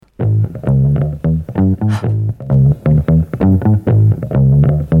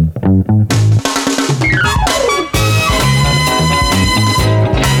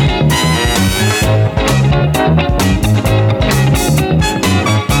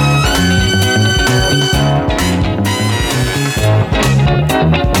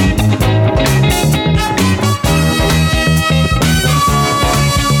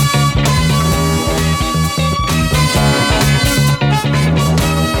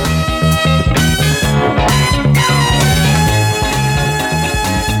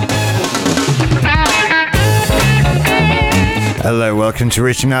Hello, welcome to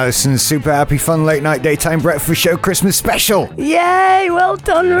Rich and Alison's super happy fun late night daytime breakfast show Christmas special. Yay, well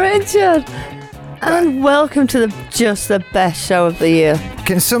done, Richard. And welcome to just the best show of the year.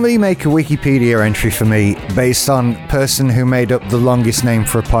 Can somebody make a Wikipedia entry for me based on person who made up the longest name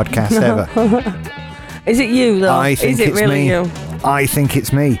for a podcast ever? Is it you, though? I think Is it it's really me. you? I think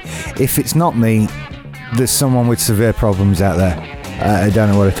it's me. If it's not me, there's someone with severe problems out there. I don't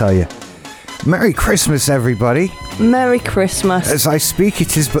know what to tell you. Merry Christmas, everybody. Merry Christmas. As I speak,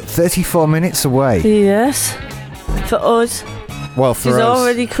 it is but 34 minutes away. Yes. For us. Well, for It's us.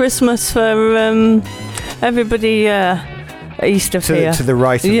 already Christmas for everybody east of here. To the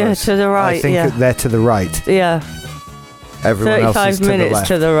right of us. Yeah, to the right, I think yeah. that they're to the right. Yeah. Everyone else 35 is to the minutes left.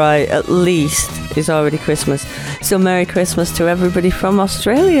 to the right, at least, is already Christmas. So Merry Christmas to everybody from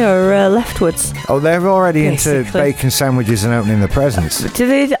Australia leftwards. Oh, they're already into Basically. bacon sandwiches and opening the presents. Do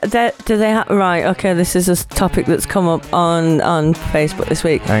they right, okay, this is a topic that's come up on Facebook this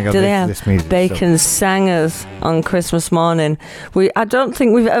week. Hang on, Do they this have music bacon sangers on Christmas morning? I don't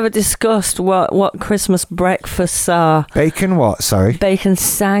think we've ever discussed what Christmas breakfasts are. Bacon what, sorry? Bacon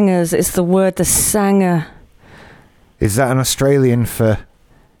sangers, it's the word, the sanger. Is that an Australian for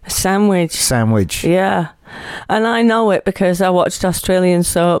Sandwich. sandwich? Yeah. And I know it because I watched Australian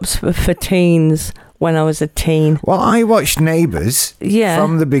soaps for teens when I was a teen. Well, I watched Neighbours Yeah.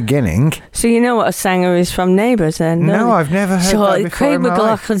 from the beginning. So you know what a sanger is from Neighbours then? don't No, you? I've never heard So that before Craig in my life.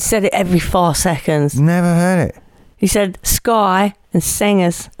 McLaughlin said it every 4 seconds. Never heard it. He said sky and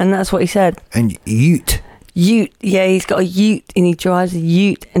singers, and that's what he said. And ute. Ute, yeah, he's got a ute and he drives a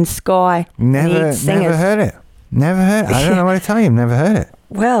ute and sky. and he Never eats singers. heard it. Never heard it. I don't know what to tell you. I've never heard it.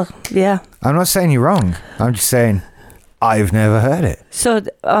 Well, yeah. I'm not saying you're wrong. I'm just saying I've never heard it.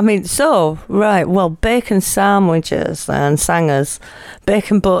 So, right, well, bacon sandwiches and sangers,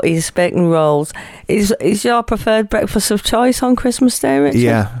 bacon butties, bacon rolls. Is your preferred breakfast of choice on Christmas Day,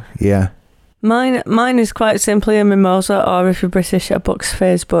 Richard? Yeah. Mine is quite simply a mimosa, or if you're British, a Bucks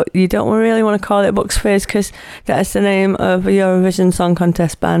Fizz, but you don't really want to call it a Bucks Fizz because that's the name of a Eurovision Song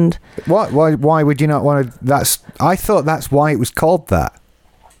Contest band. What? Why would you not want to? I thought that's why it was called that.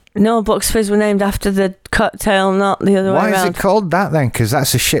 No, Bucks Fizz were named after the cocktail, not the other way Why around. is it called that then? Because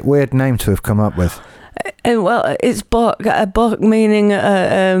that's a shit weird name to have come up with. Well, it's buck, a buck meaning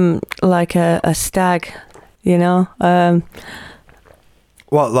like a stag, you know.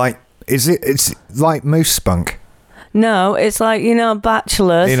 What, like, is it? It's like moose spunk. No, it's like, you know,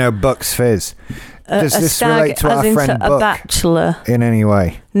 bachelors. You know, Bucks Fizz. Does a this stag relate to as our in friend a Buck bachelor. in any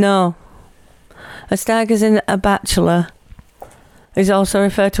way? No. A stag is in a bachelor. Is also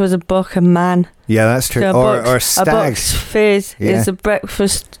referred to as a buck, a man. Yeah, that's true. So Or a a stag. Bucks Fizz Yeah. is a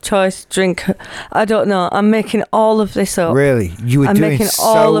breakfast choice drink. I don't know. I'm making all of this up. Really? You were I'm doing making so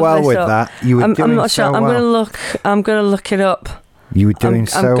all of well this with up. that. You were doing I'm not so sure. well. I'm gonna look it up. You were doing I'm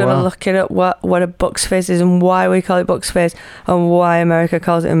so gonna well. look it up what a Bucks Fizz is and why we call it Bucks Fizz and why America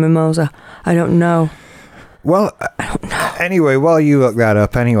calls it a mimosa. I don't know. Well, anyway, while you look that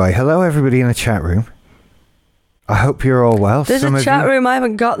up, anyway, hello everybody in the chat room. I hope you're all well. There's Some a of chat you- room. I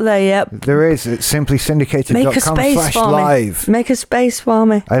haven't got there yet. There is. It's simply Make a syndicated.com space for me. /live. Make a space for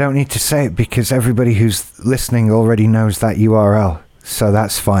me. I don't need to say it because everybody who's listening already knows that URL, so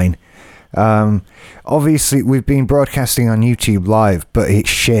that's fine. Obviously, we've been broadcasting on YouTube Live, but it's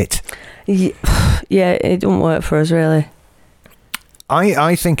shit. Yeah, it don't work for us really.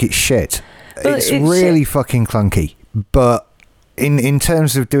 I think it's shit. Well, it's it's really fucking clunky, but in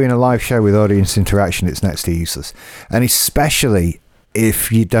terms of doing a live show with audience interaction, it's next to useless, and especially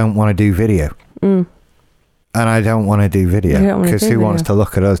if you don't want to do video. And I don't want to do video because who wants to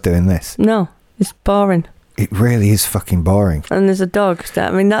look at us doing this? No, it's boring. It really is fucking boring. And there's a dog. I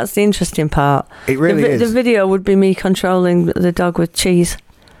mean, that's the interesting part. It really is. The video would be me controlling the dog with cheese.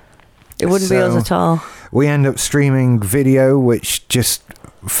 It wouldn't be us at all. We end up streaming video, which just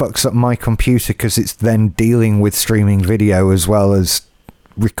fucks up my computer because it's then dealing with streaming video as well as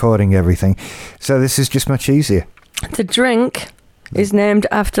recording everything. So this is just much easier. The drink is named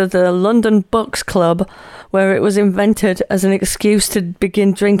after the London Bucks Club, where it was invented as an excuse to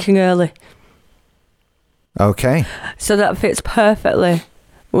begin drinking early. Okay. So that fits perfectly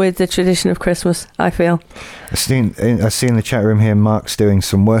with the tradition of Christmas, I feel. I see in the chat room here, Mark's doing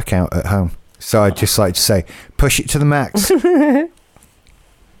some workout at home. So I'd just like to say, push it to the max.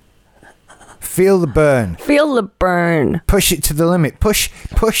 Feel the burn. Feel the burn. Push it to the limit. Push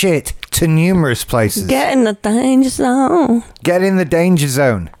it to numerous places. Get in the danger zone. Get in the danger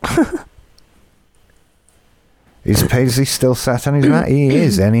zone. Is Paisley still sat on his mat? He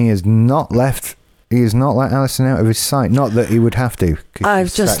is, and he has not let Alison out of his sight. Not that he would have to.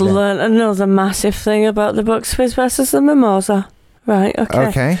 I've just learned another massive thing about the Bucks Fizz versus the Mimosa. Right,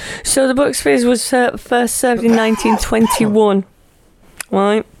 okay. So the Bucks Fizz was first served in 1921,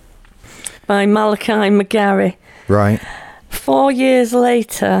 right, by Malachi McGarry. Right. 4 years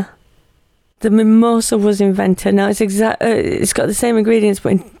later, the Mimosa was invented. Now, it's got the same ingredients,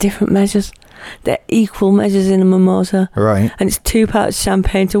 but in different measures. They're equal measures in a mimosa. Right. And it's 2 parts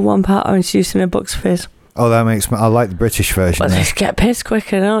champagne to 1 part orange juice in a Bucks Fizz. Oh, that makes me... I like the British version. But they get pissed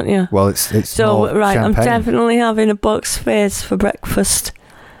quicker, don't you? Well, it's so, more right, champagne. I'm definitely having a Bucks Fizz for breakfast.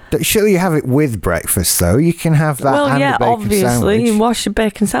 Surely you have it with breakfast, though. You can have that and a bacon obviously. sandwich. You wash your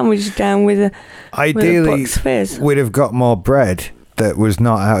bacon sandwich down with a Bucks Fizz. We'd have got more bread that was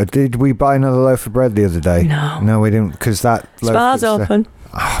not out. Did we buy another loaf of bread the other day? No, we didn't, because that loaf Spa's open.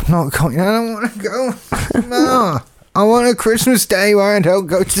 I'm not going. I don't want to go. No, I want a Christmas day where I don't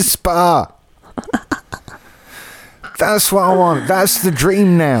go to Spa. That's what I want. That's the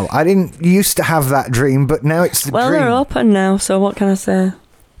dream now. I didn't used to have that dream, but now it's the dream. Well, they're open now, so what can I say?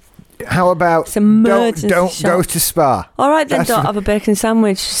 How about don't go to Spa? All right, then don't have a bacon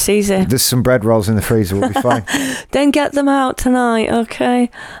sandwich, Caesar. There's some bread rolls in the freezer. We'll be fine. Then get them out tonight, okay?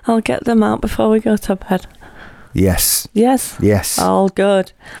 I'll get them out before we go to bed. Yes. Yes. All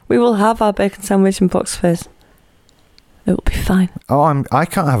good. We will have our bacon sandwich and Bucks Fizz. It will be fine. Oh, I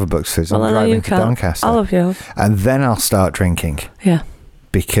can't have a Bucks Fizz. I'm driving to Doncaster. I'll have yours. And then I'll start drinking. Yeah.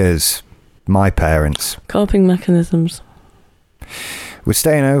 Because my parents. Coping mechanisms. We're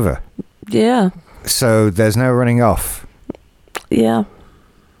staying over. Yeah. So there's no running off. Yeah.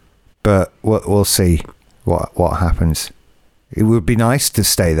 But we'll see what happens. It would be nice to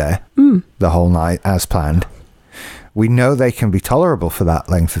stay there the whole night as planned. We know they can be tolerable for that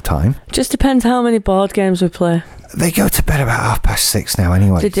length of time. Just depends how many board games we play. They go to bed about 6:30 now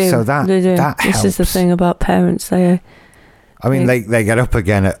anyway. They do. So that helps. This is the thing about parents. They get up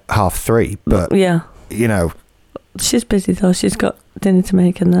again at 3:30, but yeah, you know. She's busy though. She's got dinner to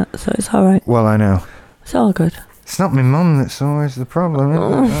make and that, so it's all right. Well, I know. It's all good. It's not my mum that's always the problem,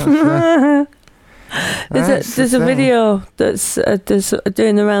 is it? There's a video that's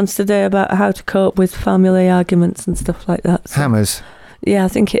doing the rounds today about how to cope with family arguments and stuff like that. So, Hammers. Yeah, I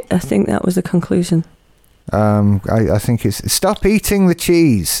think that was the conclusion. I think it's stop eating the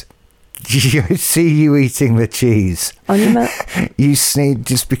cheese. I see you eating the cheese. On your mouth. You sneeze,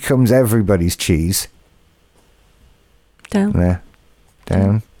 just becomes everybody's cheese. Down. There.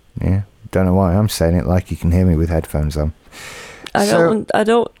 Down. Yeah. Don't know why I'm saying it like you can hear me with headphones on. I don't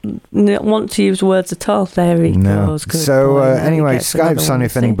want to use words at all. There he goes. Good so boy. Anyway, Skype's on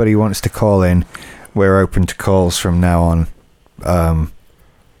if anybody wants to call in. We're open to calls from now on.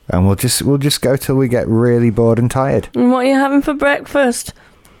 And we'll just go till we get really bored and tired. And what are you having for breakfast?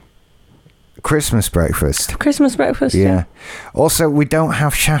 Christmas breakfast. Christmas breakfast, yeah. Also, we don't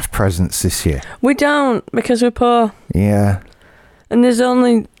have SHaFT presents this year. We don't, because we're poor. Yeah. And there's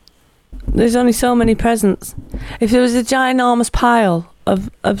only so many presents. If there was a ginormous pile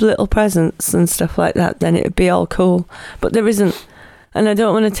of little presents and stuff like that, then it would be all cool. But there isn't. And I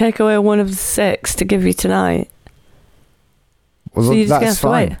don't want to take away one of the 6 to give you tonight. Well, so you're just that's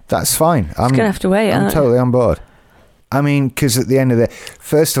fine. Wait. That's fine. I'm going to have to wait. I'm totally on board. I mean, because at the end of the...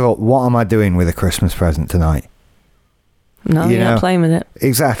 First of all, what am I doing with a Christmas present tonight? No, you're not playing with it.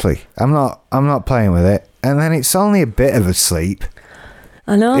 Exactly. I'm not playing with it. And then it's only a bit of a sleep.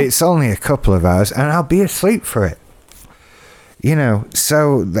 I know. It's only a couple of hours, and I'll be asleep for it.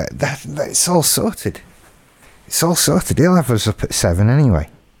 So that's all sorted. It's all sorted. He'll have us up at 7 anyway.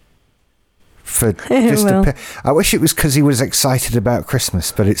 For just I wish it was because he was excited about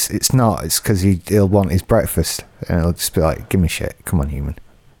Christmas, but it's not. It's because he'll want his breakfast, and he'll just be like, "Give me shit. Come on, human."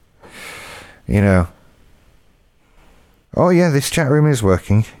 Oh yeah, this chat room is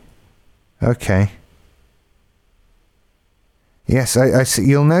working. Okay. Yes, I see.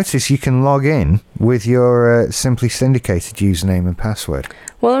 You'll notice you can log in with your Simply Syndicated username and password.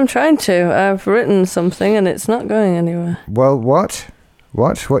 Well, I'm trying to. I've written something and it's not going anywhere. Well, what?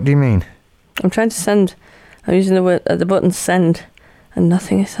 What do you mean? I'm trying to send. I'm using the button send, and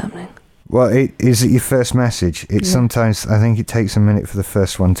nothing is happening. Well, is it your first message? Sometimes, I think it takes a minute for the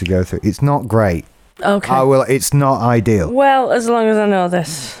first one to go through. It's not great. Okay. It's not ideal. Well, as long as I know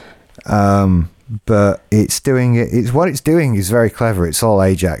this. But it's doing it. It's what it's doing is very clever. It's all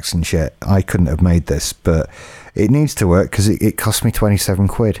Ajax and shit. I couldn't have made this, but it needs to work because it cost me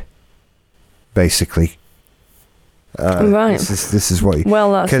 £27, basically. Right. This is what.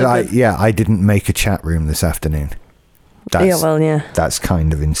 Well, that's because I didn't make a chat room this afternoon. That's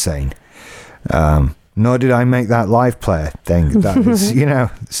kind of insane. Nor did I make that live player thing. That is,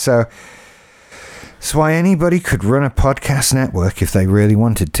 so. That's why anybody could run a podcast network if they really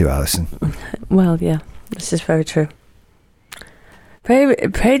wanted to, Alison. Well, yeah, this is very true.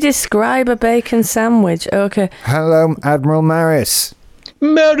 Pray describe a bacon sandwich. Okay. Hello, Admiral Maris.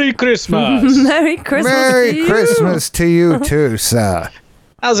 Merry Christmas. Merry Christmas Merry to you. Christmas to you too, sir.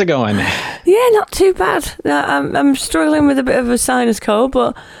 How's it going? Yeah, not too bad. I'm struggling with a bit of a sinus cold,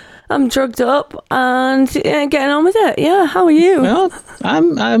 but I'm drugged up and getting on with it. Yeah, how are you? Well,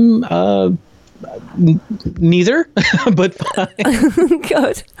 I'm neither, but fine.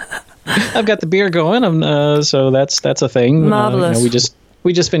 Good. I've got the beer going. So that's a thing. Marvelous.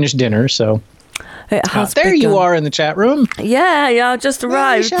 We just finished dinner, so It has there begun. you are in the chat room. Yeah, I just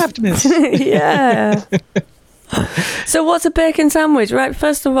arrived. SHaFT miss. Yeah. So what's a bacon sandwich? Right,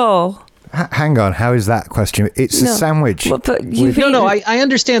 first of all. Hang on, how is that question? It's a sandwich. Well, but you've No, I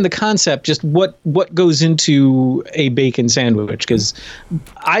understand the concept, just what goes into a bacon sandwich, because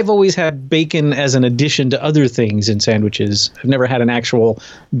I've always had bacon as an addition to other things in sandwiches. I've never had an actual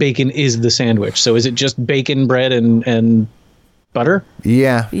bacon is the sandwich. So is it just bacon, bread, and butter?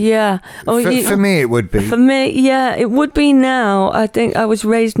 Yeah. Yeah. Oh, For me, it would be. For me, yeah, it would be now. I think I was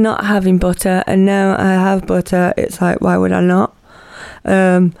raised not having butter, and now I have butter. It's like, why would I not?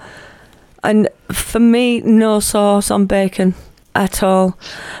 And for me, no sauce on bacon at all.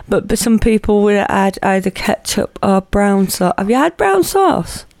 But some people would add either ketchup or brown sauce. Have you had brown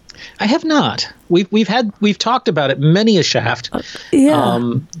sauce? I have not. We've talked about it many a SHaFT. Yeah.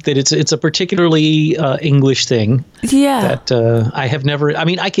 That it's a particularly English thing. Yeah. That I have never. I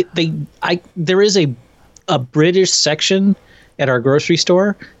mean, there is a British section at our grocery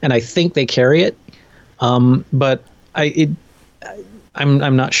store, and I think they carry it. But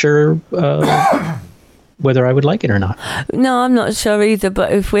I'm not sure whether I would like it or not. No, I'm not sure either.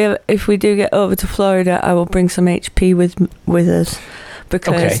 But if we do get over to Florida, I will bring some HP with us,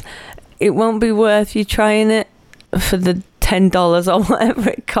 because it won't be worth you trying it for the $10 or whatever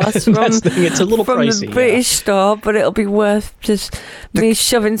it costs from it's a little pricey, the British store, but it'll be worth just me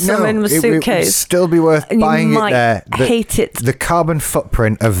shoving some in my suitcase. It would still be worth and buying you it might there. Hate it. The carbon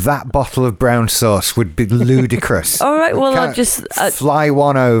footprint of that bottle of brown sauce would be ludicrous. All right, well, I'll Can't just fly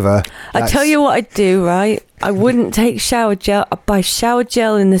one over. I tell you what I'd do, right? I wouldn't take shower gel. I'd buy shower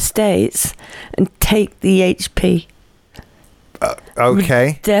gel in the States and take the HP.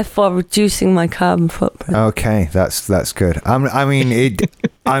 Okay. Therefore, reducing my carbon footprint. Okay, that's good. I'm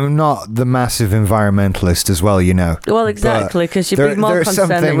not the massive environmentalist as well, you know. Well, exactly, because you'd be more concerned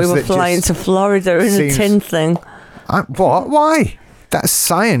that we were flying to Florida in a tin thing. What? Why? That's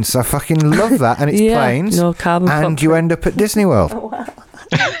science. I fucking love that. And it's planes. No carbon footprint. And you end up at Disney World.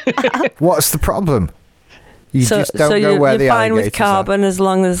 What's the problem? You just don't go where the alligators are. You're fine with carbon as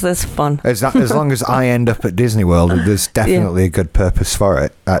long as there's fun. As long as I end up at Disney World, there's definitely a good purpose for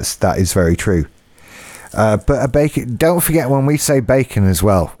it. That is very true. But a bacon. Don't forget when we say bacon as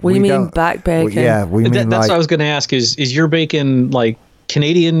well. We mean back bacon. We mean that's what I was going to ask. Is your bacon like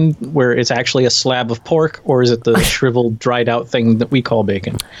Canadian, where it's actually a slab of pork, or is it the shriveled, dried out thing that we call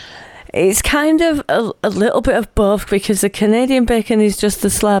bacon? It's kind of a little bit of both, because the Canadian bacon is just the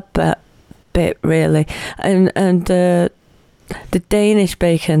slab bit really, and the Danish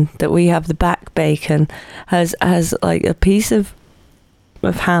bacon that we have, the back bacon, has like a piece of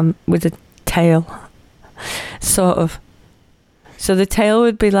ham with a tail, sort of. So the tail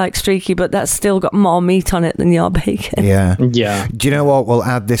would be like streaky, but that's still got more meat on it than your bacon. Yeah. Yeah. Do you know what? We'll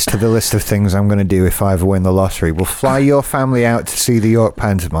add this to the list of things I'm going to do if I ever win the lottery. We'll fly your family out to see the York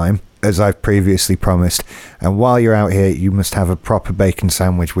pantomime, as I've previously promised. And while you're out here, you must have a proper bacon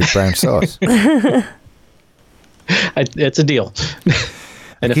sandwich with brown sauce. It's a deal.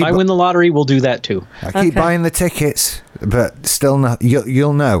 And if I win the lottery, we'll do that too. I keep buying the tickets, but still not.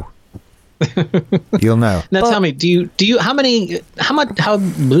 You'll know. You'll know. Now tell me, do you how ugh.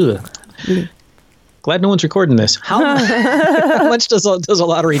 Glad no one's recording this. How much does a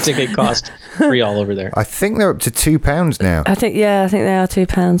lottery ticket cost for y'all over there? I think they're up to £2 now. I think they are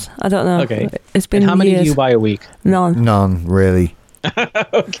 £2. I don't know. Okay. It's been and how many years. do you buy a week? None, really.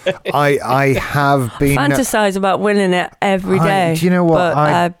 Okay. I have been fantasize about winning it every day. Do you know what? But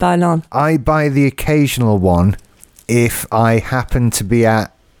I buy none. I buy the occasional one if I happen to be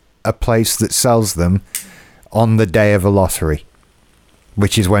at a place that sells them on the day of a lottery,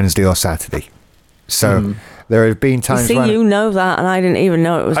 which is Wednesday or Saturday. So there have been times you see, when you know that, and I didn't even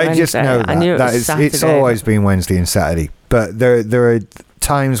know it was Wednesday. I just know that. I knew it was Saturday. It's always been Wednesday and Saturday. But there are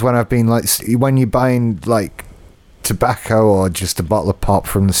times when I've been like, when you're buying like tobacco or just a bottle of pop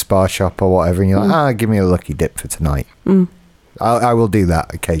from the Spar shop or whatever, and you're like, give me a lucky dip for tonight. I will do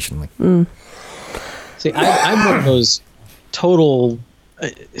that occasionally. See, I'm one of those total,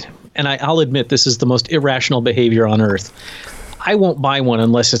 and I'll admit this is the most irrational behavior on earth. I won't buy one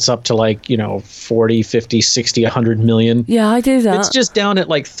unless it's up to like, 40, 50, 60, 100 million. Yeah, I do that. It's just down at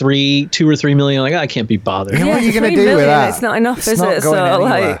like 2 or 3 million. Like, I can't be bothered. What are you going to do million, with that? It's not enough, it's is not it? Going So,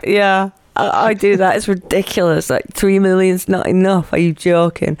 anywhere. like, yeah, I do that. It's ridiculous. Like, 3 million's not enough. Are you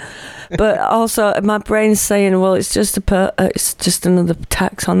joking? But also, my brain's saying, well, it's just another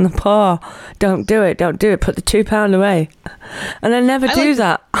tax on the poor. Don't do it. Put the £2 away. And I never do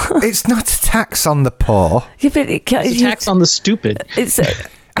that. It's not a tax on the poor. Yeah, but It's a tax on the stupid.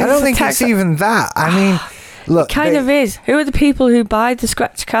 I don't think it's even that. I mean, look. Kind of is. Who are the people who buy the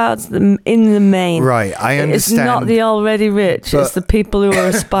scratch cards in the main? Right, I understand. It's not the already rich. It's the people who are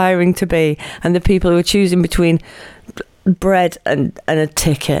aspiring to be, and the people who are choosing between bread and a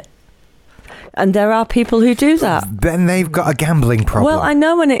ticket. And there are people who do that. Then they've got a gambling problem. Well, I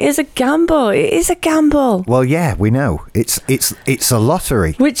know, and it is a gamble. It is a gamble. Well, yeah, we know. It's a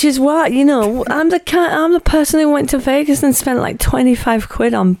lottery. Which is why, I'm the person who went to Vegas and spent like 25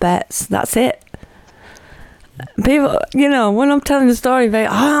 quid on bets. That's it. People, when I'm telling the story,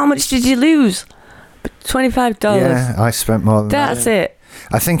 how much did you lose? $25. Yeah, I spent more than that. That's it.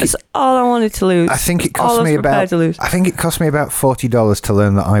 I think that's all I wanted to lose. I think it cost me about $40 to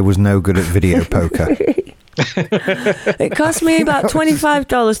learn that I was no good at video poker. It cost me about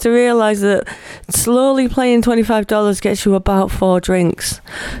 $25 to realise that slowly playing $25 gets you about 4 drinks.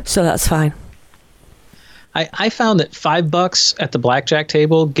 So that's fine. I found that $5 at the blackjack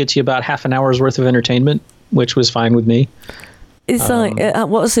table gets you about half an hour's worth of entertainment, which was fine with me. It's like,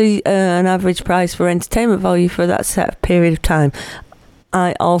 what's an average price for entertainment value for that set period of time?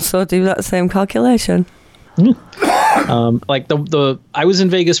 I also do that same calculation. Like I was in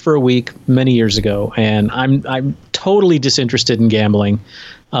Vegas for a week many years ago, and I'm totally disinterested in gambling.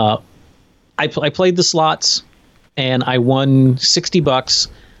 I played the slots, and I won $60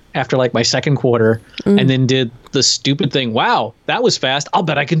 after like my second quarter, and then did the stupid thing. Wow, that was fast. I'll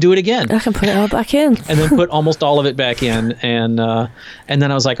bet I can do it again. I can put it all back in, and then put almost all of it back in, and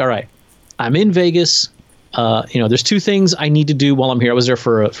then I was like, all right, I'm in Vegas. There's 2 things I need to do while I'm here. I was there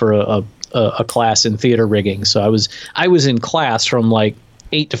for a class in theater rigging, so I was in class from like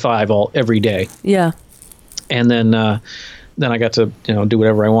 8 to 5 every day. Yeah, and then I got to do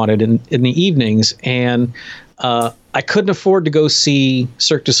whatever I wanted in the evenings, and I couldn't afford to go see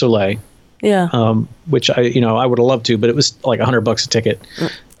Cirque du Soleil. Yeah, which I would have loved to, but it was like $100 a ticket,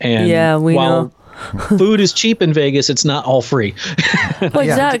 and yeah, we know. Food is cheap in Vegas. It's not all free. Well,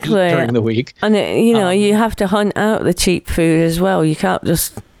 exactly. During the week. And, you have to hunt out the cheap food as well. You can't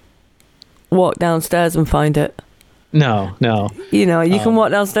just walk downstairs and find it. No. You can walk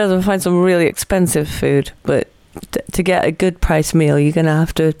downstairs and find some really expensive food, but to get a good price meal, you're going to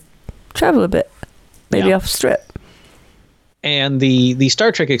have to travel a bit, maybe off strip. And the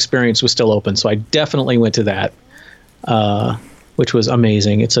Star Trek experience was still open, so I definitely went to that. Which was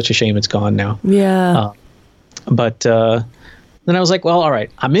amazing. It's such a shame it's gone now. Yeah. But then I was like, well, all right,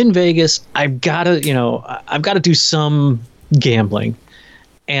 I'm in Vegas. I've got to do some gambling.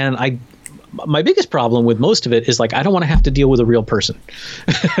 And my biggest problem with most of it is like, I don't want to have to deal with a real person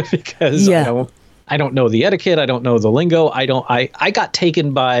because I don't know the etiquette. I don't know the lingo. I got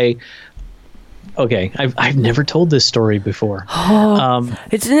taken by, okay, I've never told this story before.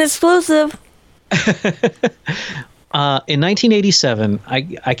 It's an exclusive. In 1987,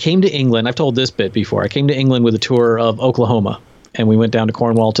 I came to England. I've told this bit before. I came to England with a tour of Oklahoma, and we went down to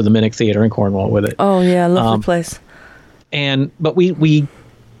Cornwall to the Minnock Theater in Cornwall with it. Oh yeah, lovely place. But we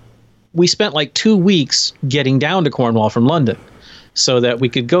spent like 2 weeks getting down to Cornwall from London, so that we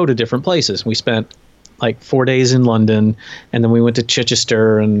could go to different places. We spent like 4 days in London, and then we went to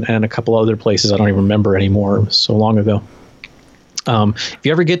Chichester and a couple other places I don't even remember anymore. It was so long ago. If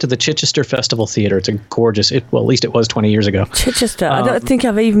you ever get to the Chichester Festival Theater, it's a gorgeous, at least it was 20 years ago. Chichester. I don't think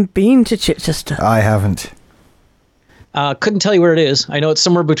I've even been to Chichester. I haven't. Couldn't tell you where it is. I know it's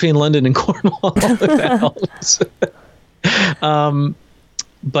somewhere between London and Cornwall. If that helps.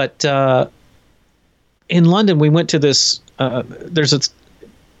 But in London, we went to this,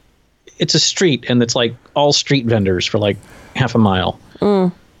 it's a street, and it's like all street vendors for like half a mile. I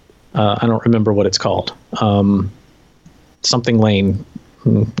don't remember what it's called. Something Lane,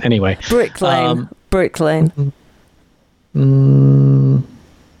 Anyway. Brick Lane. Brick Lane.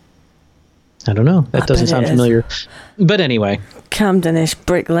 I don't know. That doesn't sound familiar. But anyway. Camdenish,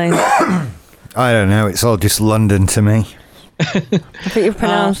 Brick Lane. I don't know. It's all just London to me. I think you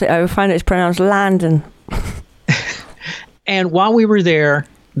pronounce it. I find it's pronounced Landon. And while we were there,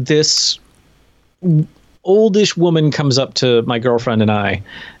 this oldish woman comes up to my girlfriend and I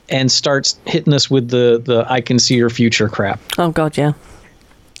and starts hitting us with the I can see your future crap. Oh, God, yeah.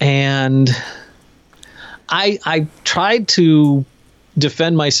 And I tried to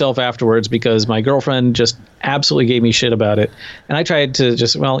defend myself afterwards because my girlfriend just absolutely gave me shit about it. And I tried to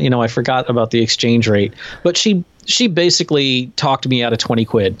just, I forgot about the exchange rate. But she basically talked me out of 20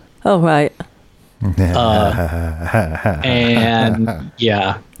 quid. Oh, right. And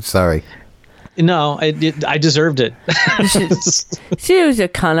yeah. Sorry. No, I deserved it. She was a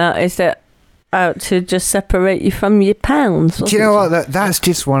cunner. Is that out to just separate you from your pounds? Do you know what? That's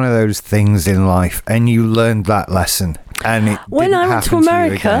just one of those things in life, and you learned that lesson. And when I went to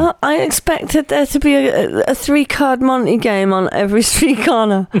America, I expected there to be a 3-card Monte game on every street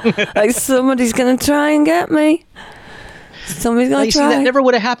corner. Like somebody's going to try and get me. Somebody's going to try. See, that never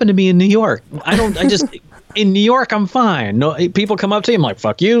would have happened to me in New York. In New York, I'm fine. No, people come up to you, I'm like,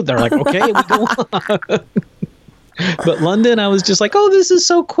 fuck you. They're like, okay, we go on. But London, I was just like, oh, this is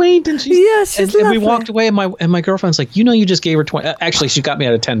so quaint. And she's and we walked away, and my girlfriend's like, you just gave her 20. Actually, she got me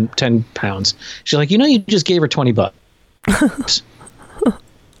out of 10 pounds. She's like, you just gave her 20 bucks.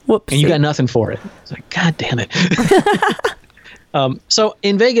 Whoops. And you got nothing for it. It's like, God damn it. So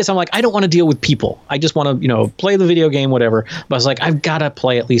in Vegas, I'm like, I don't want to deal with people. I just want to, play the video game, whatever. But I was like, I've got to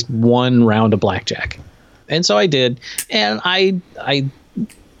play at least one round of blackjack. And so I did. And I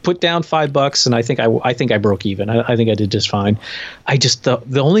put down $5, and I think I broke even. I think I did just fine. I just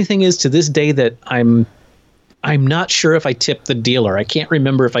the only thing is, to this day, that I'm not sure if I tipped the dealer. I can't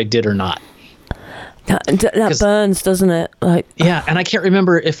remember if I did or not. That burns, doesn't it? Yeah, and I can't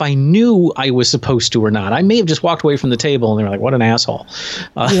remember if I knew I was supposed to or not. I may have just walked away from the table, and they were like, "What an asshole!"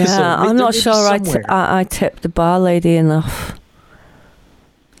 Yeah, so I'm not sure I tipped the bar lady enough,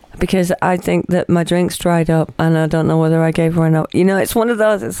 because I think that my drinks dried up, and I don't know whether I gave her enough. It's one of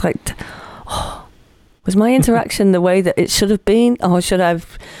those. It's like, was my interaction the way that it should have been, or should I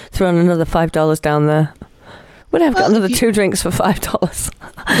have thrown another $5 down there? Would I have got another 2 drinks for $5?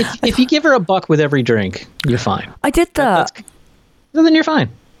 If you give her $1 with every drink, you're fine. I did that. Then you're fine.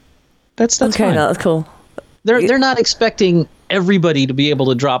 That's okay. Fine. That's cool. They're not expecting everybody to be able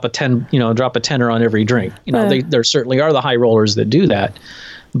to drop a tenner on every drink. There certainly are the high rollers that do that,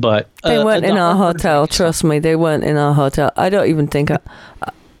 but they weren't in our hotel. Trust me, they weren't in our hotel. I don't even think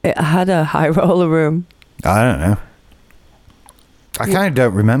it had a high roller room. I don't know. I kind of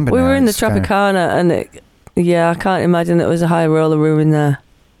don't remember. We were in the Tropicana, and I can't imagine there was a high roller room in there.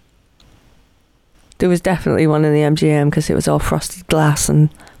 There was definitely one in the MGM because it was all frosted glass and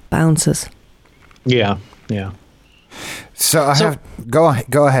bouncers. Yeah. So go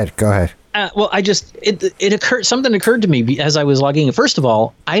ahead. Well, something occurred to me as I was logging in. First of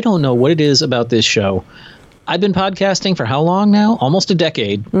all, I don't know what it is about this show. I've been podcasting for how long now? Almost a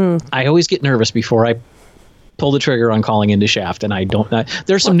decade. I always get nervous before I pull the trigger on calling into SHaFT, and I don't.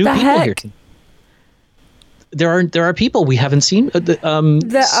 There's some new people here. There are people we haven't seen.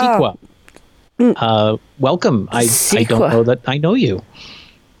 Sequa. Welcome. I don't know that I know you.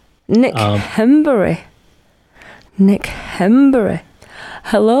 Nick Hembury.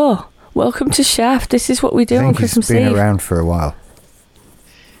 Hello. Welcome to SHaFT. This is what we do on Christmas Eve. He's been around for a while.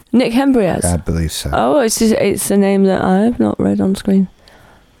 Nick Hembury has? I believe so. Oh, it's a name that I have not read on screen.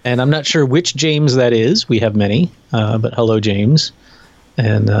 And I'm not sure which James that is. We have many. But hello, James.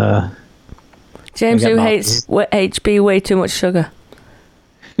 And James who hates HB way too much sugar.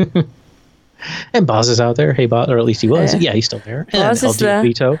 And Boz is out there. Hey, Boz, or at least he was. Yeah, he's still there. Boz and is there.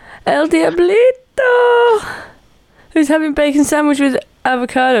 Diablito. El Diablito! Who's having bacon sandwich with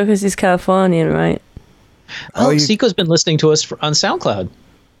avocado because he's Californian, right? Seco's been listening to us on SoundCloud.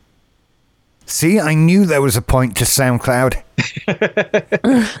 See, I knew there was a point to SoundCloud.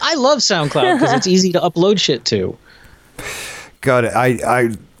 I love SoundCloud because it's easy to upload shit to. God,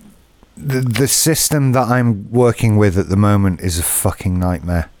 the system that I'm working with at the moment is a fucking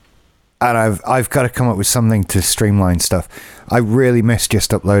nightmare. And I've got to come up with something to streamline stuff. I really miss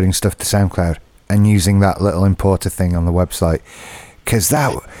just uploading stuff to SoundCloud and using that little importer thing on the website, because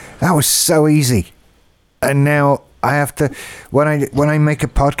that was so easy. And now I have to, when I make a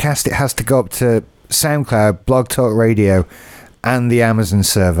podcast, it has to go up to SoundCloud, Blog Talk Radio, and the Amazon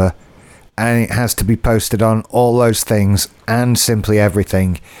server, and it has to be posted on all those things and Simply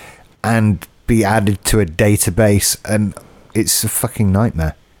Everything, and be added to a database. And it's a fucking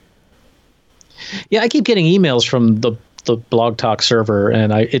nightmare. Yeah, I keep getting emails from the Blog Talk server,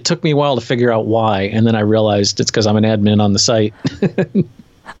 and it took me a while to figure out why, and then I realized it's because I'm an admin on the site.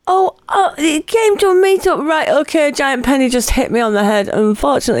 Oh, it came to a meetup, right? Okay, a giant penny just hit me on the head.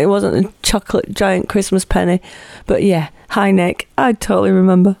 Unfortunately, it wasn't a chocolate giant Christmas penny, but yeah, hi Nick, I totally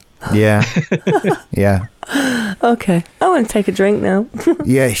remember. Yeah, yeah. Okay, I want to take a drink now.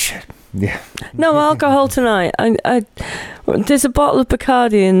 Yeah, you should. Yeah. No alcohol tonight. There's a bottle of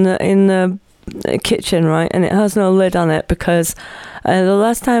Bacardi in the kitchen, right, and it has no lid on it because the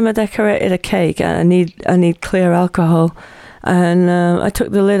last time I decorated a cake, I need clear alcohol, and I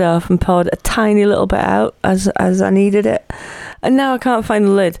took the lid off and poured a tiny little bit out as I needed it, and now I can't find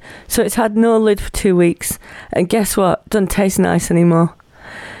the lid, so it's had no lid for 2 weeks, and guess what? Doesn't taste nice anymore.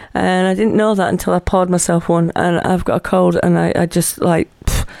 And I didn't know that until I poured myself one, and I've got a cold, and I just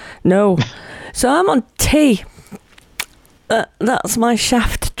no. So I'm on tea. That's my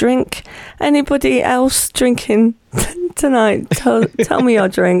SHaFT drink. Anybody else drinking tonight? Tell me your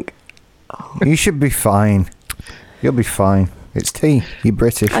drink. You should be fine. You'll be fine. It's tea. You're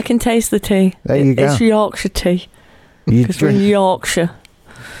British. I can taste the tea. There you go. It's Yorkshire tea. Because we're in Yorkshire.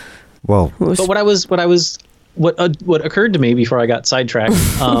 Well, but what occurred to me before I got sidetracked.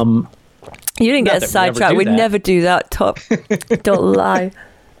 You didn't get sidetracked. We'd never do that. Top. Don't lie.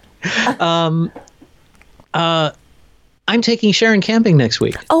 I'm taking Sharon camping next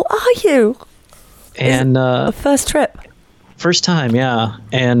week. Oh, are you? And the first trip. First time, yeah.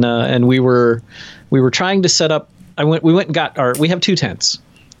 And we were trying to set up. We went and got we have 2 tents,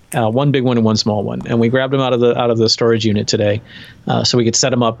 one big one and one small one, and we grabbed them out of the storage unit today, so we could set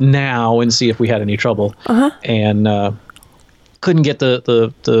them up now and see if we had any trouble. And couldn't get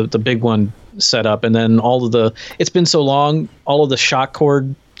the big one set up, and then it's been so long, all of the shock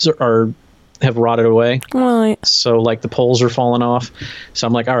cords have rotted away. Right. So like the poles are falling off. So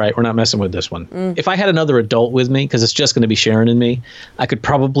I'm like, all right, we're not messing with this one. If I had another adult with me, because it's just going to be Sharon and me, I could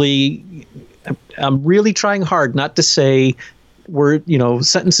probably. I'm really trying hard not to say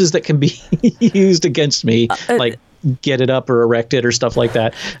sentences that can be used against me, like get it up or erect it or stuff like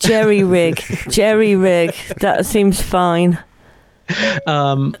that. Jerry rig. That seems fine.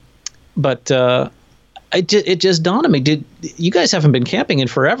 But it just dawned on me. You guys haven't been camping in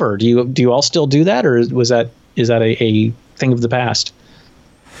forever? Do you all still do that, or is that a thing of the past?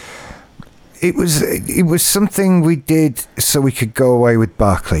 It was something we did so we could go away with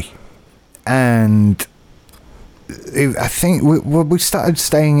Barclay, and I think we started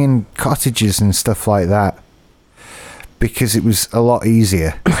staying in cottages and stuff like that because it was a lot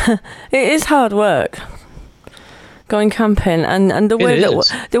easier. It is hard work going camping, and the way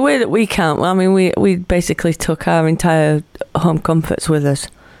that we camp. I mean, we basically took our entire home comforts with us.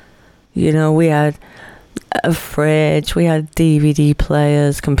 We had a fridge, we had DVD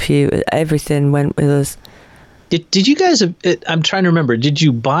players, computers, everything went with us. Did you guys? I'm trying to remember. Did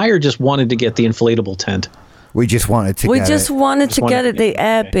you buy or just wanted to get the inflatable tent? We just wanted to. Wanted to get it. The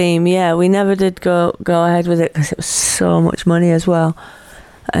air beam. Yeah, we never did go ahead with it because it was so much money as well.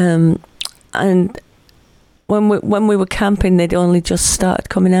 And when we were camping, they'd only just started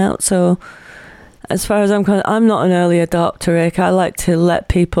coming out. So, as far as I'm concerned, I'm not an early adopter, Rick. I like to let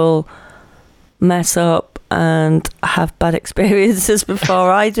people mess up and have bad experiences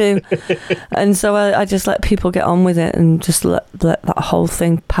before I do. And so I just let people get on with it and just let that whole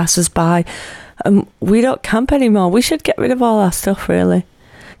thing pass us by. We don't camp anymore. We should get rid of all our stuff, really.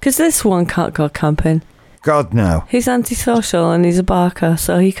 Because this one can't go camping. God, no. He's antisocial and he's a barker,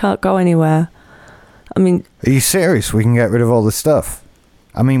 so he can't go anywhere. I mean... Are you serious? We can get rid of all the stuff?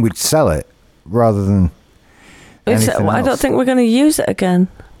 I mean, we'd sell it rather than anything else. I don't think we're going to use it again.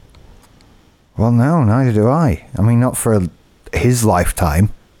 Well, no, neither do I. I mean, not for his lifetime.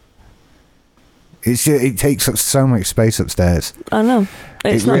 It takes up so much space upstairs. I know.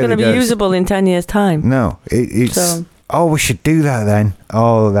 It's not going to be usable in 10 years' time. No. It's... Oh, we should do that then.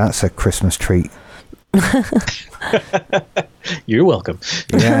 Oh, that's a Christmas treat. You're welcome.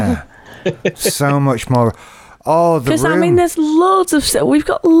 Yeah. So much more. Oh, the room. Because, I mean, there's loads of... We've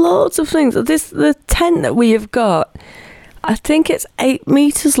got loads of things. The tent that we have got, I think it's 8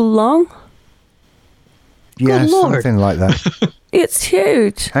 meters long. Yeah, something like that. It's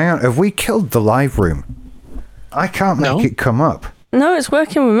huge. Hang on, have we killed the live room? I can't make it come up. No, it's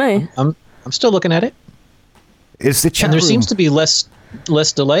working with me. I'm still looking at it. Is the chat and there room... seems to be less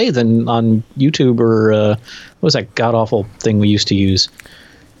delay than on YouTube or what was that god awful thing we used to use?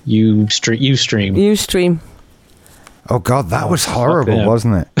 Ustream. Ustream. Oh God, that was horrible,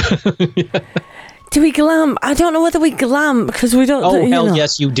 wasn't it? Yeah. Do we glamp? I don't know whether we glamp because we don't. Oh, hell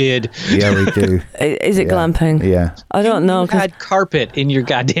yes, you did. Yeah, we do. Is it glamping? Yeah. I don't know. You had carpet in your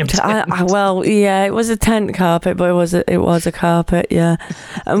goddamn tent. Well, yeah, it was a tent carpet, but it was a carpet, yeah.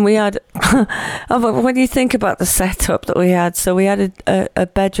 And we had, when you think about the setup that we had, so we had a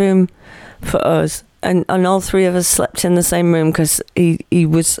bedroom for us, and all three of us slept in the same room because he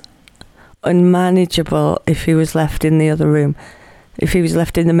was unmanageable if he was left in the other room. If he was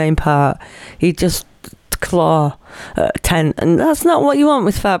left in the main part, he'd just claw a tent, and that's not what you want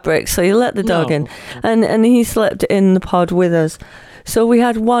with fabric, so you let the dog in, and he slept in the pod with us. So we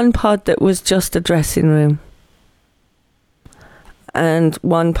had one pod that was just a dressing room, and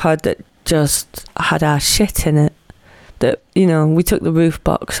one pod that just had our shit in it, that, you know, we took the roof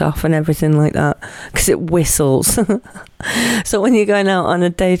box off and everything like that because it whistles. So when you're going out on a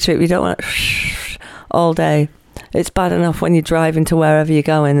day trip, you don't want all day. It's bad enough when you're driving to wherever you're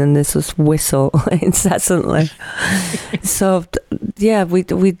going and there's this whistle incessantly. So, yeah,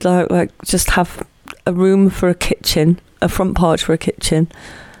 we'd like just have a room for a kitchen, a front porch for a kitchen.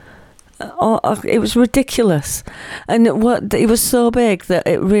 It was ridiculous. And it was so big that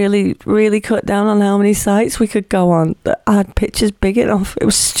it really, really cut down on how many sites we could go on that had pictures big enough. It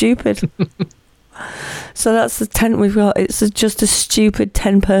was stupid. So that's the tent we've got. It's just a stupid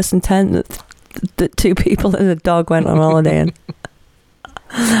 10-person tent that two people and a dog went on holiday in.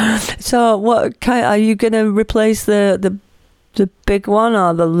 So what are you going to replace the big one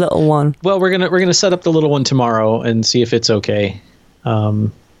or the little one? Well, we're gonna set up the little one tomorrow and see if it's okay.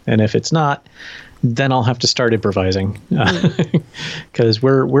 And if it's not, then I'll have to start improvising, because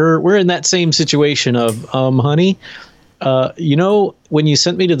we're in that same situation of honey. You know, when you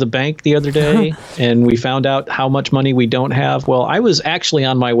sent me to the bank the other day and we found out how much money we don't have, well, I was actually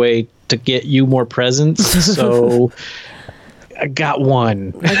on my way to get you more presents, so I got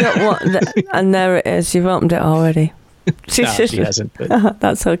one. And there it is. You've opened it already. No, she hasn't. But.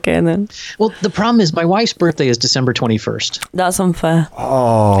 That's okay then. Well, the problem is my wife's birthday is December 21st. That's unfair.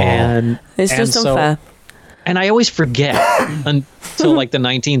 Oh. And it's just unfair. And I always forget until like the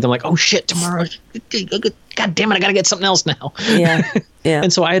 19th. I'm like, oh shit, tomorrow. God damn it, I got to get something else now. Yeah. Yeah.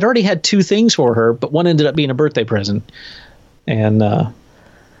 And so I had already had two things for her, but one ended up being a birthday present. And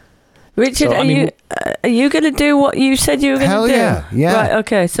Richard, so, are you going to do what you said you were going to do? Hell yeah. Right,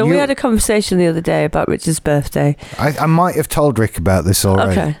 okay. So we had a conversation the other day about Richard's birthday. I might have told Rick about this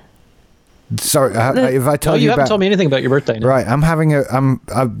already. Okay. Sorry, if I told you haven't told me anything about your birthday. No. Right, I'm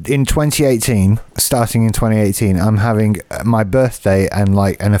in 2018, starting in 2018, I'm having my birthday and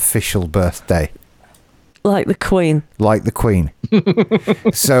like an official birthday. Like the Queen. Like the Queen.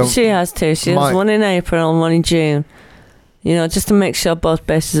 So she has two. She has one in April and one in June. You know, just to make sure both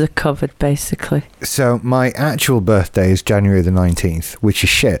bases are covered, basically. So my actual birthday is January the 19th, which is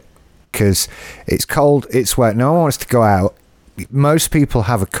shit, because it's cold, it's wet, no one wants to go out. Most people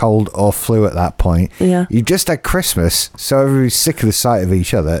have a cold or flu at that point. Yeah. You just had Christmas, so everybody's sick of the sight of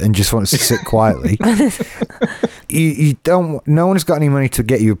each other and just wants to sit quietly. You don't. No one's got any money to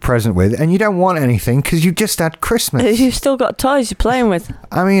get you a present with, and you don't want anything because you just had Christmas. You've still got toys you're playing with.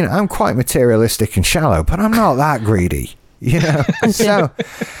 I mean, I'm quite materialistic and shallow, but I'm not that greedy. You know, so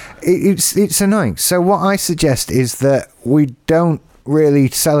it's annoying. So what I suggest is that we don't really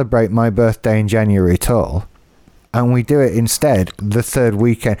celebrate my birthday in January at all, and we do it instead the third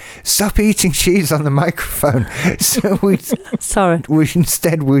weekend. Stop eating cheese on the microphone. So we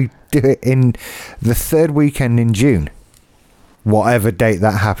instead do it in the third weekend in June, whatever date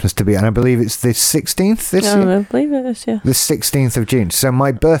that happens to be, and I believe it's the 16th this year. I believe it is, yeah. The 16th of June. So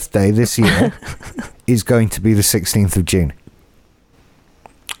my birthday this year is going to be the 16th of June.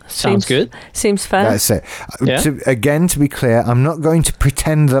 Sounds good. Seems fair. That's it. Yeah. To be clear, I'm not going to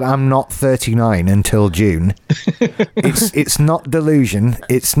pretend that I'm not 39 until June. It's not delusion.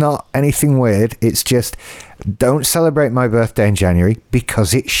 It's not anything weird. It's just don't celebrate my birthday in January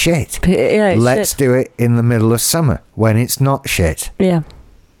because it's shit. Yeah, Let's do it in the middle of summer when it's not shit. Yeah.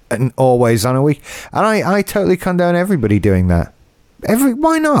 And always on a week. And I totally condone everybody doing that.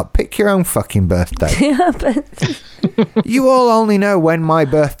 Why not? Pick your own fucking birthday. Yeah, but you all only know when my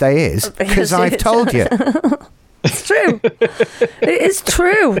birthday is because I've told you. It's true. It is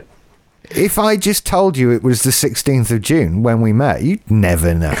true. If I just told you it was the 16th of June when we met, you'd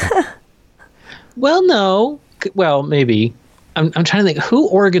never know. Well, no. Well, maybe. I'm trying to think. Who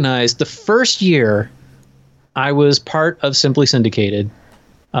organized the first year I was part of Simply Syndicated?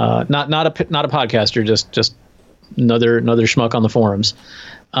 Not a podcaster, just another schmuck on the forums.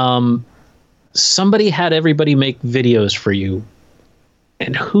 Somebody had everybody make videos for you.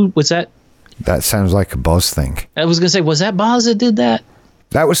 And who was that? That sounds like a Boz thing. I was going to say, was that Boz that did that?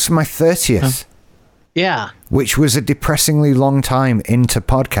 That was for my 30th. Yeah. Which was a depressingly long time into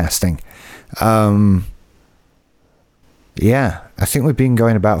podcasting. Yeah, I think we've been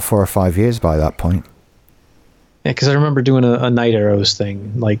going about 4 or 5 years by that point. Yeah, because I remember doing a Night Arrows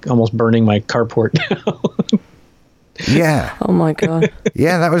thing, like almost burning my carport down. Yeah. Oh my God.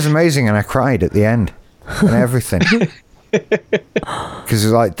 Yeah, that was amazing, and I cried at the end and everything. Because it's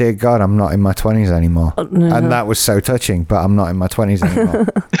like, dear God, I'm not in my 20s anymore. No. And that was so touching, but I'm not in my 20s anymore.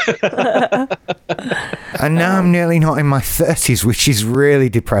 And now I'm nearly not in my 30s, which is really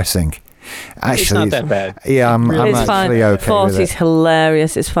depressing. Actually, it's not that bad. Yeah, I'm It's actually fine. okay with 40's it.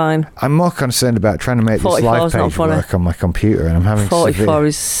 hilarious. It's fine. I'm more concerned about trying to make this 44 live is not page funny. work on my computer, and I'm having 44 severe...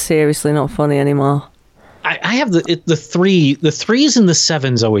 is seriously not funny anymore. I have the 3s and the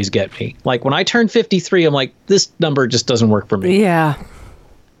 7s always get me. Like when I turn 53, I'm like, this number just doesn't work for me. Yeah.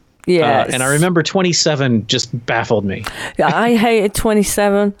 Yeah. And I remember 27 just baffled me. I hated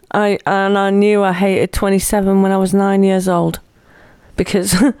 27. I knew I hated 27 when I was 9 years old,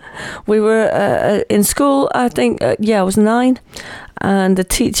 because we were in school. I think I was 9, and the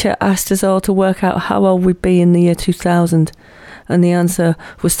teacher asked us all to work out how old we'd be in the year 2000, and the answer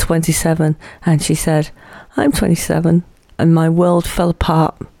was 27. And she said, "I'm 27," and my world fell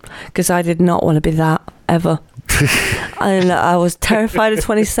apart because I did not want to be that ever. And I was terrified of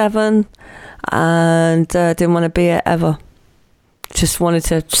 27, and didn't want to be it ever. Just wanted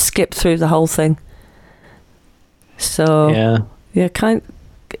to skip through the whole thing. So yeah,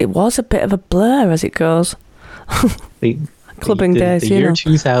 it was a bit of a blur as it goes. Clubbing days, the you year know.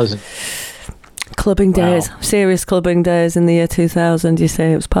 2000. Clubbing days, serious clubbing days in the year 2000. You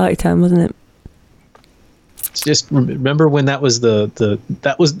say it was party time, wasn't it? It's just remember when that was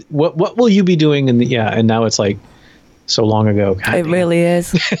that was what will you be doing in the and now it's like so long ago. God It damn. really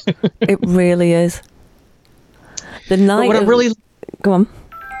is. It really is. The night. What I'm really Go on.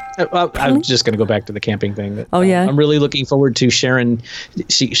 I'm just going to go back to the camping thing. That, Oh, yeah? I'm really looking forward to Sharon.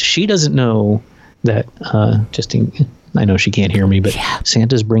 She doesn't know that. I know she can't hear me, but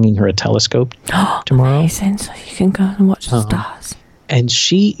Santa's bringing her a telescope tomorrow. Amazing, so you can go and watch the stars. And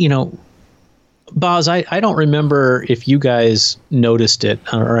she, Boz, I don't remember if you guys noticed it,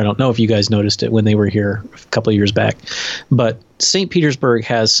 or I don't know if you guys noticed it when they were here a couple of years back, but St. Petersburg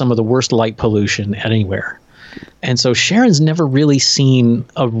has some of the worst light pollution anywhere. And so Sharon's never really seen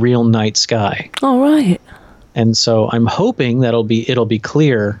a real night sky. All right. And so I'm hoping that it'll be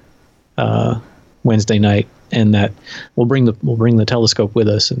clear Wednesday night, and that we'll bring the telescope with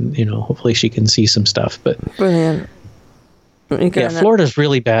us, and hopefully she can see some stuff. But Brilliant. yeah, Florida's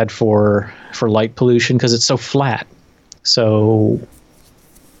really bad for light pollution because it's so flat. So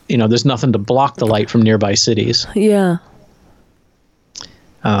there's nothing to block the light from nearby cities. Yeah.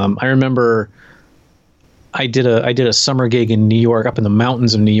 I remember I did a summer gig in New York, up in the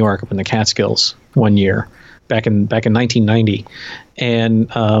mountains of New York, up in the Catskills one year, back in 1990, and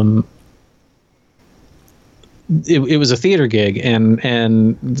it was a theater gig,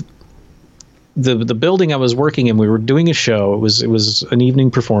 and the building I was working in, we were doing a show. It was an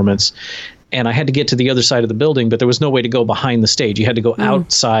evening performance, and I had to get to the other side of the building, but there was no way to go behind the stage. You had to go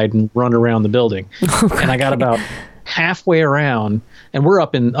outside and run around the building. Okay. And I got about halfway around, and we're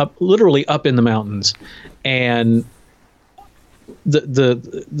literally up in the mountains, and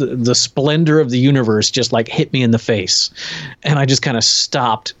the splendor of the universe just like hit me in the face, and I just kind of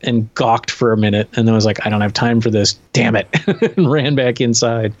stopped and gawked for a minute, and then I was like, I don't have time for this, damn it, and ran back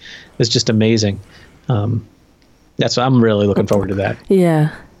inside. It's just amazing. I'm really looking forward to that.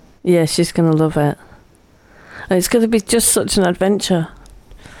 Yeah, she's gonna love it. And it's gonna be just such an adventure.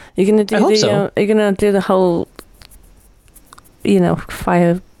 You're gonna do you're gonna do the whole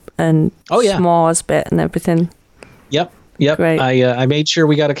fire and s'mores bit and everything. Yep. Great. I made sure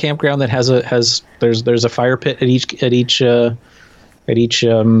we got a campground that there's a fire pit at each what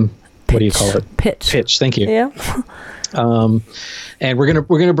do you call it? Pitch. Thank you. Yeah. And we're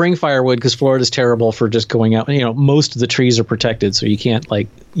gonna bring firewood because Florida's terrible for just going out. Most of the trees are protected, so you can't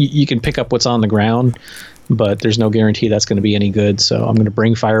you can pick up what's on the ground, but there's no guarantee that's going to be any good. So I'm gonna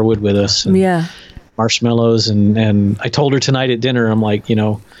bring firewood with us. And marshmallows, and I told her tonight at dinner, I'm like,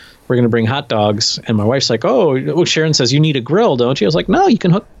 we're going to bring hot dogs. And my wife's like, oh, Sharon says, you need a grill, don't you? I was like, no, you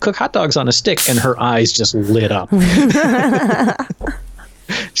can cook hot dogs on a stick. And her eyes just lit up.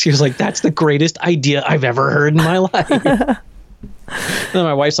 She was like, that's the greatest idea I've ever heard in my life. And then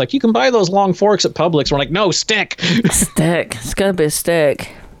my wife's like, you can buy those long forks at Publix. We're like, no, stick. Stick. It's got to be a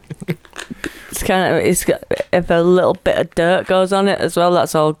stick. If a little bit of dirt goes on it as well,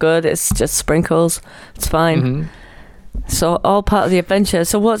 that's all good. It's just sprinkles. It's fine. Mm-hmm. So all part of the adventure.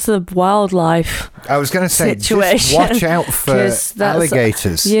 So what's the wildlife I was going to say, situation? just watch out for 'Cause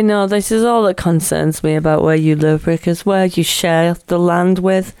alligators. You know, this is all that concerns me about where you live, because where you share the land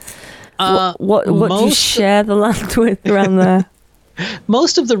with. What do you share the land with around there?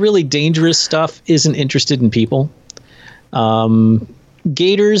 Most of the really dangerous stuff isn't interested in people.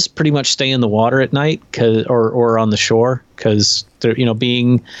 Gators pretty much stay in the water at night, or on the shore, because they're, you know,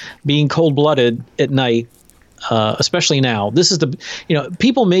 being cold-blooded at night, especially now. This is the, you know,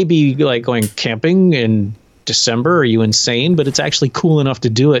 people may be like going camping in December. Are you insane? But it's actually cool enough to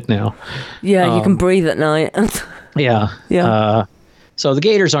do it now. Yeah, you can breathe at night. Yeah. So the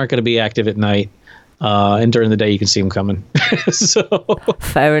gators aren't going to be active at night, and during the day you can see them coming. So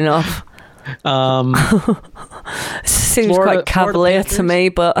fair enough. Seems quite cavalier to me,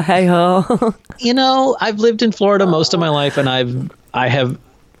 but hey ho. You know, I've lived in Florida most of my life, and I have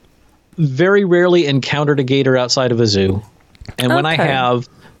very rarely encountered a gator outside of a zoo. And when I have,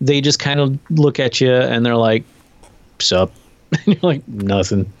 they just kind of look at you and they're like, "Sup?" And you're like,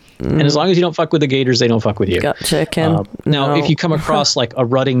 "Nothing." And as long as you don't fuck with the gators, they don't fuck with you. Gotcha, Ken. Now, if you come across like a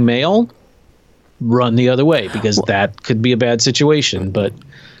rutting male, run the other way, because that could be a bad situation. But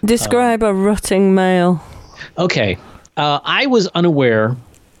describe a rutting male. Okay. I was unaware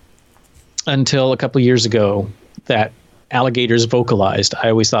until a couple of years ago that alligators vocalized. I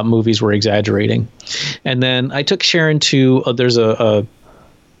always thought movies were exaggerating. And then I took Sharon to, there's a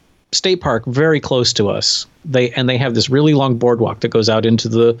state park very close to us. They have this really long boardwalk that goes out into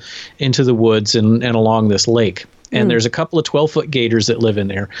the woods and along this lake. And there's a couple of 12-foot gators that live in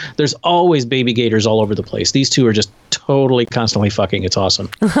there. There's always baby gators all over the place. These two are just totally constantly fucking. It's awesome.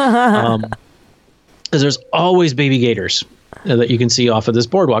 Because there's always baby gators that you can see off of this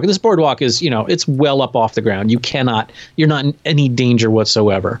boardwalk. And this boardwalk is, you know, it's well up off the ground. You're not in any danger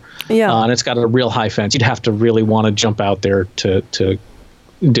whatsoever. Yeah. And it's got a real high fence. You'd have to really want to jump out there to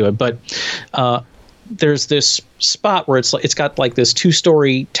do it. But there's this spot where it's got like this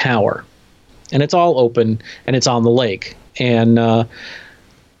 2-story tower, and it's all open and it's on the lake. And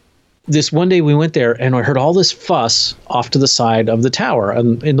this one day we went there and I heard all this fuss off to the side of the tower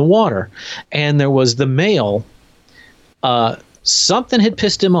and in the water. And there was the male, something had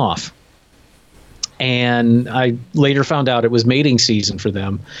pissed him off. And I later found out it was mating season for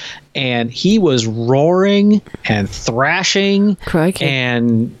them. And he was roaring and thrashing. Crikey.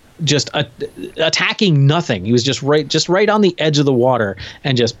 And just attacking nothing. He was just right on the edge of the water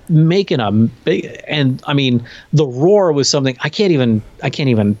and just making a big, and I mean, the roar was something I can't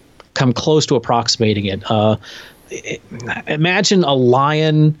even come close to approximating it. Imagine a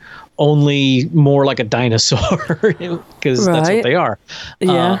lion, only more like a dinosaur, because that's what they are.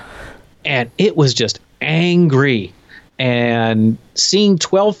 Yeah. And it was just angry, and seeing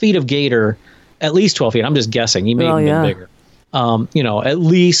 12 feet of gator, at least 12 feet. I'm just guessing. He may have been bigger. You know, at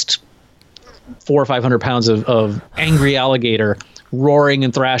least 400 or 500 pounds of angry alligator roaring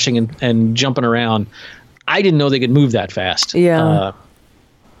and thrashing and jumping around. I didn't know they could move that fast. Yeah.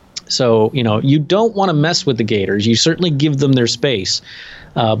 So, you know, you don't want to mess with the gators. You certainly give them their space.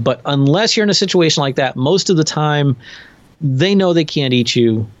 But unless you're in a situation like that, most of the time they know they can't eat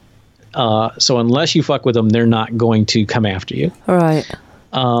you. So unless you fuck with them, they're not going to come after you. All right.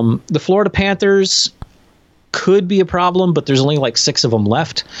 The Florida panthers could be a problem, but there's only like 6 of them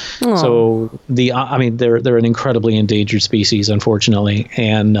left. Oh. So they're an incredibly endangered species, unfortunately.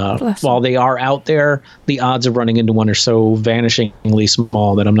 And while they are out there, the odds of running into one are so vanishingly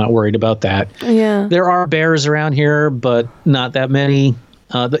small that I'm not worried about that. Yeah. There are bears around here, but not that many.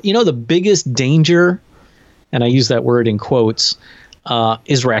 The biggest danger, and I use that word in quotes,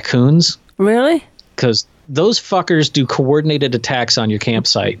 is raccoons. Really? Because those fuckers do coordinated attacks on your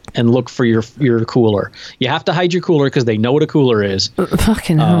campsite and look for your cooler. You have to hide your cooler because they know what a cooler is.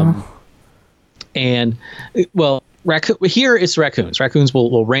 Fucking hell. And well, here it's raccoons. Raccoons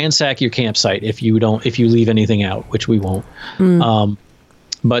will ransack your campsite if you leave anything out, which we won't.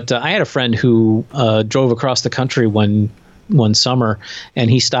 But I had a friend who drove across the country one summer, and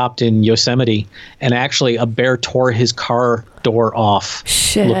he stopped in Yosemite, and actually a bear tore his car door off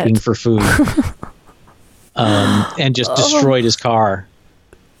looking for food. And just destroyed his car.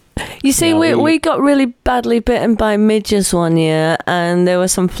 You see, we got really badly bitten by midges one year, and there were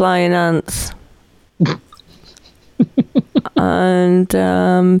some flying ants. And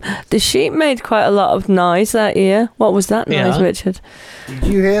the sheep made quite a lot of noise that year. What was that noise, Richard? Did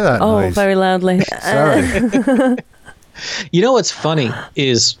you hear that noise? Oh, very loudly. Sorry. You know what's funny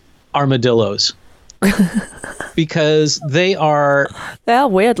is armadillos. Because they are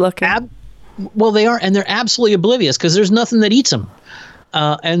weird looking. Well, they are, and they're absolutely oblivious because there's nothing that eats them.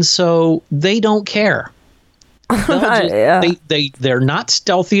 And so they don't care. They're not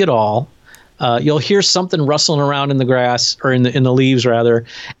stealthy at all. You'll hear something rustling around in the grass or in the leaves rather,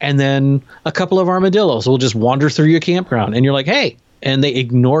 and then a couple of armadillos will just wander through your campground, and you're like, hey, and they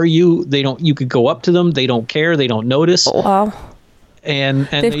ignore you. They don't. You could go up to them. They don't care. They don't notice. Wow. And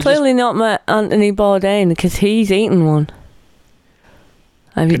they've clearly not met Anthony Bourdain because he's eaten one.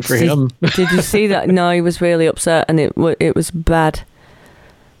 Good for him. Did you see that? No, he was really upset, and it was bad.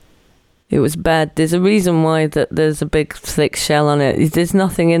 It was bad. There's a reason why that there's a big thick shell on it. There's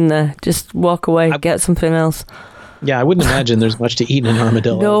nothing in there. Just walk away, get something else. Yeah, I wouldn't imagine there's much to eat in an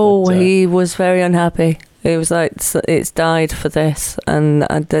armadillo. No, but, he was very unhappy. He was like, it's died for this, and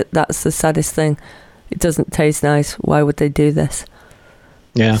that's the saddest thing. It doesn't taste nice. Why would they do this?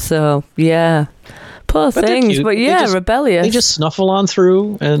 Yeah. So, yeah. Poor things, but yeah, rebellious. They just snuffle on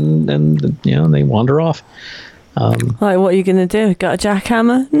through and they wander off. Like, what are you going to do? Got a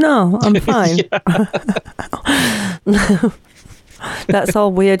jackhammer? No, I'm fine. That's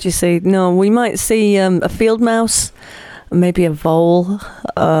all weird, you see. No, we might see a field mouse, maybe a vole.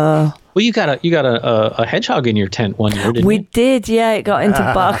 Well, you got a hedgehog in your tent one year, didn't you? We did, yeah. It got into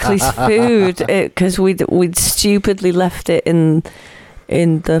Barclay's food because we'd stupidly left it in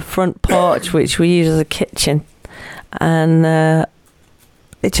the front porch, which we use as a kitchen, and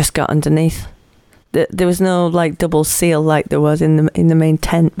it just got underneath. There was no like double seal like there was in the main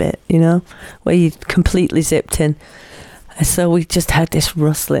tent bit, where you completely zipped in. So we just had this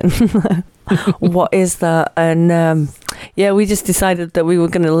rustling. What is that? And we just decided that we were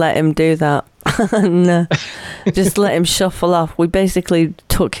going to let him do that and just let him shuffle off. We basically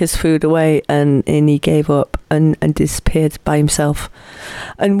took his food away and he gave up and disappeared by himself.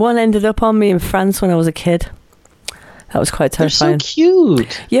 And one ended up on me in France when I was a kid. That was quite terrifying. They're so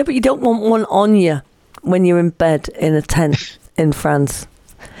cute. Yeah, but you don't want one on you when you're in bed in a tent in France.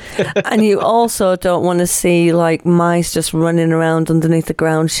 And you also don't want to see like mice just running around underneath the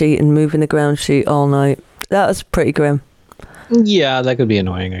ground sheet and moving the ground sheet all night. That was pretty grim. Yeah, that could be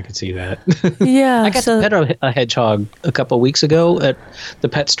annoying. I could see that. Yeah. I got to pet a hedgehog a couple of weeks ago at the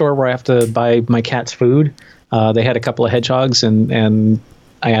pet store where I have to buy my cat's food. They had a couple of hedgehogs and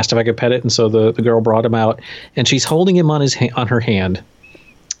I asked if I could pet it, and so the girl brought him out, and she's holding him on her hand,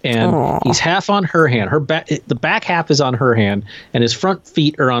 and Aww. He's half on her hand. The back half is on her hand, and his front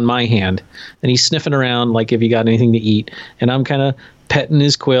feet are on my hand, and he's sniffing around like if he got anything to eat, and I'm kind of petting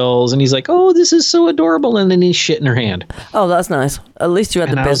his quills, and he's like, "Oh, this is so adorable," and then he's shitting her hand. Oh, that's nice. At least you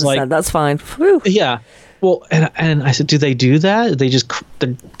had the business then. That's fine. Whew. Yeah. Well, and I said, do they do that? They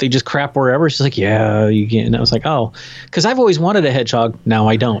just crap wherever? She's like, yeah, you can. And I was like, oh, because I've always wanted a hedgehog. Now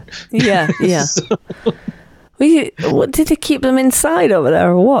I don't. Yeah, yeah. So. What did you keep them inside over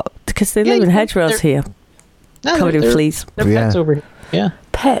there or what? Because they live in hedgerows here, covered in fleas. They're pets over here. Yeah,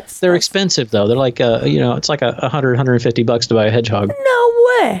 pets. They're expensive though. They're like, it's like $150 to buy a hedgehog. No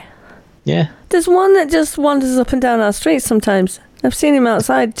way. Yeah. There's one that just wanders up and down our street sometimes. I've seen him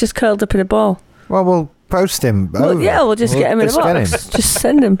outside, just curled up in a ball. Well, we'll post him. We'll just get him in a box. Just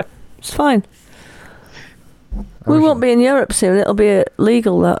send him. It's fine. We won't be in Europe soon. It'll be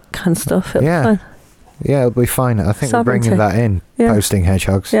legal, that kind of stuff. It'll be fine. Yeah, it'll be fine. I think we're bringing that in, posting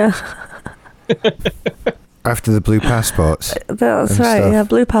hedgehogs. Yeah. After the blue passports. That's right, stuff. Yeah,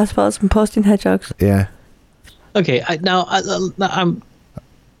 blue passports and posting hedgehogs. Yeah. Okay, now I'm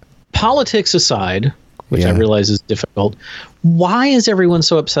politics aside, which I realize is difficult. Why is everyone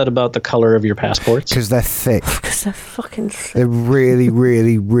so upset about the color of your passports? Because they're thick. Because they're fucking thick. They're really,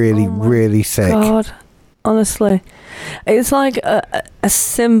 really, really, really thick. God, honestly. It's like a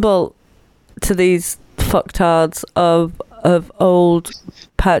symbol to these fucktards of old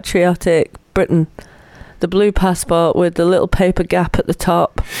patriotic Britain. The blue passport with the little paper gap at the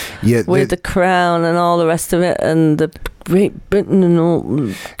top, with the crown and all the rest of it, and the Great Britain and all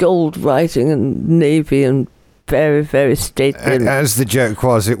gold writing and navy and very, very stately. As the joke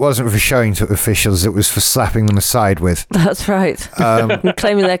was, it wasn't for showing to officials, it was for slapping them aside with. That's right. And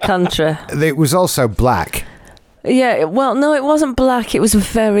claiming their country. It was also black. Yeah, well, no, it wasn't black. It was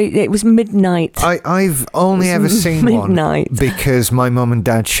midnight. I've only ever seen midnight. One because my mum and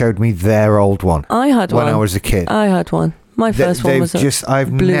dad showed me their old one. I had one when I was a kid. I had one. My first one was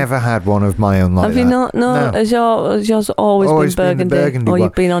I've blue. Never had one of my own like that. Have you not? No. Has yours always been burgundy? Or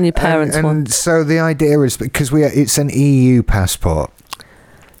you've been on your parents' one? And so the idea is because it's an EU passport,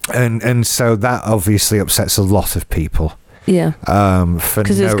 and so that obviously upsets a lot of people. Yeah.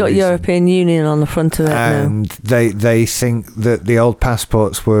 Because it's got European Union on the front of it and now. they think that the old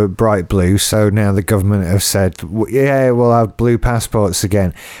passports were bright blue, so now the government have said, yeah, we'll have blue passports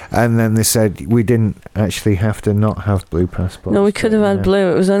again. And then they said we didn't actually have to not have blue passports. No, we could have had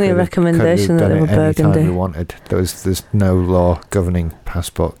blue. It was only a recommendation that they were burgundy. We wanted. There's no law governing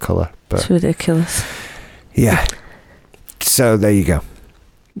passport colour. But it's ridiculous. Yeah. So there you go.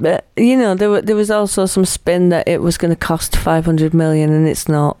 But there was also some spin that it was going to cost 500 million, and it's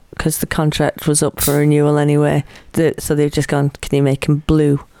not, because the contract was up for renewal anyway. So they've just gone, can you make him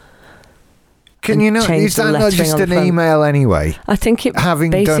blue? Can you not? Is that not just an email anyway? I think it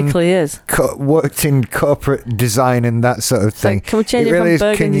basically is. Worked in corporate design and that sort of thing. Like, can we change it from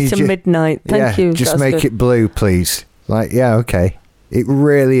burgundy to midnight? Thank you. Just make it blue, please. Like, yeah, okay. It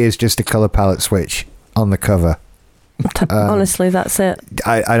really is just a colour palette switch on the cover. Honestly, that's it.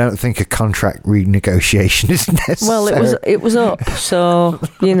 I don't think a contract renegotiation is necessary. Well, it was up, so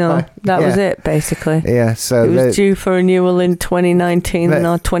that was it basically. Yeah, so it was due for renewal in 2019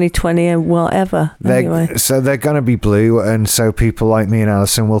 or 2020 and whatever. Anyway, so they're going to be blue, and so people like me and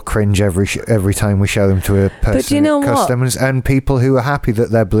Alison will cringe every time we show them to a person at customs, and people who are happy that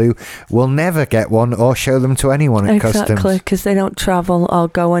they're blue will never get one or show them to anyone at customs. Exactly, because they don't travel or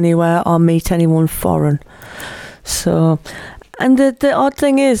go anywhere or meet anyone foreign. So, and the odd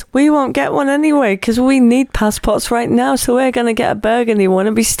thing is, we won't get one anyway because we need passports right now. So we're going to get a burgundy one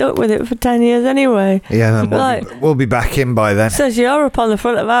and be stuck with it for 10 years anyway. Yeah, then we'll be back in by then. Says Europe on the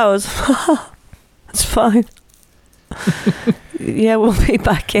front of ours. It's fine. Yeah, we'll be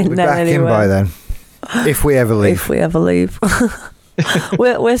back in then anyway. In by then, if we ever leave. If we ever leave,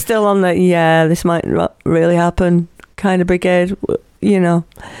 we're still on the this might not really happen kind of brigade.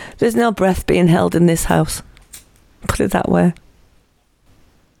 There's no breath being held in this house. Put it that way.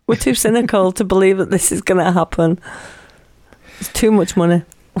 We're too cynical to believe that this is going to happen. It's too much money.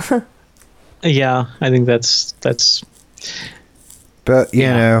 Yeah, I think that's. But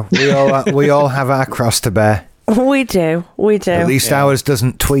we all have our cross to bear. We do. At least ours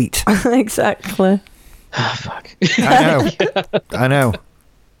doesn't tweet. Exactly. Oh, fuck. I know.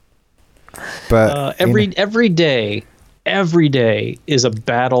 But every day is a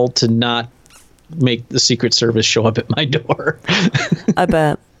battle to not make the Secret Service show up at my door.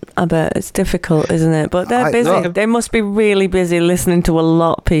 I bet it's difficult, isn't it? But they're busy. They must be really busy listening to a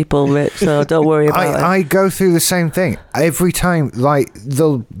lot of people, Rich, so don't worry about it. I go through the same thing every time. Like,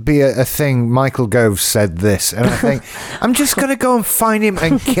 there'll be a thing, Michael Gove said this, and I think, I'm just going to go and find him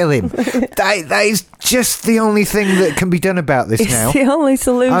and kill him. That is just the only thing that can be done about this now. It's the only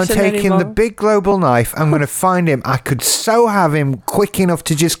solution. I'm taking the big global knife. I'm going to find him. I could so have him quick enough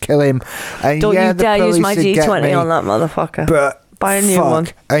to just kill him. And don't you dare use my G20 on that motherfucker. But buy a new one.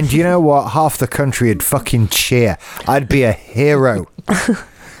 And you know what? Half the country would fucking cheer. I'd be a hero.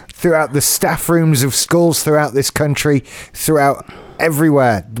 Throughout the staff rooms of schools throughout this country, throughout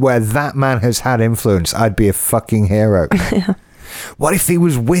everywhere where that man has had influence, I'd be a fucking hero. Yeah. What if he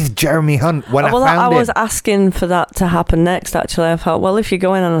was with Jeremy Hunt when I found him? I was asking for that to happen next, actually. I thought, well, if you're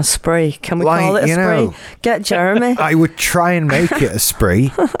going on a spree, can we call it a spree? Get Jeremy. I would try and make it a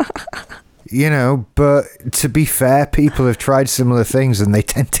spree. But to be fair, people have tried similar things and they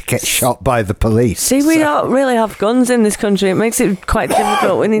tend to get shot by the police. See, we don't really have guns in this country. It makes it quite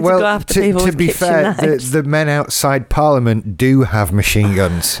difficult. We need to go after people with kitchen knives. The men outside Parliament do have machine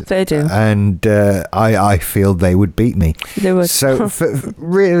guns. They do. And I feel they would beat me. They would. So,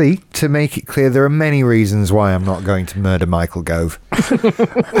 really, to make it clear, there are many reasons why I'm not going to murder Michael Gove.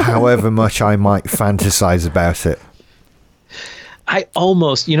 However much I might fantasize about it. I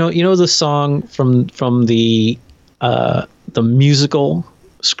almost, the song from the musical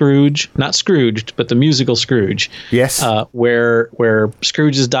Scrooge, not Scrooged, but the musical Scrooge. Yes. Where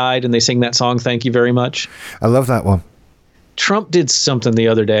Scrooge has died and they sing that song, "Thank You Very Much." I love that one. Trump did something the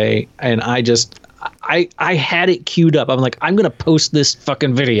other day, and I had it queued up. I'm like, I'm going to post this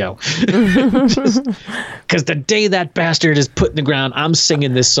fucking video. Because the day that bastard is put in the ground, I'm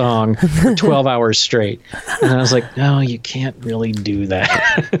singing this song for 12 hours straight. And I was like, no, you can't really do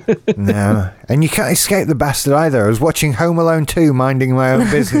that. No. And you can't escape the bastard either. I was watching Home Alone 2, minding my own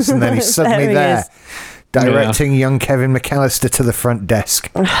business, and then he's suddenly there directing young Kevin McAllister to the front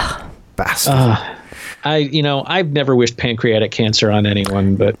desk. Bastard. I've never wished pancreatic cancer on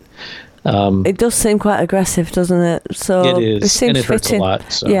anyone, but... it does seem quite aggressive, doesn't it? So it is, it seems and it hurts fitting. a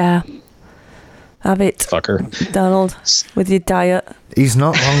lot. So. Yeah. Have it, fucker. Donald, with your diet. He's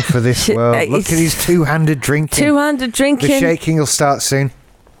not long for this world. Look at his two-handed drinking. Two-handed drinking. The shaking will start soon.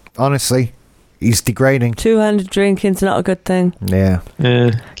 Honestly, he's degrading. Two-handed drinking's not a good thing. Yeah.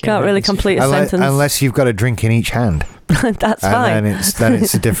 Can't really complete a sentence. Unless you've got a drink in each hand. That's fine. And then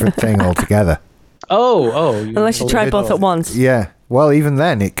it's a different thing altogether. Oh. Unless you try both at once. Yeah. Well, even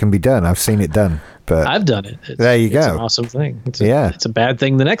then, it can be done. I've seen it done. But I've done it. There you It's go. an awesome thing. It's a bad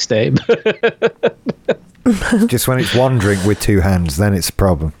thing the next day. Just when it's one drink with two hands, then it's a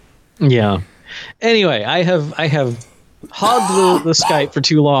problem. Yeah. Anyway, I have hogged the Skype for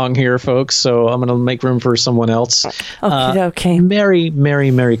too long here, folks, so I'm going to make room for someone else. Okay.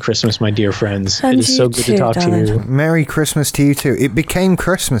 Merry Christmas, my dear friends. And it is so good to talk to you. Merry Christmas to you too. It became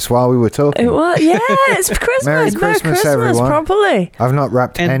Christmas while we were talking. It was, yeah, it's Christmas. Merry Christmas, everyone. Properly. I've not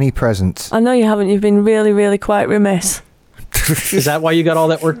wrapped any presents. I know you haven't. You've been really, really quite remiss. Is that why you got all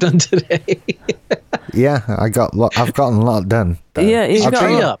that work done today? Yeah, I've gotten a lot done. Yeah, Is your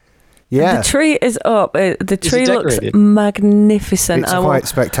tree up? Yeah. The tree is up. The tree looks decorated? magnificent. It's quite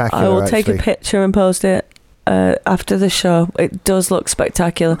spectacular. I will take a actually. picture and post it after the show. It does look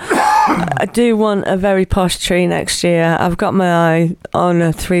spectacular. I do want a very posh tree next year. I've got my eye on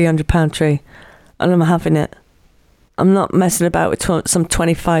a £300 tree, and I'm having it. I'm not messing about with some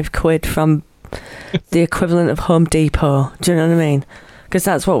 25 quid from the equivalent of Home Depot. Do you know what I mean? Because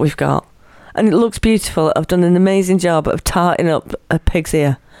that's what we've got. And it looks beautiful. I've done an amazing job of tarting up a pig's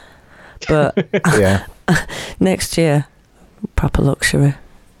ear. But Yeah. next year, proper luxury.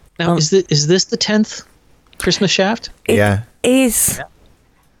 Now, is this the 10th Christmas SHaFT? Yeah. Is.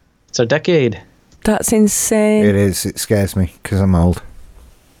 It's a decade. That's insane. It is. It scares me because I'm old.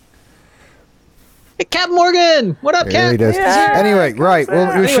 Hey, Cap Morgan! What up, It Cap? really does. Yeah. Anyway, right.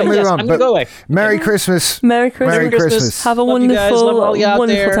 Well, we should move yes, on. I'm gonna go away. Merry Christmas. Merry Christmas. Merry Christmas. Have a Love you guys. wonderful, Love all you out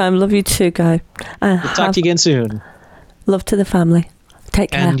wonderful there. time. Love you too, guy. We'll talk to you again soon. Love to the family.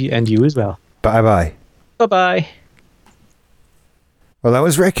 Take care. And you as well. Bye-bye. Bye-bye. Well, that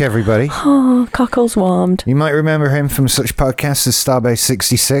was Rick, everybody. Oh, cockles warmed. You might remember him from such podcasts as Starbase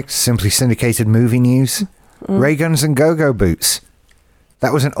 66, Simply Syndicated Movie News, Ray Guns and Go-Go Boots.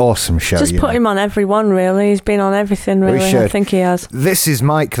 That was an awesome show. Just put him on every one, really. He's been on everything, really. should. I think he has. This is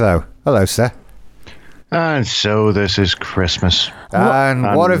Mike, though. Hello, sir. And so this is Christmas.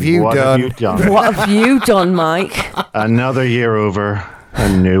 And what have you done? What have you done, Mike? Another year over,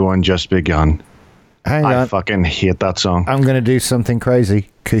 a new one just begun. Hang I on. fucking hate that song. I'm going to do something crazy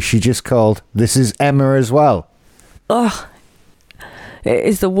because she just called. This is Emma as well. Oh, it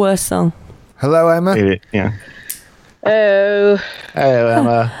is the worst song. Hello, Emma. Yeah. Oh, Hey,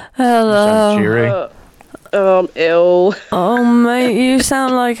 Emma. Hello. Sound cheery. I'm ill. Oh, mate, you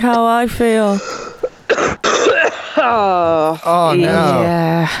sound like how I feel. Oh, no.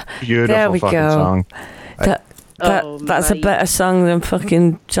 Yeah. Beautiful There we fucking go. song. That's a mate. better song than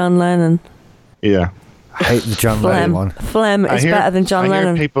fucking John Lennon. Yeah. I hate the John Lennon one. Phlegm is better than John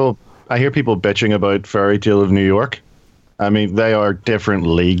Lennon. I hear people bitching about Fairy Tale of New York. I mean, they are different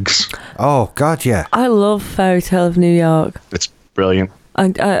leagues. Oh, God, yeah. I love Fairy Tale of New York. It's brilliant.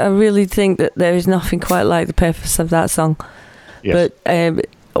 I really think that there is nothing quite like the purpose of that song. Yes. But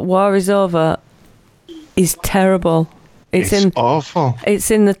War Is Over is terrible. It's awful.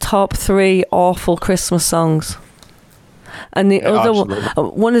 It's in the top 3 awful Christmas songs. And the Yeah, other absolutely.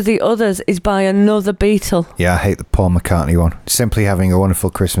 one of the others is by another Beatle. Yeah, I hate the Paul McCartney one. Simply Having a Wonderful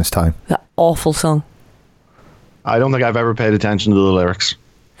Christmas Time. That awful song. I don't think I've ever paid attention to the lyrics.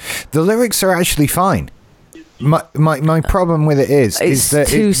 The lyrics are actually fine. My problem with it is It's that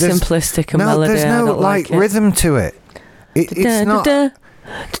too there's- simplistic a no, melody. there's I no don't like it. rhythm to it. It's not.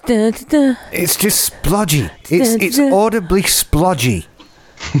 Da-da-da, It's just splodgy. It's audibly splodgy.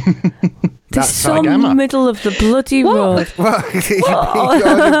 This That's so like Emma. middle of the bloody road. Well, it's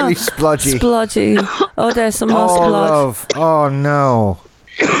audibly splodgy. Splodgy. Oh, there's some more Oh, splodge. love. Oh no.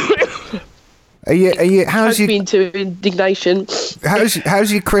 Are you? How's Has your been to indignation.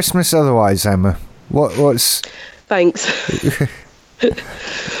 how's your Christmas otherwise, Emma? What's Thanks.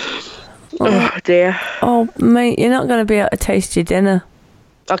 Oh dear. Oh, mate, you're not going to be able to taste your dinner.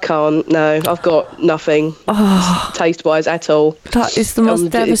 I can't. No, I've got nothing taste-wise at all. That is the most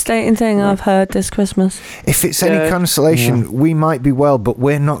devastating thing I've heard this Christmas. if it's any Yeah. consolation? We might be well, but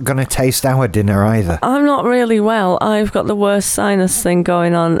we're not going to taste our dinner either. I'm not really well. I've got the worst sinus thing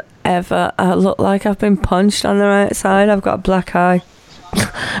going on ever. I look like I've been punched on the right side. I've got a black eye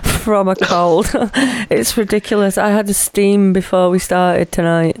from a cold. It's ridiculous. I had a steam before we started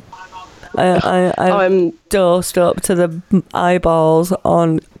tonight. I'm dosed up to the eyeballs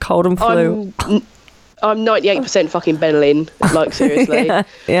on cold and flu. I'm 98% fucking Benylin. Like seriously.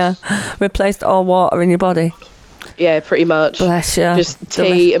 yeah. Replaced all water in your body. Yeah, pretty much. Bless you. Just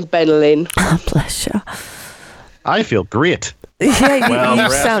tea and Benylin. Oh, bless you. I feel great.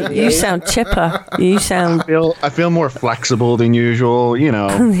 Yeah, you sound chipper. You sound I feel more flexible than usual. You know,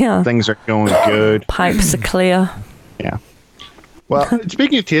 Yeah. things are going good. pipes are clear. Yeah. Well,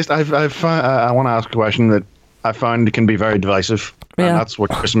 speaking of taste, I want to ask a question that I find can be very divisive. Yeah. And that's what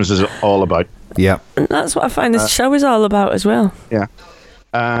Christmas is all about. Yeah. And that's what I find this show is all about as well. Yeah.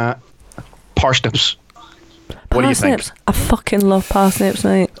 Parsnips. What do you think? Parsnips. I fucking love parsnips,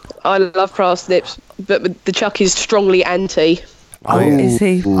 mate. I love parsnips, but the Chuck is strongly anti. Is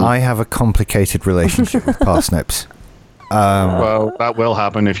he? I have a complicated relationship with parsnips. Well, that will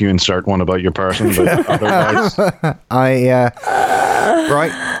happen if you insert one about your person, but otherwise...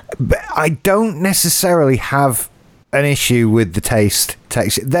 But I don't necessarily have an issue with the taste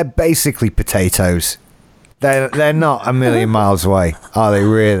texture. They're basically potatoes. They're not a million miles away, are they?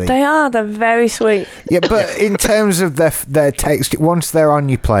 Really? They are. They're very sweet. Yeah, but in terms of their texture, once they're on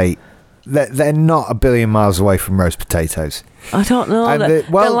your plate, they're not a billion miles away from roast potatoes. I don't know. And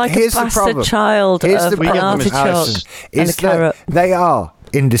They're like a here's the bastard problem. child Here's of the an problem, artichoke Alison, and a is that carrot. they are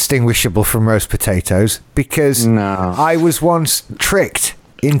indistinguishable from roast potatoes because No. I was once tricked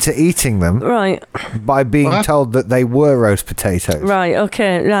into eating them Right, by being What? told that they were roast potatoes. right,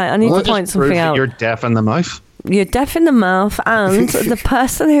 okay, right. I need Well, to just point prove something that out. You're deaf in the mouth. You're deaf in the mouth, and the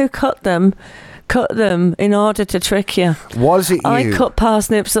person who cut them in order to trick you. Was it you? I cut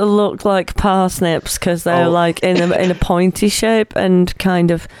parsnips that look like parsnips because they're like in a pointy shape and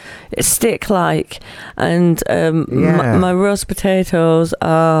kind of stick-like. And Yeah. my roast potatoes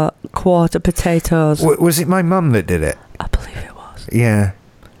are quarter potatoes. Was it my mum that did it? I believe it was. Yeah.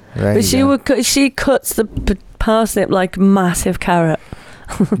 There But you go. she cuts the parsnip like massive carrot.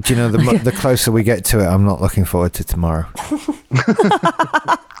 Do you know, the closer we get to it, I'm not looking forward to tomorrow.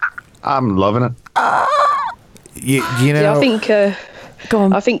 I'm loving it. You know, Yeah, I think Go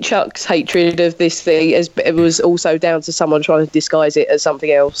on. I think Chuck's hatred of this thing it was also down to someone trying to disguise it as something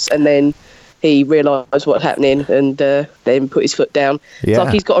else, and then he realised what's happening and then put his foot down. Yeah. It's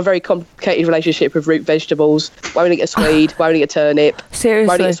like he's got a very complicated relationship with root vegetables. Won't eat a swede, won't eat a turnip, won't eat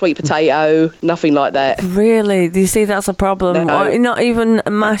Seriously. a sweet potato, nothing like that. Really? Do you see that's a problem? No. Or not even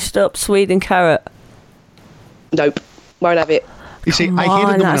a mashed up swede and carrot? Nope, won't have it. You see, Come I hated on,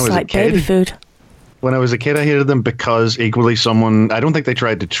 them when I that's was like a kid. baby food. When I was a kid, I hated them because equally I don't think they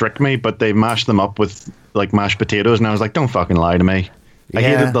tried to trick me, but they mashed them up with like mashed potatoes, and I was like, don't fucking lie to me. I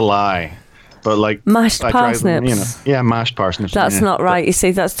Yeah. hated the lie. But like Mashed I tried them, parsnips. yeah, mashed parsnips. That's yeah. not right. You see,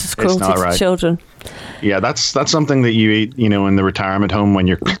 that's just cruelty not to right. children. Yeah, that's something that you eat, in the retirement home when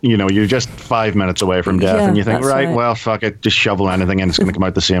you're just 5 minutes away from death, Yeah, and you think, that's right, right. well, fuck it, just shovel anything, and it's going to come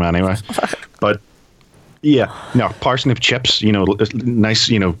out the same anyway. But yeah, no, parsnip chips,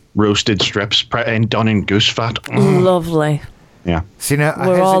 nice, roasted strips and done in goose fat. Lovely. Yeah. see, now, I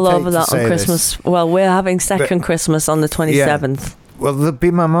We're all hesitate over to that on say this. Christmas. Well, we're having second Christmas on the 27th. Well, there'll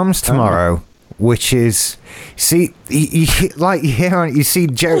be my mum's tomorrow, which is, see, you hear on, you see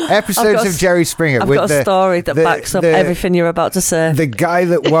episodes of Jerry Springer. I've with got a story that backs up everything you're about to say. The guy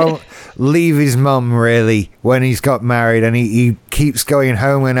that won't leave his mum really when he's got married, and he keeps going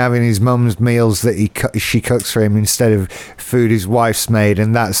home and having his mum's meals that she cooks for him instead of food his wife's made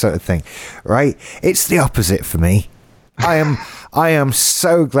and that sort of thing. Right? It's the opposite for me. I am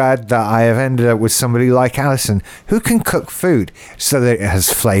so glad that I have ended up with somebody like Alison who can cook food so that it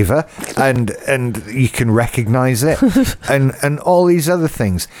has flavour and you can recognise it and all these other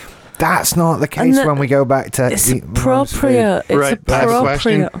things. That's not the case when we go back to It's eat mum's food. appropriate. It's Right, I have a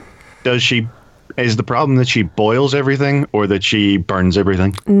question. appropriate. Is the problem that she boils everything or that she burns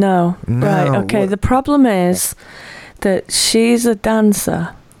everything? No. No, Right, okay. what- The problem is that she's a dancer,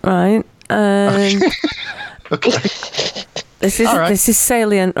 right? And this is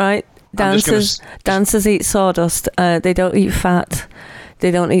salient, right? I'm just Dancers eat sawdust. They don't eat fat.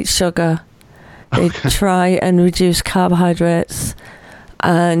 They don't eat sugar. They try and reduce carbohydrates,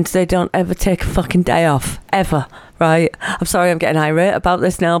 and they don't ever take a fucking day off ever. Right? I'm sorry, I'm getting irate about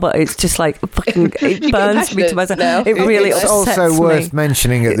this now, but it's just like fucking. It burns me to my now. It really It's upsets also worth me.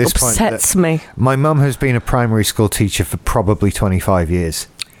 mentioning at It this point upsets that me. my mum has been a primary school teacher for probably 25 years.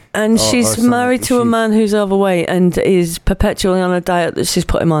 And or she's something. married to a man who's overweight and is perpetually on a diet that she's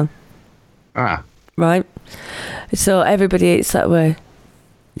put him on. Ah, Right? So everybody eats that way.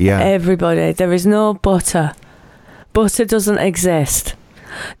 Yeah. Everybody. There is no butter. Butter doesn't exist.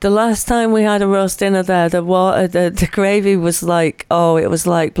 The last time we had a roast dinner there, the gravy was like, it was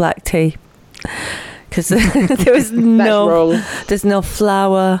like black tea. Because there was wrong. there's no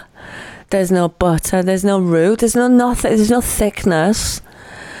flour, there's no butter, there's no roux, there's no nothing, there's no thickness.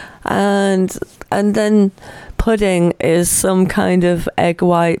 And then pudding is some kind of egg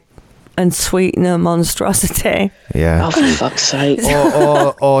white and sweetener monstrosity. Yeah. Oh, for fuck's sake.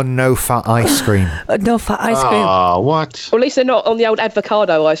 Or no fat ice cream. No fat ice cream. Oh, what? Well, at least they're not on the old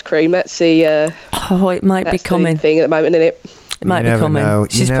avocado ice cream. That's the Oh, it might be that's the coming. thing at the moment, isn't it? It might You be never coming. know. You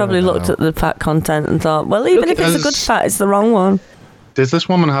She's never probably looked know. at the fat content and thought, well, even if it's a good fat, it's the wrong one. Does this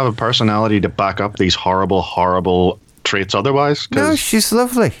woman have a personality to back up these horrible, horrible traits otherwise? No, she's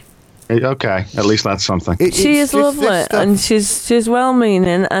lovely. Okay, at least that's something. She It's is just this lovely, stuff. and she's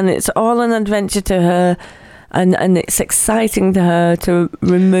well-meaning, and it's all an adventure to her, and it's exciting to her to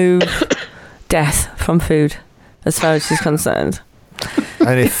remove death from food, as far as she's concerned.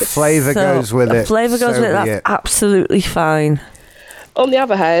 And if flavour goes with it, Flavour goes so with it. be That's absolutely fine. On the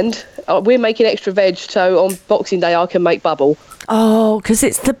other hand, we're making extra veg, so on Boxing Day I can make bubble. Oh, because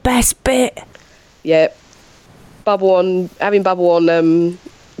it's the best bit. Yeah, having bubble on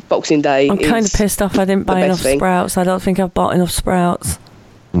Boxing Day. I'm kind of pissed off I didn't buy best enough thing. sprouts. I don't think I've bought enough sprouts.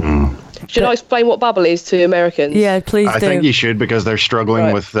 Should I explain what bubble is to Americans? Yeah, please I do. think you should, because they're struggling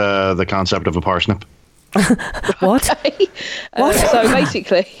Right. with the concept of a parsnip. What? What? So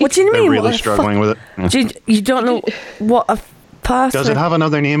basically, What do you They're mean? really What the struggling with it. Yeah. fuck? You don't know what a parsnip... Does it have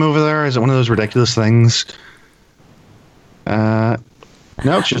another name over there? Is it one of those ridiculous things?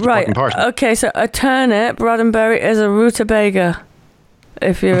 No, it's just a Right, fucking parsnip. okay, so a turnip, roddenberry is a rutabaga,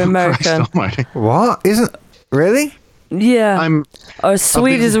 if you're American. Christ almighty. What? Isn't... Really? Yeah. I'm Or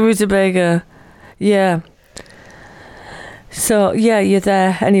sweet these- as a rutabaga. Yeah. So, yeah, you're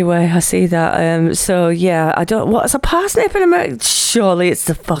there. Anyway, I see that. So, yeah, I don't... What's a parsnip in America? Surely it's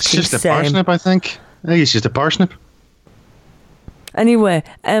the fucking It's just a same. parsnip, I think. I think it's just a parsnip. Anyway,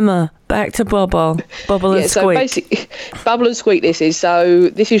 Emma, back to Bubble. Bubble and so Squeak. basically, bubble and squeak. This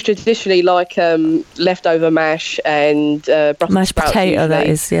is traditionally like leftover mash and Brussels Mashed sprouts potato, that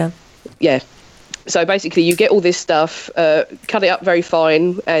usually. is, yeah. Yeah. So basically, you get all this stuff, cut it up very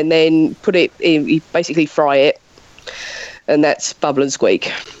fine, and then put it in. You basically fry it, and that's bubble and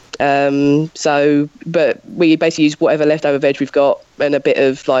squeak. But we basically use whatever leftover veg we've got, and a bit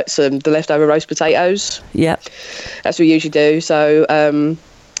of like the leftover roast potatoes. Yep. That's what we usually do. So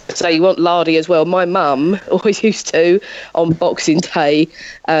you want lardy as well. My mum always used to, on Boxing Day,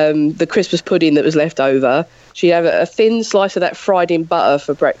 the Christmas pudding that was left over, she'd have a thin slice of that fried in butter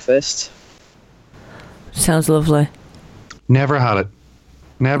for breakfast. Sounds lovely. Never had it.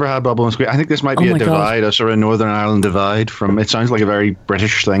 Never had bubble and squeak. I think this might be Oh a my God. divide, a sort of Northern Ireland divide. It sounds like a very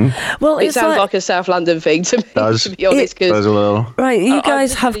British thing. Well, It it's sounds like a South London thing to me, Does. to be honest. There's Because a little. Right, you I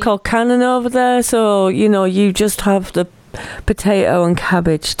guys have literally- Colcannon over there, so, you just have the potato and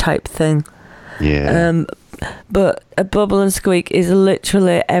cabbage type thing. Yeah. But a bubble and squeak is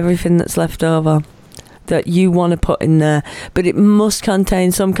literally everything that's left over that you want to put in there. But it must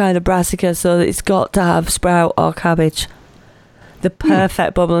contain some kind of brassica, so that it's got to have sprout or cabbage. The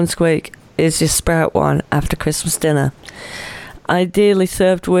perfect bubble and squeak is your sprout one after Christmas dinner. Ideally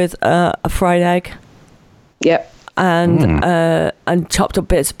served with a fried egg Yep. and chopped up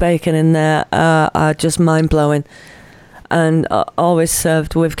bits of bacon in there are just mind blowing. And always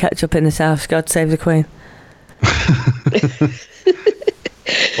served with ketchup in the sauce. God save the Queen.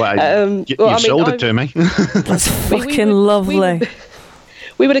 Well, you well, I mean, sold it to me. That's We fucking would- lovely.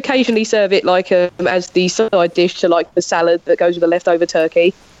 We would occasionally serve it like as the side dish to like the salad that goes with the leftover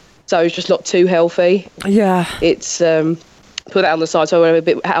turkey. So it's just not too healthy. Yeah. It's put that on the side. So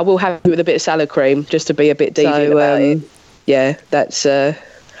I will have it with a bit of salad cream just to be a bit deviant about it. Yeah, that's.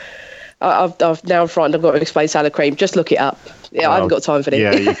 I've now I'm frightened. I've got to explain salad cream. Just look it up. Yeah, I haven't got time for this.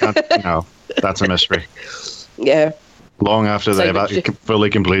 Yeah, you can't. No, that's a mystery. Yeah. Long after So they've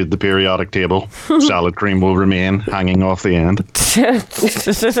fully completed the periodic table, salad cream will remain hanging off the end.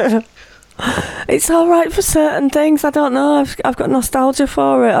 It's all right for certain things. I don't know. I've got nostalgia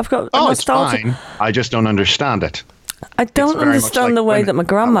for it. I've got Oh, it's nostalgia. fine. I just don't understand it. I don't very much understand like the way when- that my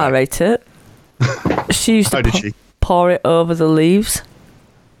grandma ate it. She used How to did she? pour it over the leaves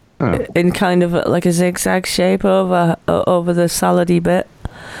Oh. in kind of like a zigzag shape over the salady bit.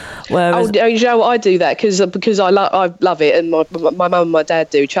 Whereas, You know what? I do that because I love it, and my mum and my dad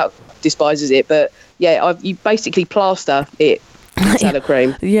do. Chuck despises it, but yeah, you basically plaster it with salad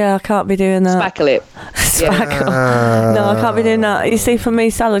cream, yeah, I can't be doing that. spackle it. Spackle. No, I can't be doing that. You see, for me,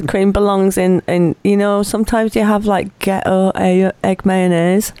 salad cream belongs in sometimes you have like ghetto egg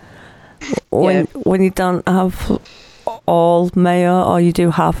mayonnaise when you don't have all mayo, or you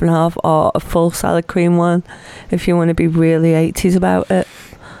do half and half, or a full salad cream one if you want to be really 80s about it.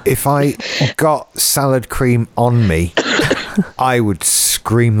 If I got salad cream on me, I would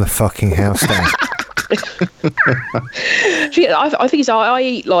scream the fucking house down. I think so. I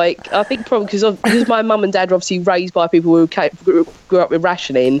eat like, I think probably because my mum and dad were obviously raised by people who grew up with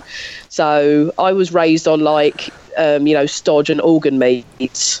rationing, so I was raised on like stodge and organ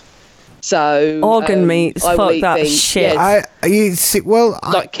meats. So organ meats, fuck that shit.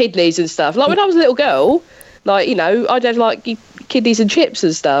 Like kidneys and stuff. Like when I was a little girl, like I'd have like kidneys and chips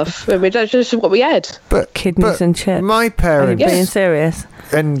and stuff. I mean, that's just what we had. But kidneys and chips. My parents. Are you being serious?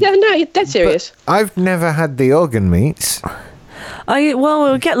 And yeah, no, dead serious. I've never had the organ meats. We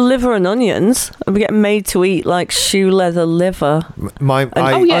get liver and onions. We get made to eat like shoe leather liver.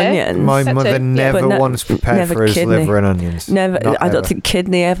 Onions. My mother never once prepared for us kidney. liver and onions. Never. I don't think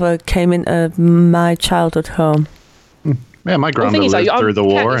kidney ever came into my childhood home. Yeah, my grandma lived through the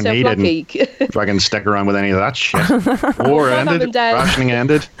war and he didn't fucking stick around with any of that shit. War ended, rationing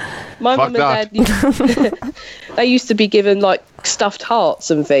ended. My mum and dad, they used to be given like stuffed hearts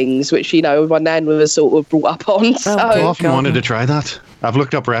and things, which my nan was sort of brought up on. So I often wanted to try that. I've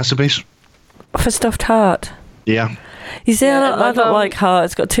looked up recipes for stuffed heart. Yeah. You see, I don't like heart.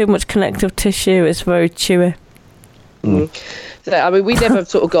 It's got too much connective tissue. It's very chewy. So, I mean, we never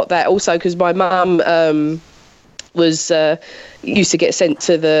sort of got that. Also, because my mum was used to get sent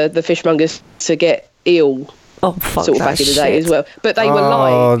to the fishmongers to get eel. Oh, fuck sort of back in the day as well. But they were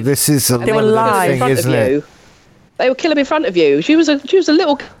live. Oh, this is a they were live thing, in front isn't of it? you. They would kill him in front of you. She was a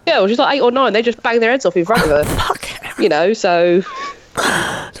little girl. She was like 8 or 9. They just banged their heads off in front of her. Fuck. So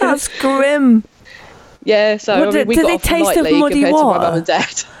that's grim. Yeah. So did we they got off taste of lightly muddy compared water? to my mum and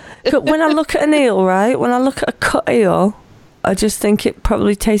dad. When I look at an eel, right? When I look at a cut eel, I just think it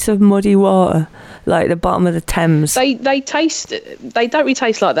probably tastes of muddy water, like the bottom of the Thames. They don't really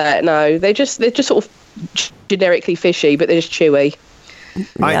taste like that. No, they're just sort of generically fishy, but they're just chewy.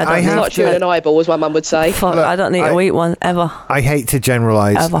 I it's like chewing an eyeball, as my mum would say. Fuck, I don't need to eat one ever. I hate to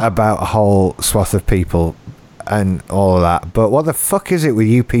generalise about a whole swath of people and all of that, but what the fuck is it with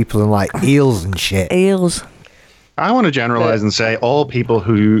you people and like eels and shit? Eels. I want to generalize and say all people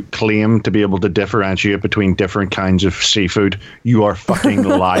who claim to be able to differentiate between different kinds of seafood, you are fucking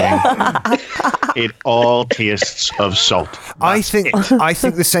lying. It all tastes of salt. I think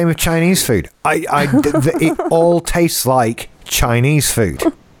the same with Chinese food. It all tastes like Chinese food.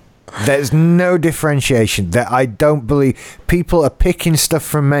 There's no differentiation. That I don't believe people are picking stuff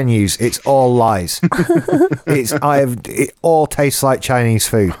from menus. It's all lies. It all tastes like Chinese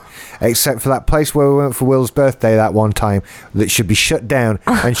food, except for that place where we went for Will's birthday that one time that should be shut down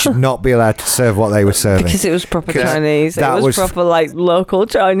and should not be allowed to serve what they were serving because it was proper Chinese. It was proper like local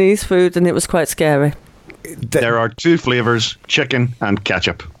Chinese food, and it was quite scary. There are 2 flavors: chicken and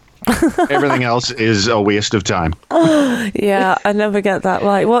ketchup. Everything else is a waste of time. Yeah, I never get that.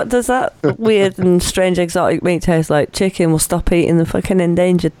 Like, what does that weird and strange exotic meat taste like? Chicken. We'll stop eating the fucking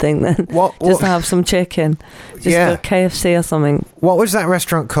endangered thing then. Just have some chicken. Just go KFC or something. What was that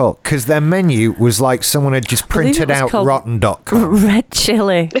restaurant called? Because their menu was like someone had just printed out rotten.com. Red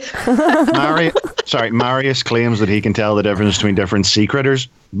chili. Marius claims that he can tell the difference between different sea critters.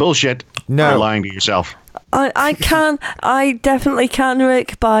 Bullshit. No. You're lying to yourself. I definitely can,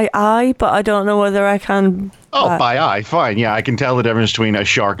 Rick, by eye, but I don't know whether I can. By eye, fine. Yeah, I can tell the difference between a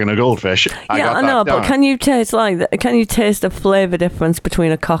shark and a goldfish. I know, but can you taste the flavour difference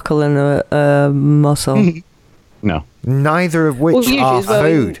between a cockle and a mussel? No. Neither of which are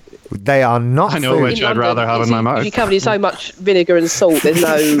food. They are not. I know food. which I'd rather have in my mouth. You covered in so much vinegar and salt. There's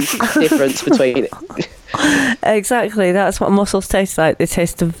no difference between it. Exactly. That's what mussels taste like. They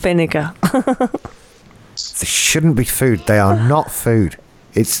taste of vinegar. They shouldn't be food. They are not food.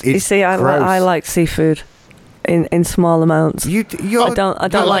 It's you see, I like seafood in small amounts. I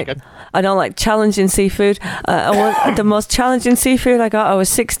don't like challenging seafood. The most challenging seafood I got. I was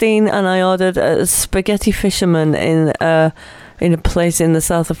 16 and I ordered a spaghetti fisherman in a place in the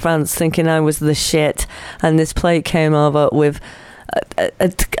south of France, thinking I was the shit. And this plate came over with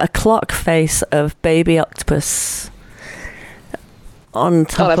a clock face of baby octopus on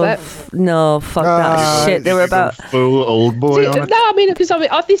top of that shit. They were about full old boy. On it. No, I mean, because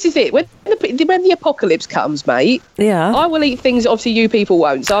this is it. When the apocalypse comes, mate. Yeah, I will eat things. Obviously, you people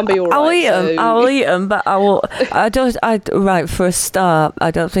won't. So I'll be all right. I'll eat them, but I will. Right, for a start, I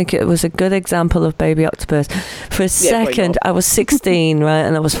don't think it was a good example of baby octopus. For a second, I was 16, right,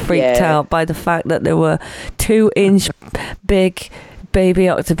 and I was freaked out by the fact that there were 2-inch big baby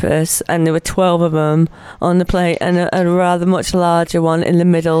octopus, and there were 12 of them on the plate, and a rather much larger one in the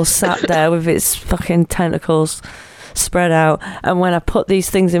middle sat there with its fucking tentacles spread out. And when I put these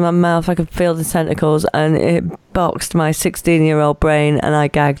things in my mouth, I could feel the tentacles, and it boxed my 16-year-old brain, and I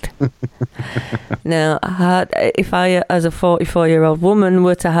gagged. Now, if I, as a 44-year-old woman,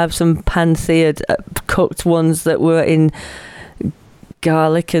 were to have some pan-seared cooked ones that were in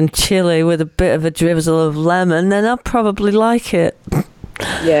garlic and chili with a bit of a drizzle of lemon, then I'd probably like it.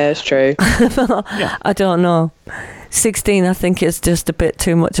 Yeah, it's true. I don't know. 16, I think it's just a bit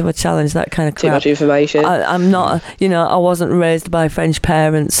too much of a challenge, that kind of crap. Too much information. I'm not, I wasn't raised by French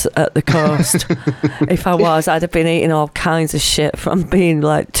parents at the coast. If I was, I'd have been eating all kinds of shit from being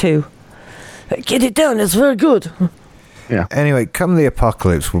like 2. Get it done, it's very good. Yeah. Anyway, come the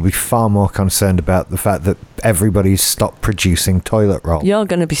apocalypse, we'll be far more concerned about the fact that everybody's stopped producing toilet roll. You're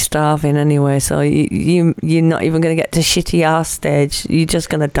going to be starving anyway, so you're not even going to get to shitty ass stage. You're just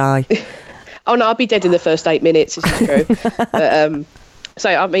going to die. Oh no, I'll be dead in the first 8 minutes. This is true. But, so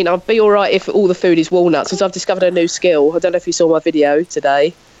I mean, I'll be all right if all the food is walnuts, because I've discovered a new skill. I don't know if you saw my video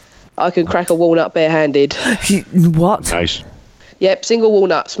today. I can crack a walnut barehanded. What? Nice. Yep, single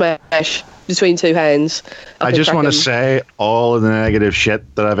walnut smash between 2 hands. I just want to say all of the negative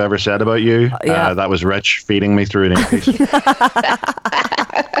shit that I've ever said about you. Yeah. That was Rich feeding me through an earpiece.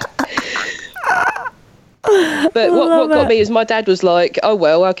 But what got me is my dad was like, oh,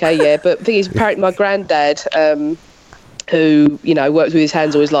 well, okay, yeah. But the thing is, apparently my granddad, who, worked with his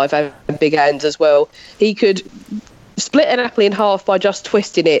hands all his life, had big hands as well, he could split an apple in half by just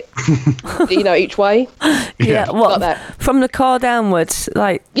twisting it, each way. Yeah, what? Like that. From the core downwards,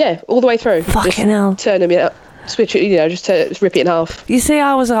 like... Yeah, all the way through. Fucking hell. Turn them, switch it, just rip it in half. You see,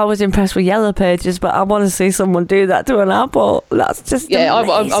 I was always impressed with Yellow Pages, but I want to see someone do that to an apple. That's just I'm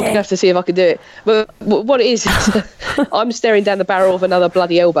amazing. going to have to see if I can do it. But what it is I'm staring down the barrel of another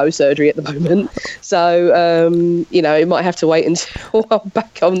bloody elbow surgery at the moment. So, it might have to wait until I'm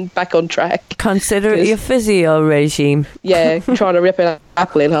back on track. Consider it your physio regime. Yeah, trying to rip an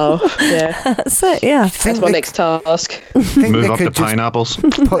apple in half. Yeah. That's it, yeah. That's my next task. Move up the pineapples.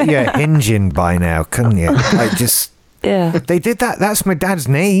 Put your hinge in by now, couldn't you? Yeah. They did that. That's my dad's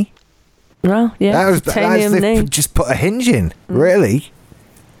knee. Well, yeah. That was Titanium knee. just put a hinge in, really,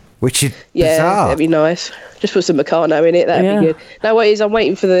 which is Yeah, bizarre. that'd be nice. Just put some Meccano in it. That'd be good. No, what it is, I'm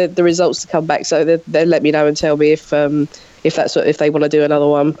waiting for the results to come back, so they'll let me know and tell me if they want to do another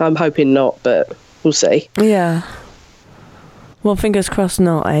one. I'm hoping not, but we'll see. Yeah. Well, fingers crossed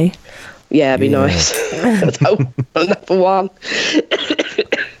not, eh? Yeah, it'd be nice. Another one.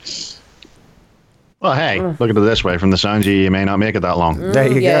 Well, hey, look at it this way. From the sounds, you may not make it that long. There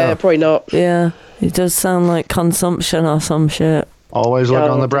you Yeah, go. probably not. Yeah. It does sound like consumption or some shit. Always look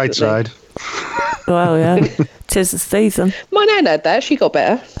Oh, on the bright definitely. side. Well, yeah. 'Tis the season. My nan had that. She got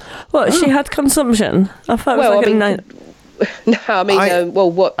better. What, she had consumption? I thought it was No, I mean,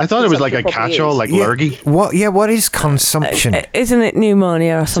 what? I thought it was like a consumption probably catch-all, is. like Yeah. lurgy. What? Yeah. What is consumption? Isn't it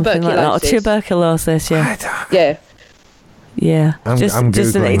pneumonia or something like that? Or Tuberculosis. tuberculosis, yeah. Yeah. Yeah. I'm just an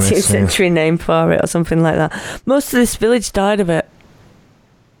Googling 18th this, yeah. century name for it or something like that. Most of this village died of it.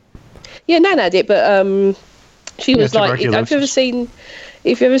 Yeah, Nan had it, but she was like, tuberculosis.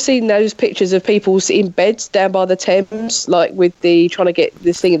 if you've ever seen those pictures of people sitting in beds down by the Thames, like with trying to get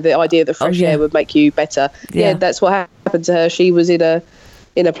this thing, the idea that fresh air would make you better. Yeah, that's what happened to her. She was in a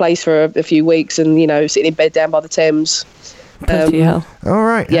place for a few weeks, and sitting in bed down by the Thames. Bloody hell. All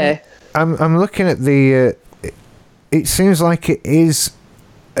right. Yeah. I'm looking at the. It seems like it is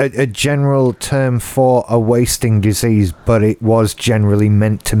a general term for a wasting disease, but it was generally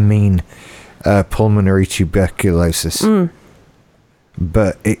meant to mean pulmonary tuberculosis.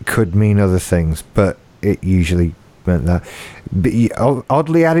 But it could mean other things, but it usually meant that. But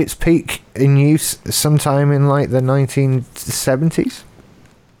oddly, at its peak in use sometime in like the 1970s.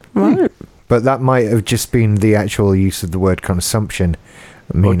 Right. But that might have just been the actual use of the word consumption.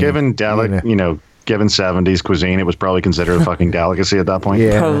 Well, given 70s cuisine, it was probably considered a fucking delicacy at that point.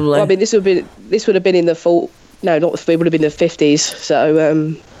 Yeah. Probably. Well, I mean, this would have been in the it would have been the 50s.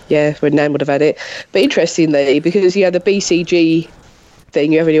 So when Nan would have had it. But interestingly, because the BCG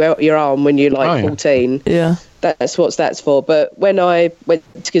thing you have in your arm when you're 14. Yeah. That's what that's for. But when I went,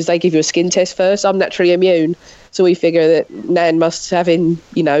 because they give you a skin test first, I'm naturally immune. So we figure that Nan must have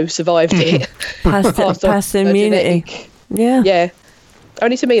survived it. Past immunity. Genetic. Yeah. Yeah.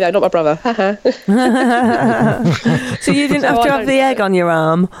 Only to me though, not my brother. Haha. So you didn't have to have the egg on your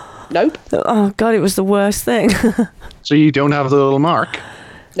arm? Nope. Oh, God, it was the worst thing. So you don't have the little mark?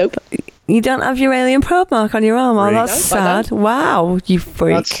 Nope. You don't have your alien probe mark on your arm? Oh, Really? that's No, I sad. Wow, you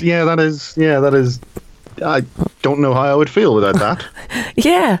freak. That is. I don't know how I would feel without that.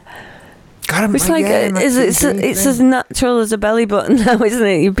 Yeah. God, It's like, it's as natural as a belly button now, isn't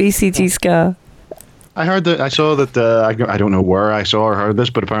it? Your BCG scar. I saw that, I don't know where I saw or heard this,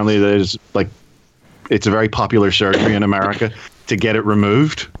 but apparently it's a very popular surgery in America to get it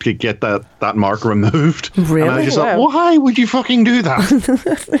removed, to get that mark removed. Really? And I just Wow. thought, why would you fucking do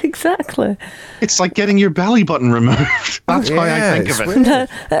that? Exactly. It's like getting your belly button removed. That's how I Yeah, think it's of it.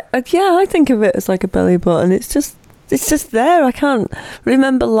 weird. Yeah, I think of it as like a belly button. It's just there. I can't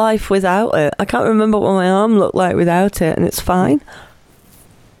remember life without it. I can't remember what my arm looked like without it, and it's fine.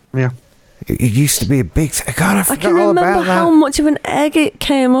 Yeah. It used to be a big. God, I I forgot can all remember about how that. much of an egg it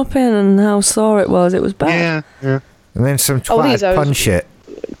came up in and how sore it was. It was bad. Yeah. Yeah. And then some Oh, twat these are- punch it.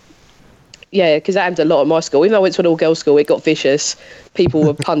 Yeah, because that happened a lot at my school. Even though I went to an all-girls school, it got vicious. People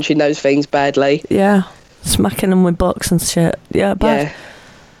were punching those things badly. Yeah. Smacking them with books and shit. Yeah, bad. Yeah.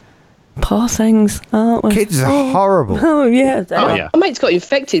 Poor things, aren't we? Kids are horrible. Oh, yeah. they Oh, are. yeah. My mate's got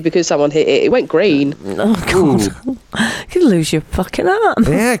infected because someone hit it. It went green. Oh, God. You could lose your fucking arm.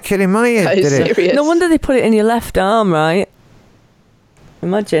 Yeah, kidding my head, That is did it? serious. No wonder they put it in your left arm, right?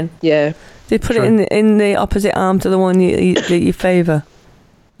 Imagine. Yeah. They put True. it in the opposite arm to the one that you favour,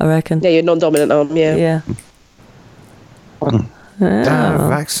 I reckon. Yeah, your non-dominant arm, yeah. Yeah. Damn, Yeah.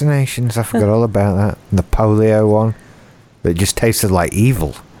 vaccinations. I forgot all about that. And the polio one. It just tasted like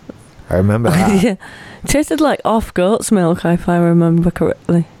evil. I remember that. Yeah. Tasted like off goat's milk, if I remember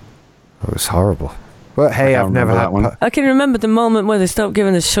correctly. It was horrible. But hey, I I've never remember had that one. I can remember the moment where they stopped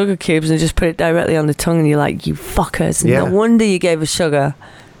giving us sugar cubes and just put it directly on the tongue, and you're like, you fuckers. Yeah. No wonder you gave us sugar.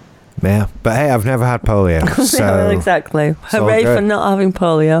 Yeah, but hey, I've never had polio. Yeah, So exactly. all Hooray for good. not having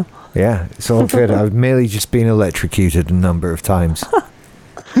polio. yeah, it's all good. I've merely just been electrocuted a number of times.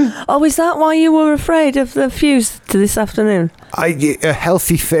 Oh, is that why you were afraid of the fuse to this afternoon? A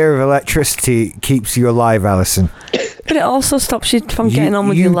healthy fear of electricity keeps you alive, Alison. But it also stops you from getting on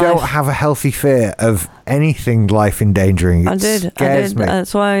with you your life. don't have a healthy fear of anything life endangering. I did. Me.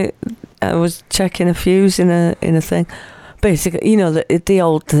 That's why I was checking a fuse in a thing. Basically, you know, the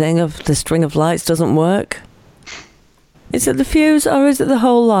old thing of the string of lights doesn't work. Is it the fuse or is it the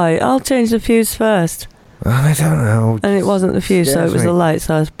whole light? I'll change the fuse first. I don't know. And it wasn't the fuse, so Scares it was me. the light,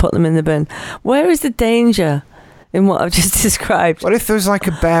 so I put them in the bin. Where is the danger in what I've just described? What if there's like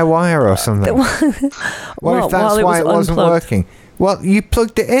a bare wire or something? What Well, if that's while it why was it wasn't unplugged. working? Well, you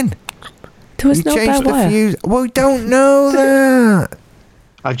plugged it in. There was You no bare changed the wire. fuse. Well, we don't know that.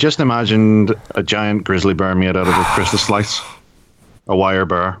 I've just imagined a giant grizzly bear made out of a Christmas lights. A wire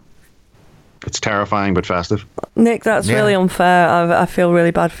bear. It's terrifying but festive. Nick, that's Yeah. really unfair. I feel really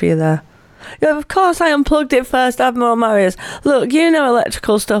bad for you there. Yeah, of course I unplugged it first, Admiral Marius. Look, you know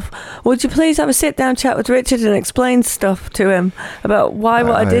electrical stuff. Would you please have a sit-down chat with Richard and explain stuff to him about why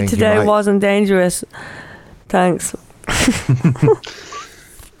what I I did think you today might. wasn't dangerous? Thanks.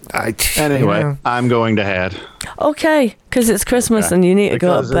 Anyway, you know, I'm going to head. Okay, because it's Christmas Okay. and you need to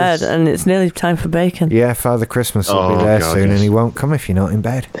go Because to bed it's- and it's nearly time for bacon. yeah, Father Christmas will Oh, be there God, soon, yes. and he won't come if you're not in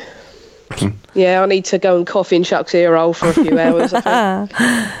bed. Yeah, I need to go and cough in Chuck's ear hole for a few hours, I think.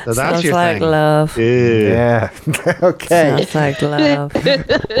 So that's Sounds your like thing. love. Yeah. Yeah. Okay. Sounds like love.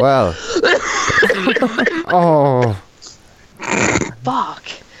 Well. Oh. Fuck.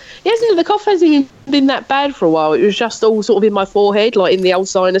 Yeah, the cough hasn't even been that bad for a while. It was just all sort of in my forehead, like in the old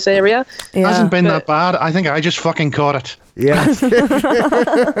sinus area. Yeah. Hasn't been that bad. I think I just fucking caught it. Yeah.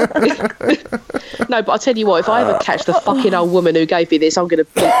 No, but I'll tell you what, if I ever catch the fucking old woman who gave me this, I'm going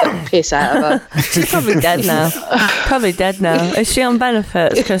to beat the piss out of her. She's probably dead now. Probably dead now. Is she on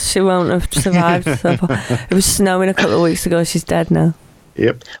benefits? Because she won't have survived. So it was snowing a couple of weeks ago. She's dead now.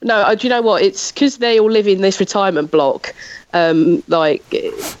 Yep. No, do you know what? It's because they all live in this retirement block. Like,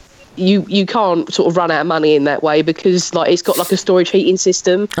 you can't sort of run out of money in that way because, like, it's got like a storage heating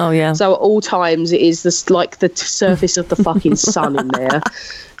system. Oh, yeah. So at all times, it is this like the surface of the fucking sun in there.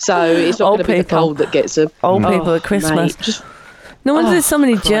 So it's not Old going to be the people. cold that gets them. Old people at Christmas. Mate, just No wonder Oh, there's so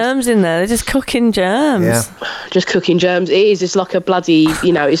many Christ. germs in there. They're just cooking germs. Yeah. cooking germs. It is. It's like a bloody,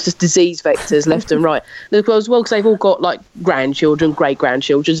 it's just disease vectors left and right. As well, because they've all got like grandchildren, great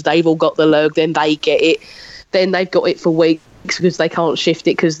grandchildren. They've all got the lurg. Then they get it. Then they've got it for weeks because they can't shift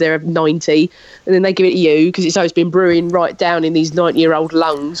it because they're 90, and then they give it to you because it's always been brewing right down in these 90-year-old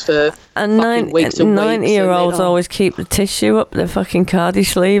lungs for And fucking weeks and weeks. 90-year-olds and then, always keep the tissue up their fucking cardi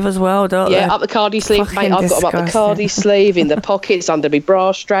sleeve as well, don't they? yeah, up the cardi sleeve, Fucking mate. I've got them up the disgusting. cardi sleeve, in the pockets, under my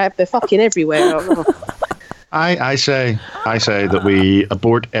bra strap. They're fucking everywhere. Oh. I say that we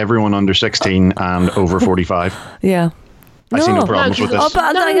abort everyone under 16 and over 45. Yeah. I see no problems with Oh, this.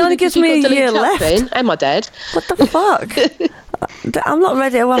 but that only gives because you've me got a year delete Chuck left. then, and my dad. What the fuck? I'm not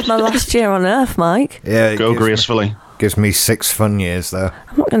ready to have my last year on Earth, Mike. Yeah. it Go gives me- gracefully. Gives me 6 fun years, though.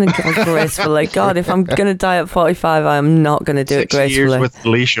 I'm not going to go gracefully. God, if I'm going to die at 45, I am not going to do it 6 years gracefully. with the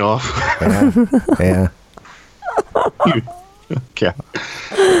leash off. Yeah. Yeah. Yeah.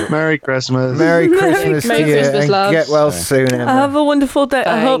 Merry Christmas. Merry Christmas to Merry you, Christmas, and loves. get well soon. Emma. Have a wonderful day.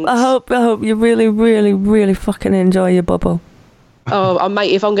 I hope you really, really, really fucking enjoy your bubble. Oh,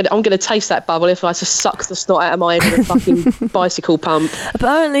 mate, if I'm gonna taste that bubble, if I had to suck the snot out of my head with a fucking bicycle pump.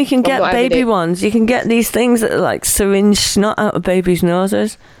 Apparently, you can get not having baby it. ones. You can get these things that are like syringe snot out of babies'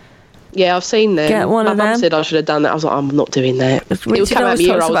 noses. Yeah, I've seen them. Get one my of mum them. said I should have done that. I was like, I'm not doing that. Richard always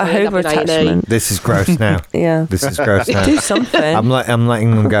talks about Hoover attachment. This is gross now. Yeah. This is gross now. Do something. I'm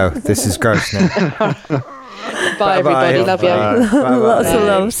letting them go. This is gross now. Bye, everybody. Love you. Lots of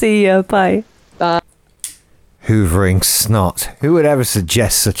love. See you. Bye. Hoovering snot. Who would ever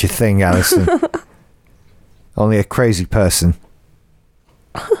suggest such a thing, Alison? Only a crazy person.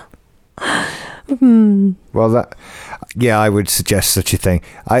 Well, yeah, I would suggest such a thing.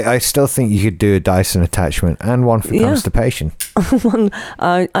 I still think you could do a Dyson attachment and one for constipation.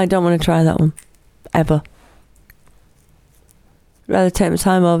 I don't want to try that one. Ever. Rather take my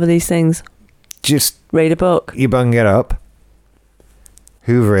time over these things. Just read a book. You bung it up.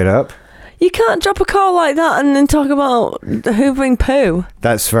 Hoover it up. You can't drop a call like that and then talk about the hoovering poo.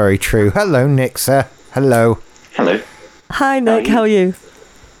 That's very true. Hello, Nick, sir. Hello. Hello. Hi, Nick. How are you?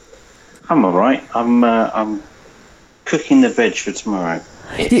 I'm all right. I'm cooking the veg for tomorrow.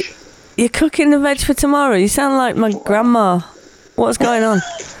 You're cooking the veg for tomorrow. You sound like my grandma. What's going on?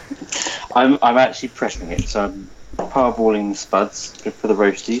 I'm actually prepping it. So I'm parboiling the spuds for the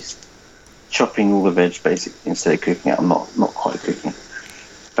roasties, chopping all the veg basically instead of cooking it. I'm not quite cooking.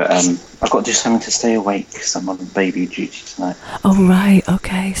 But I've got to do something to stay awake because I'm on baby duty tonight. Oh, right.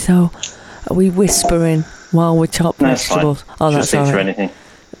 Okay. So are we whispering while we chop vegetables? Fine. Oh, Just that's all through right. anything.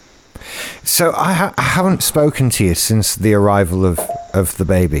 So I haven't spoken to you since the arrival of the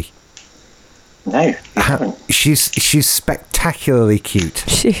baby. No, you haven't. She's spectacularly cute.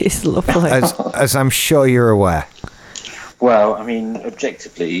 She is lovely. As I'm sure you're aware. Well, I mean,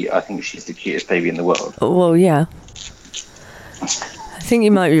 objectively, I think she's the cutest baby in the world. Well, yeah. I think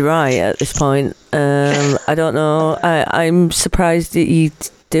you might be right at this point. I don't know. I'm surprised that you're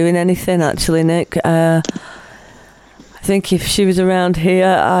doing anything, actually, Nick. I think if she was around here,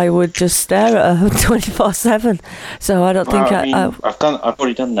 I would just stare at her 24/7. So I don't think I've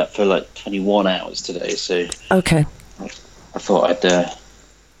already done that for like 21 hours today. So okay. I thought I'd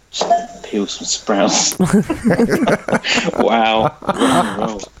just peel some sprouts.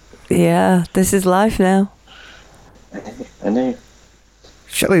 Wow. Yeah, this is life now. I know.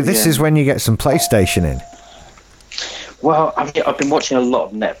 Surely this is when you get some PlayStation in. Well, I've been watching a lot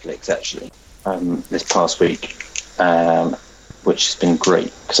of Netflix actually this past week, which has been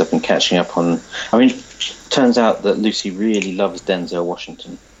great because I've been catching up on. I mean, turns out that Lucy really loves Denzel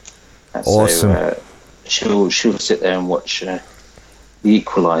Washington. And awesome. So she'll sit there and watch The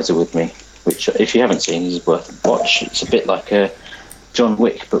Equalizer with me, which if you haven't seen is worth a watch. It's a bit like a John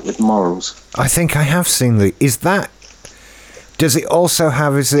Wick but with morals. I think I have seen does it also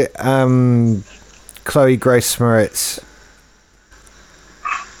have, is it Chloe Grace Moretz?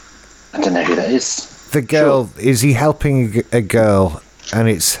 I don't know who that is. The girl, sure. Is he helping a girl and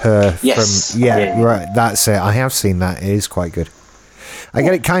it's her yes. from... Yeah, right, that's it. I have seen that. It is quite good. I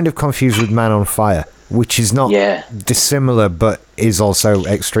get it kind of confused with Man on Fire, which is not dissimilar, but is also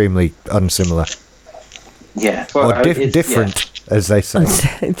extremely unsimilar. Yeah. Well, or different, as they say.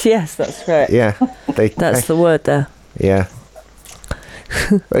 Yes, that's right. Yeah. That's the word there. Yeah.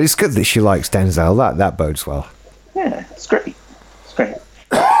 But it's good that she likes Denzel. That bodes well. Yeah, it's great. It's great.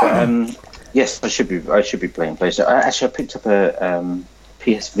 But, yes, I should be playing PlayStation. I picked up a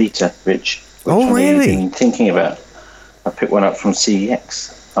PS Vita, Rich. Which I've really been thinking about. I picked one up from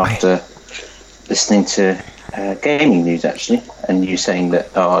CEX after listening to gaming news actually, and you saying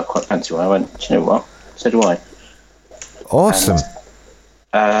that I quite fancy one. I went, do you know what? So do I. Awesome.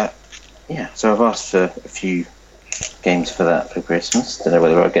 And, so I've asked for a few games for that for Christmas. Don't know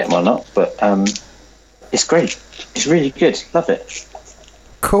whether I'll get them or not, but it's great. It's really good. Love it.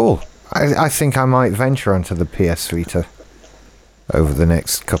 Cool. I think I might venture onto the PS Vita over the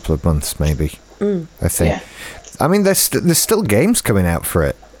next couple of months, maybe. I think. Yeah. I mean, there's still games coming out for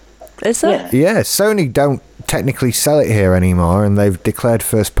it. Is there? Yeah, Sony don't technically sell it here anymore, and they've declared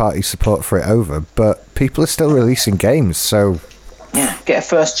first-party support for it over, but people are still releasing games, so... Yeah, get a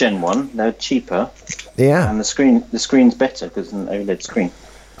first-gen one. They're cheaper. Yeah. And the screen's better because it's an OLED screen.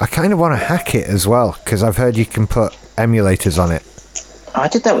 I kind of want to hack it as well, because I've heard you can put emulators on it. I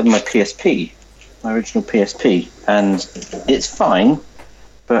did that with my PSP, my original PSP, and it's fine,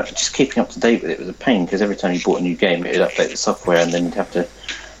 but just keeping up to date with it was a pain, because every time you bought a new game, it would update the software, and then you'd have to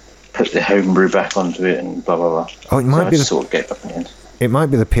put the homebrew back onto it, and blah, blah, blah. Oh, it might be sort of gave up in the end. It might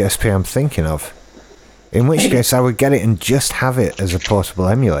be the PSP I'm thinking of. In which case, I would get it and just have it as a portable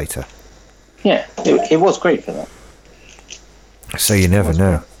emulator. Yeah, it was great for that. So you never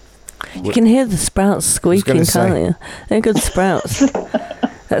know. You can hear the sprouts squeaking, can't you? They're good sprouts.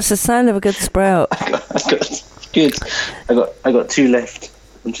 That's the sound of a good sprout. Good. I got 2 left.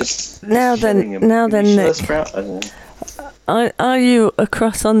 I'm just Now then, Nick. Sprout? I don't know. Are you a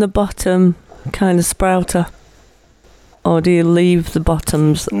cross on the bottom kind of sprouter, or do you leave the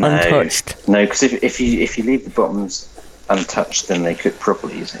bottoms untouched? No, because if you leave the bottoms untouched, then they cook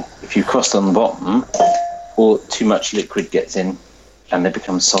properly. You see. If you cross on the bottom, or too much liquid gets in, and they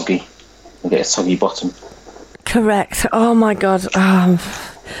become soggy. You get a soggy bottom. Correct. Oh my God.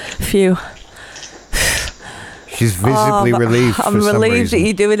 Phew. She's visibly relieved. I'm for some relieved that reason.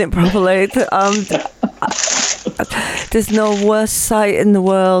 you're doing it properly. There's no worse sight in the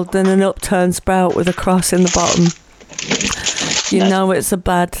world than an upturned sprout with a cross in the bottom. You know it's a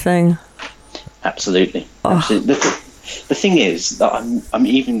bad thing. Absolutely. Absolutely. The thing is that I'm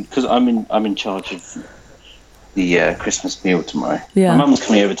even because I'm in charge of the Christmas meal tomorrow. Yeah. My mum's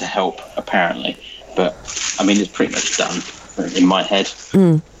coming over to help apparently, but I mean it's pretty much done in my head.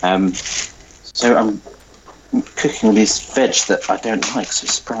 So I'm cooking all these veg that I don't like, so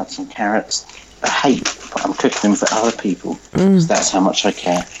sprouts and carrots. I hate, but I'm cooking them for other people because that's how much I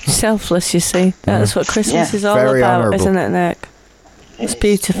care. Selfless, you see. That's what Christmas is all Very about, honourable. isn't it, Nick? It's a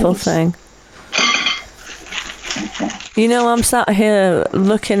beautiful thing. You know, I'm sat here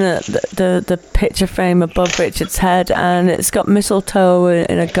looking at the picture frame above Richard's head, and it's got mistletoe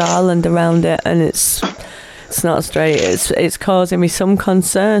in a garland around it, and it's not straight. It's causing me some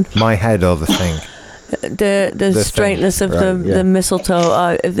concern. My head or the thing. The straightness thing, of the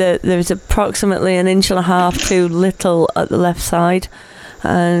mistletoe. There's approximately 1.5 inches too little at the left side,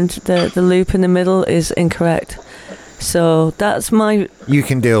 and the loop in the middle is incorrect. So that's my... You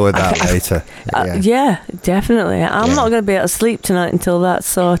can deal with that later. Yeah, definitely. I'm not going to be able to sleep tonight until that's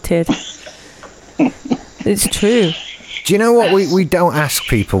sorted. It's true. Do you know what we don't ask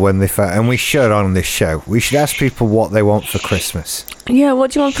people when they phone, and we should on this show? We should ask people what they want for Christmas. Yeah,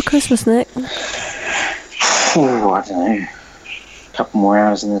 what do you want for Christmas, Nick? Oh, I don't know. A couple more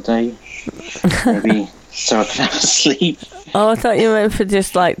hours in the day, maybe, so I can have a sleep. Oh, I thought you meant for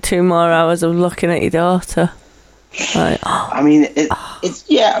just like 2 more hours of looking at your daughter. Like, I mean, it's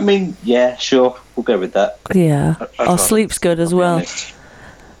yeah. I mean, yeah, sure, we'll go with that. yeah. I'd Sleep's good as I'll be well. honest.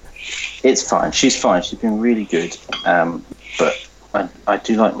 It's fine. She's fine. She's been really good. But I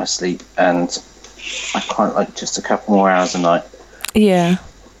do like my sleep, and I quite like just a couple more hours a night. Yeah.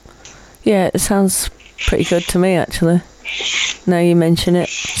 Yeah, it sounds pretty good to me, actually. Now you mention it.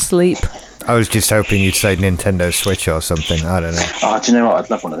 Sleep. I was just hoping you'd say Nintendo Switch or something. I don't know. Oh, do you know what? I'd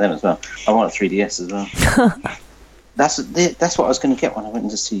love one of them as well. I want a 3DS as well. That's what I was going to get when I went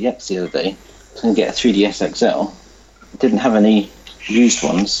into CEX the other day. I was going to get a 3DS XL. Didn't have any used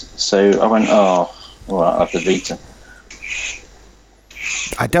ones, so I went, oh, well, I'll have the Vita.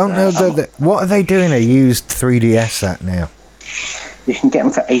 I don't know what are they doing a used 3DS at now? You can get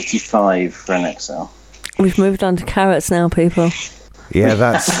them for 85 for an XL. We've moved on to carrots now, people. Yeah,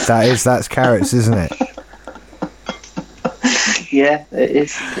 that's carrots, isn't it? Yeah, it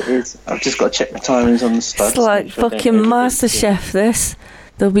is. I've just got to check my timings on the stuff. It's like fucking MasterChef, this.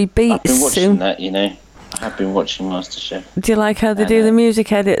 There'll be I've been beats watching soon. that, you know. I have been watching MasterChef. Do you like how they do the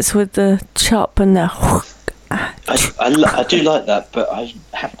music edits with the chop and the... I do like that, but I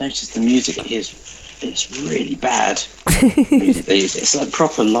have noticed the music it's really bad. Music they use. It's like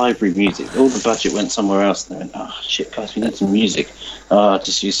proper library music. All the budget went somewhere else. And they went, oh shit, guys, we need some music. Oh, I'll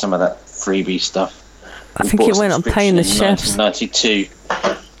just use some of that freebie stuff. I think it went on paying the chefs. 1992.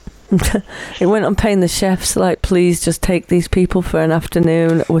 It went on paying the chefs, like, please just take these people for an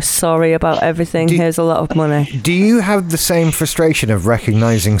afternoon. We're sorry about everything. Here's a lot of money. Do you have the same frustration of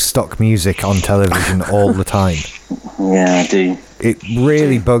recognising stock music on television all the time? Yeah, I do. It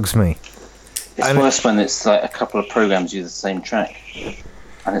really bugs me. It's worse when it's like a couple of programs use the same track.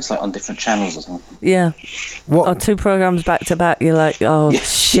 And it's like on different channels or something. Yeah. What? Or 2 programs back to back, you're like, oh,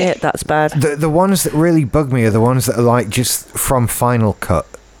 shit, that's bad. The ones that really bug me are the ones that are like just from Final Cut.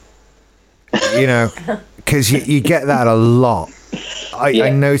 You know, because you get that a lot. I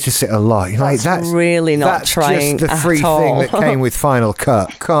notice it a lot. You're like, that's really not that's trying just the at free all. thing that came with Final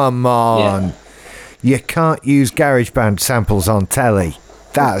Cut. Come on. Yeah. You can't use GarageBand samples on telly.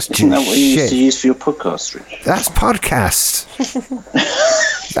 That's just Isn't that what you used to shit. use for your podcast, Rich? That's podcasts.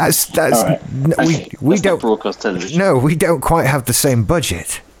 that's All right. we That's not don't broadcast television. No, we don't quite have the same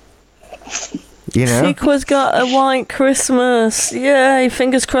budget. You know? Sequa's got a white Christmas. Yay,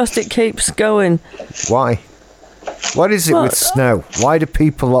 fingers crossed it keeps going. Why? What is it with snow? Why do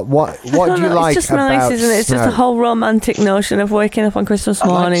people what do you like it's just about nice, isn't it? It's snow? just a whole romantic notion of waking up on Christmas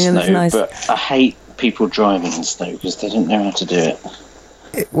morning and snow, it's nice. But I hate people driving in snow because they don't know how to do it.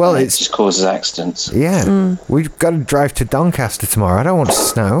 It It just causes accidents. Yeah, we've got to drive to Doncaster tomorrow. I don't want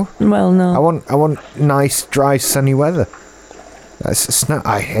snow. Well, no. I want nice, dry, sunny weather. That's snow.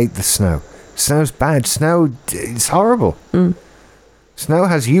 I hate the snow. Snow's bad. Snow, it's horrible. Snow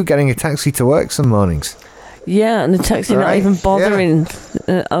has you getting a taxi to work some mornings. Yeah, and the taxi not even bothering.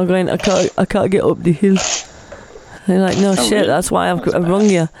 I'm going, I can't get up the hill. They're like, no shit, really? That's why I've rung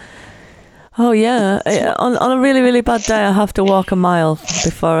you. Oh yeah, on a really, really bad day I have to walk a mile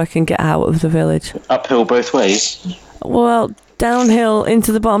before I can get out of the village. Uphill both ways. Well, downhill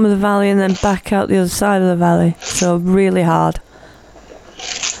into the bottom of the valley and then back out the other side of the valley. So really hard.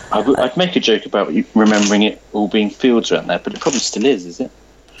 I'd make a joke about you remembering it all being fields around there, but it probably still is it?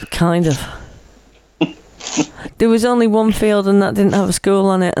 Kind of. There was only one field and that didn't have a school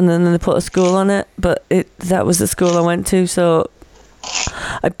on it, and then they put a school on it, but that was the school I went to, so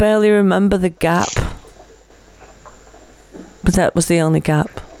I barely remember the gap. But that was the only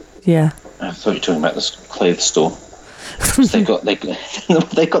gap. Yeah. I thought you were talking about the clothes store. they got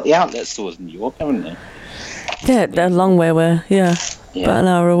the outlet stores in New York, haven't they? Yeah, they're a long way away, yeah. About an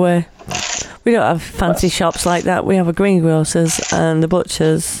hour away. We don't have fancy shops like that. We have a greengrocer's and the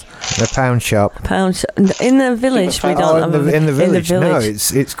butcher's. The pound shop. In the village, we don't have in the village. No,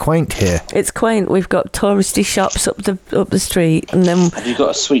 village. it's quaint here. It's quaint. We've got touristy shops up the street, and then Have you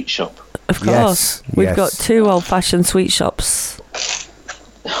got a sweet shop? of course we've got 2 old-fashioned sweet shops.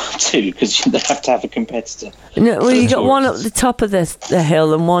 2, because you have to have a competitor. No, well, you got one up the top of the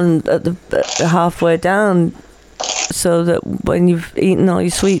hill and one at the halfway down, so that when you've eaten all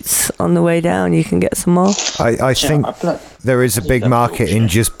your sweets on the way down, you can get some more. I think there is a big market in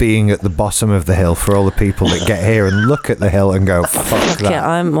just being at the bottom of the hill for all the people that get here and look at the hill and go, fuck that. Yeah,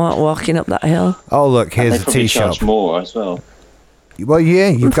 I'm not walking up that hill. Oh, look, here's a tea shop. Charge more as well. Well, yeah,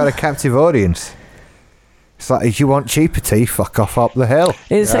 you've got a captive audience. It's like, if you want cheaper tea, fuck off up the hill.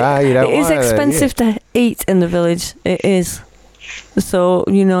 It is expensive to eat in the village. It is. So,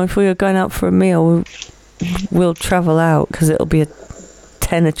 if we were going out for a meal, we'll travel out because it'll be a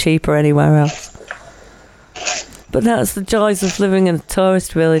tenner cheaper anywhere else. But that's the joys of living in a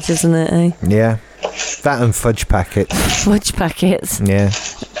tourist village, isn't it, eh? Yeah. That and fudge packets. Fudge packets. Yeah.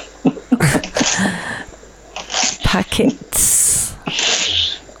 Packets.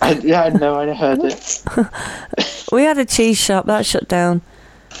 I know, I heard it. We had a cheese shop that shut down.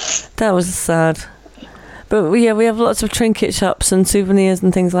 That was sad. But we have lots of trinket shops and souvenirs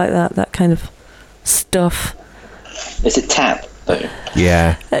and things like that kind of stuff. Is it tap though?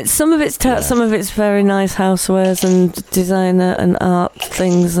 Yeah. Some of it's some of it's very nice housewares and designer and art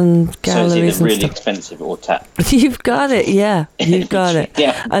things and galleries. So is it and really stuff. expensive or tap? You've got it, yeah. You've got it.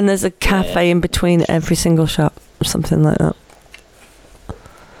 Yeah. And there's a cafe in between every single shop, something like that.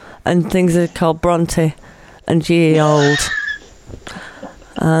 And things are called Bronte and G Old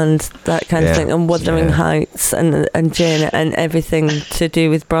and that kind of thing, and Wuthering Heights and Jane and everything to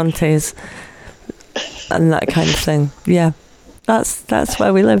do with Brontes and that kind of thing. Yeah, that's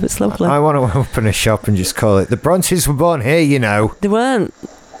where we live. It's lovely. I want to open a shop and just call it the Brontes were born here, They weren't.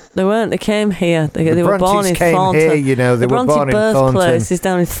 They came here. They were born in Thornton. Here, they were born in Thornton. The birthplace is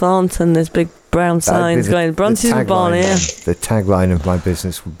down in Thornton. There's big brown signs going, Brontes were born here. The tagline of my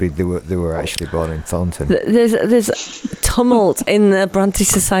business would be they were actually born in Thornton. There's tumult in the Bronte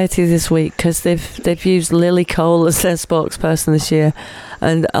Society this week because they've used Lily Cole as their spokesperson this year,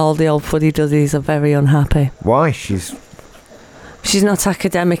 and all the old fuddy-duddies are very unhappy. Why? She's not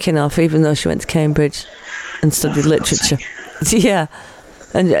academic enough, even though she went to Cambridge and studied literature. Yeah.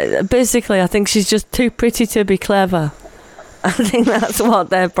 And basically, I think she's just too pretty to be clever. I think that's what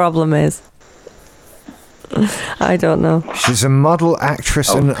their problem is. I don't know. She's a model, actress,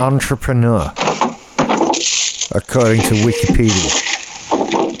 and entrepreneur, according to Wikipedia.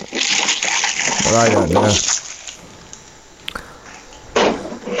 But I don't know.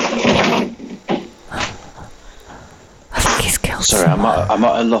 I think he's killed. Sorry, I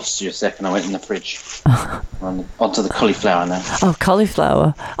might have lost you a second. I went in the fridge. Onto the cauliflower now. Oh,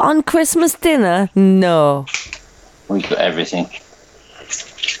 cauliflower. On Christmas dinner? No. We've got everything.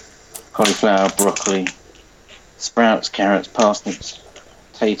 Cauliflower, broccoli, sprouts, carrots, parsnips,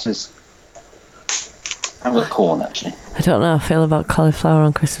 taters. I've got corn, actually. I don't know how I feel about cauliflower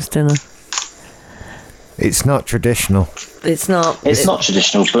on Christmas dinner. It's not traditional. It's not. It's not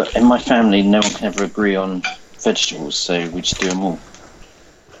traditional, but in my family, no one can ever agree on vegetables, so we just do them all.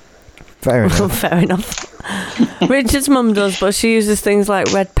 Fair enough. Fair enough. Richard's mum does, but she uses things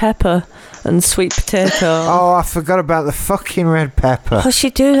like red pepper and sweet potato. Oh, I forgot about the fucking red pepper. What's she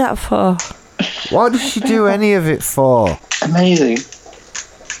do that for? What did she do any of it for? Amazing.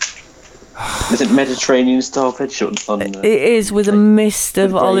 Is it Mediterranean style veg on It is, with a mist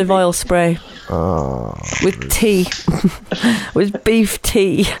of with olive gravy. oil spray. Oh, With tea. With beef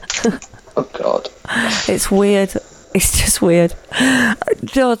tea. Oh God. It's weird. It's just weird.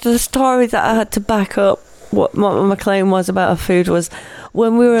 The story that I had to back up what my claim was about her food was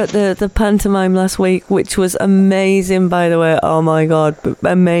when we were at the pantomime last week, which was amazing, by the way. Oh my God,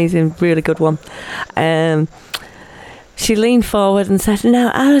 amazing, really good one. She leaned forward and said,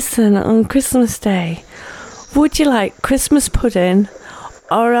 "Now, Alison, on Christmas Day, would you like Christmas pudding,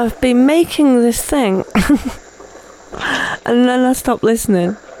 or I've been making this thing?" And then I stopped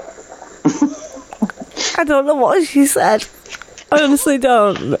listening. I don't know what she said. I honestly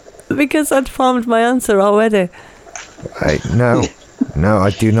don't, because I'd formed my answer already. no,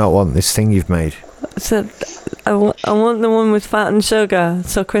 I do not want this thing you've made. I said, I want the one with fat and sugar,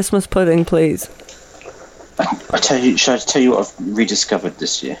 so Christmas pudding, please. Should I tell you what I've rediscovered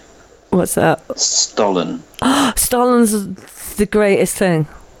this year? What's that? Stollen. Stollen's the greatest thing.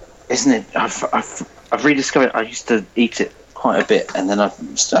 Isn't it? I've rediscovered. I used to eat it quite a bit, and then I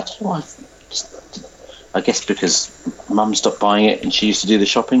don't know why. I guess because Mum stopped buying it, and she used to do the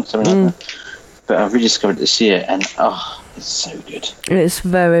shopping, something like that. But I've rediscovered it this year, and it's so good. It's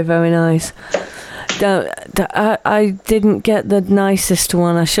very, very nice. I didn't get the nicest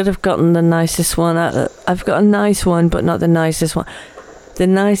one. I should have gotten the nicest one. I've got a nice one, but not the nicest one. The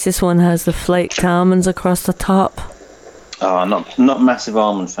nicest one has the flaked almonds across the top. Oh, not massive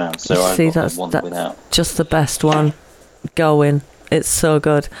almond fan, so I got the one without. Just the best one going. It's so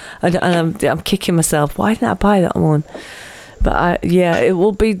good. And I'm kicking myself. Why didn't I buy that one? But it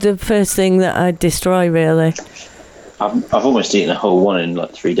will be the first thing that I destroy, really. I've almost eaten a whole one in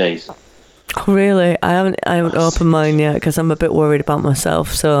like 3 days. Oh, really? I haven't opened mine yet because I'm a bit worried about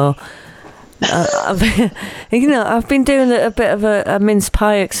myself. So, I've been doing a bit of a mince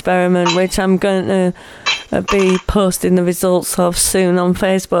pie experiment, which I'm going to be posting the results of soon on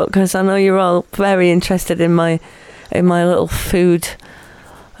Facebook, because I know you're all very interested in my little food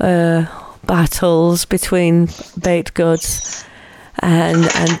battles between baked goods. And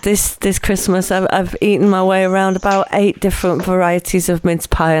this Christmas, I've eaten my way around about 8 different varieties of mince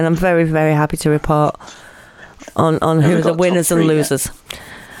pie, and I'm very, very happy to report on who are the winners and losers.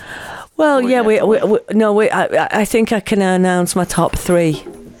 Well, I think I can announce my top 3.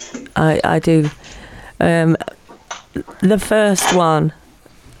 I do. The first one,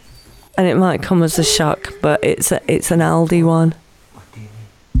 and it might come as a shock, but it's an Aldi one.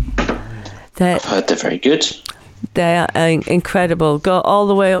 I've heard they're very good. They are incredible. Go all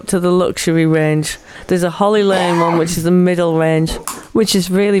the way up to the luxury range. There's a Holly Lane one, which is the middle range, which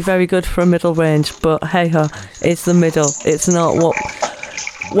is really very good for a middle range. But hey ho, it's the middle. It's not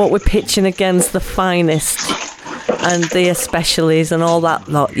what we're pitching against the finest and the especiallys and all that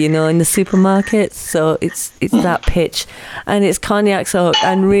lot, in the supermarkets. So it's that pitch, and it's cognac soaked,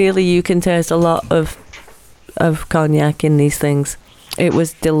 and really you can taste a lot of cognac in these things. It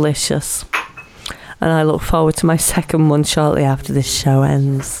was delicious. And I look forward to my second one shortly after this show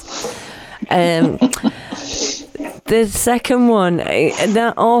ends. The second one,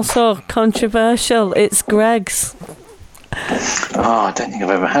 that also controversial. It's Greg's. Oh, I don't think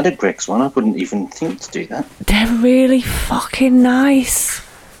I've ever had a Greg's one. I wouldn't even think to do that. They're really fucking nice.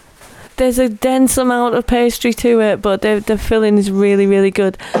 There's a dense amount of pastry to it, but the filling is really, really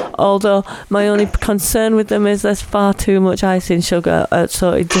good. Although my only concern with them is there's far too much icing sugar,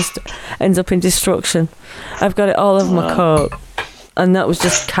 so it just ends up in destruction. I've got it all over my coat, and that was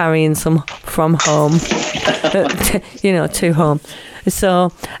just carrying some from home, to home.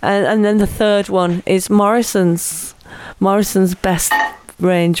 So, and then the third one is Morrison's best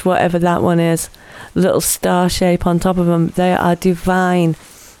range, whatever that one is. Little star shape on top of them. They are divine.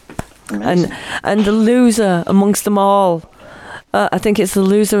 And the loser amongst them all, I think it's the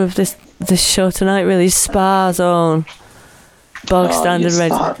loser of this show tonight, really, Spa's own bog standard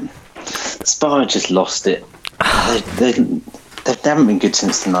red. Spa just lost it. They haven't been good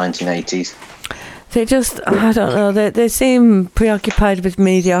since the 1980s. They just, I don't know, they seem preoccupied with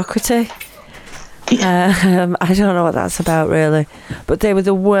mediocrity. I don't know what that's about, really. But they were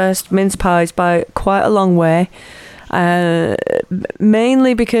the worst mince pies by quite a long way.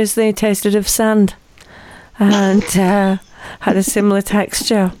 Mainly because they tasted of sand and had a similar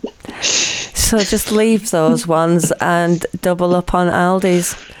texture. So just leave those ones and double up on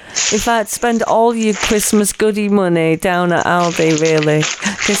Aldi's. In fact, spend all your Christmas goodie money down at Aldi, really,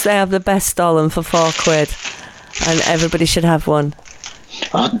 because they have the best Stollen for £4, and everybody should have one.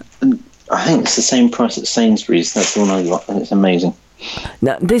 I I think it's the same price at Sainsbury's. That's the one I got, and it's amazing.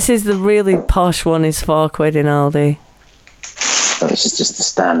 No, this is the really posh one. Is £4 in Aldi. So this is just the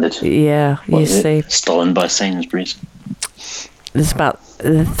standard. Yeah, you see. Stolen by Sainsbury's. There's about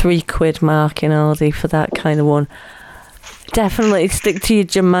the £3 mark in Aldi for that kind of one. Definitely stick to your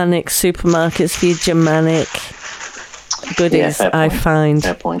Germanic supermarkets for your Germanic goodies, fair I point. find.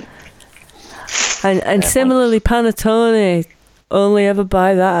 Fair point. And similarly, Panettone, only ever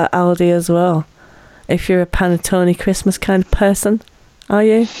buy that at Aldi as well. If you're a Panettone Christmas kind of person, are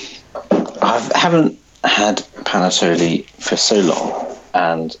you? I haven't had panettone for so long,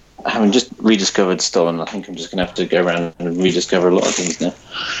 and having just rediscovered Stollen, I think I'm just going to have to go around and rediscover a lot of things now.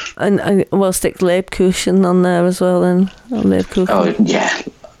 And we'll stick Lebkuchen on there as well then. Lebkuchen. Oh, yeah.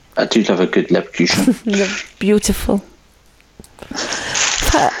 I do love a good Lebkuchen. They're beautiful.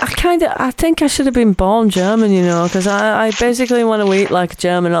 I think I should have been born German, you know, because I basically want to eat like a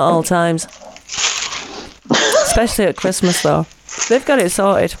German at all times. Especially at Christmas, though. They've got it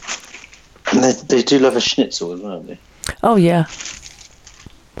sorted. And they do love a schnitzel as well, don't they? Oh, yeah.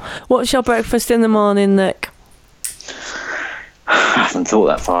 What's your breakfast in the morning, Nick? I haven't thought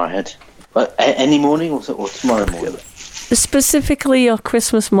that far ahead. But any morning or tomorrow morning? Specifically your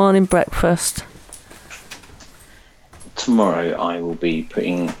Christmas morning breakfast. Tomorrow I will be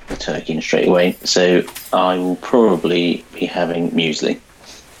putting the turkey in straight away, so I will probably be having muesli.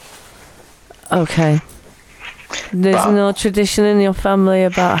 Okay. There's no tradition in your family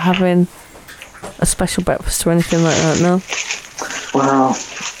about having a special breakfast or anything like that, no? Well,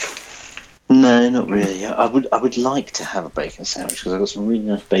 no, not really. I would like to have a bacon sandwich because I've got some really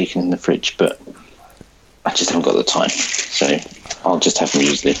nice bacon in the fridge, but I just haven't got the time, so I'll just have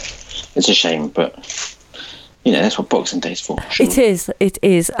muesli. It's a shame, but you know that's what Boxing Day's for. Sure. It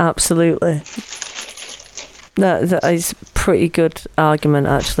is absolutely. That is a pretty good argument,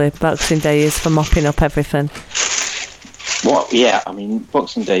 actually. Boxing Day is for mopping up everything. What? Yeah, I mean,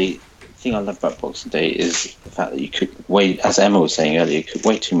 Boxing Day. The thing I love about Boxing Day is the fact that you could wait, as Emma was saying earlier, you could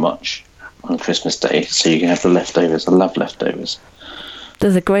wait too much on Christmas Day, so you can have the leftovers. I love leftovers.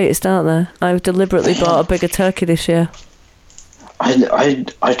 They're the greatest, aren't they? I've deliberately bought a bigger turkey this year.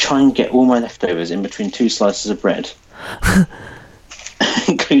 I try and get all my leftovers in between 2 slices of bread,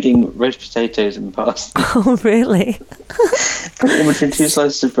 including roast potatoes and pasta. Oh, really? In between 2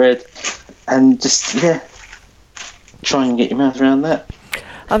 slices of bread, and just try and get your mouth around that.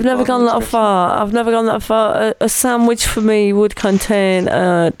 I've never gone that far. A sandwich for me would contain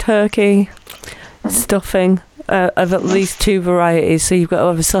turkey, stuffing of at least 2 varieties. So you've got to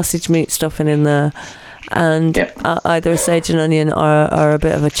have a sausage meat stuffing in there, and either a sage and onion or a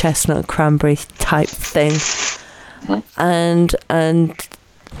bit of a chestnut cranberry type thing, and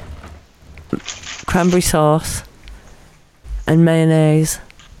cranberry sauce and mayonnaise,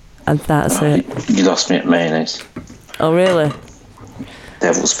 and that's it. You lost me at mayonnaise. Oh, really?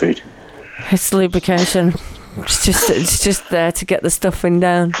 Devil's food. It's lubrication. It's just there to get the stuffing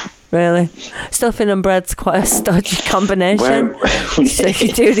down, really. Stuffing and bread's quite a stodgy combination. So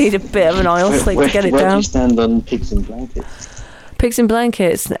you do need a bit of an oil slick to get it where down. Do you stand on pigs in blankets? Pigs in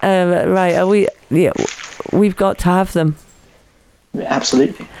blankets, right? Are we? Yeah, we've got to have them.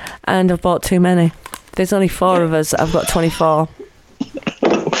 Absolutely. And I've bought too many. There's only 4 of us. I've got 24.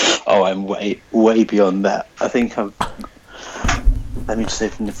 Oh, I'm way beyond that. I think I'm. Let me just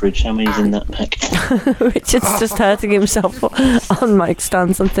open the fridge. How many's in that pack? Richard's just hurting himself on mic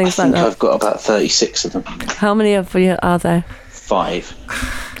stands and things like that. I've got about 36 of them. How many of you are there? 5.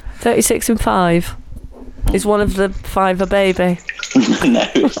 36 and 5. Is one of the 5 a baby? No.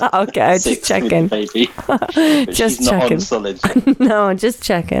 Okay, just checking. Baby. Just she's checking. Not on solid. No, just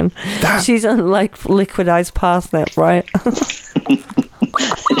checking. She's on like liquidized parsnip, right?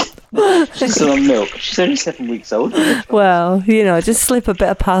 She's still on milk. She's only 7 weeks old. Well, you know, just slip a bit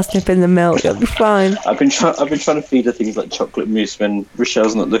of parsnip in the milk. It'll be fine. I've been trying to feed her things like chocolate mousse when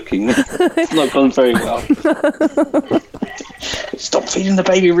Rochelle's not looking. It's not gone very well. Stop feeding the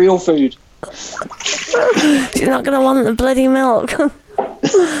baby real food. She's not going to want the bloody milk.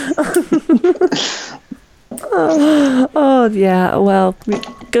 Oh yeah, well,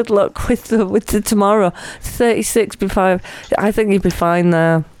 good luck with the tomorrow. 36 be 5. I think you'll be fine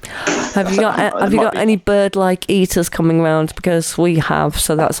there. Have you got any bird-like eaters coming round? Because we have,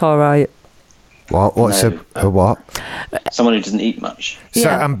 so that's all right. What's No. a what? Someone who doesn't eat much. So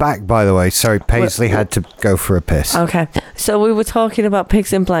Yeah. I'm back, by the way. Sorry, Paisley had to go for a piss. Okay, so we were talking about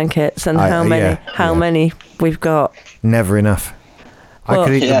pigs in blankets and how many we've got. Never enough. Well, I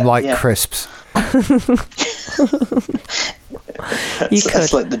could eat them like yeah. crisps. That's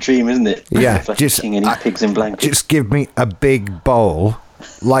like the dream, isn't it? Yeah, It's like just eating any pigs in blankets. Just give me a big bowl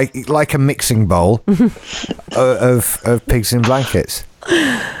like a mixing bowl of pigs in blankets.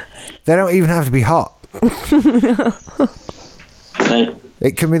 They don't even have to be hot.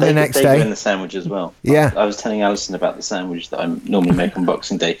 It can be the next they day. go in the sandwich as well. Yeah. I was telling Alison about the sandwich that I normally make on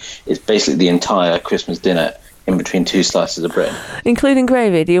Boxing Day. It's basically the entire Christmas dinner in between 2 slices of bread, including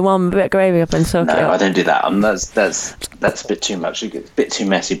gravy. Do you want a bit of gravy up and soak it No, up? I don't do that. That's a bit too much. It's a bit too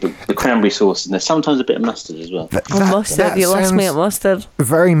messy. But the cranberry sauce and there's sometimes a bit of mustard as well. Mustard. You lost me at mustard.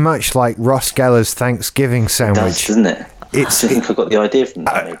 Very much like Ross Geller's Thanksgiving It sandwich. does, doesn't it? I think I got the idea from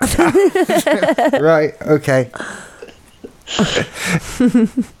that. Right. Okay.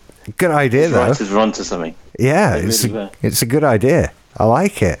 Good idea, though. Writers were onto something. Yeah, They really were. it's a good idea. I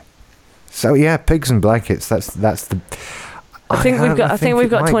like it. So yeah, pigs and blankets. That's the. I think we've got it might be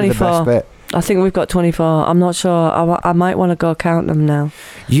the 24. best bit. I think we've got 24. I'm not sure. I might want to go count them now.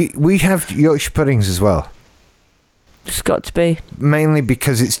 We have Yorkshire puddings as well, It's got to be. mainly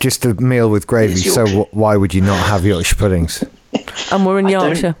because it's just a meal with gravy. It's So Yorkshire. why would you not have Yorkshire puddings? And we're in I don't-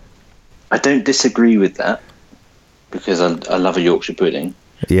 Yorkshire. I don't disagree with that because I love a Yorkshire pudding,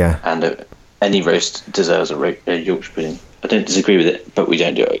 Yeah. and any roast deserves a Yorkshire pudding. I don't disagree with it, but we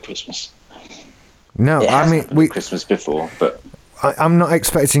don't do it at Christmas. No, It I has mean happened at Christmas before, but I'm not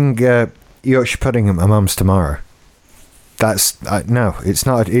expecting Yorkshire pudding at my mum's tomorrow. That's no, it's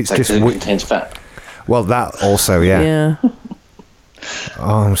not. It's like, just it contains fat. well, that also, yeah. Yeah.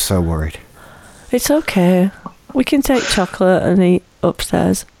 Oh, I'm so worried. It's okay. We can take chocolate and eat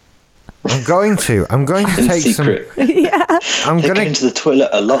upstairs. I'm going to In take secret. Yeah. I'm They go gonna into the toilet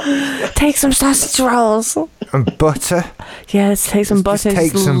a lot. Take some sausage rolls. and butter. Yeah, let's take some Let's butter.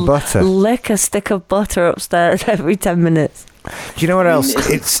 just take some butter. Lick a stick of butter upstairs every 10 minutes. Do you know what else?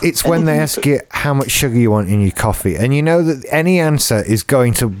 It's when they ask you how much sugar you want in your coffee, and you know that any answer is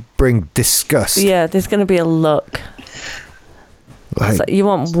going to bring disgust. Yeah, there's going to be a look. Like, It's like, you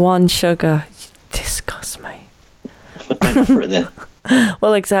want 1 sugar. Disgust me. Don't offer it then.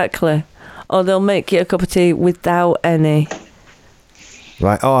 Well, exactly. Or they'll make you a cup of tea without any.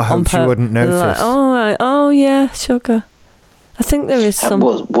 oh, I hope you wouldn't They're notice. like, oh, right. Oh, yeah, sugar. I think there is some.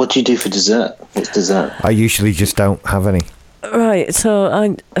 What do you do for dessert? What's dessert? I usually just don't have any. Right,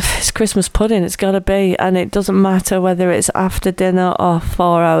 so it's Christmas pudding, it's got to be, and it doesn't matter whether it's after dinner or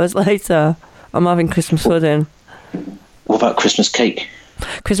 4 hours later. I'm having Christmas pudding. What about Christmas cake?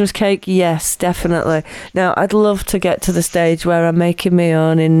 Christmas cake, yes, definitely. Now, I'd love to get to the stage where I'm making my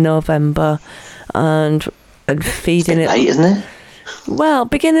own in November and feeding it. Late, isn't it? Well,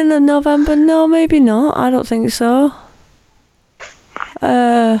 beginning of November, no, maybe not. I don't think so.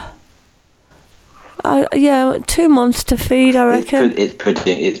 Yeah, 2 months to feed, I reckon. It's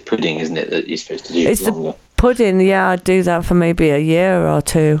pudding, isn't it? That you're supposed to do It's the longer. pudding, yeah, I'd do that for maybe a year or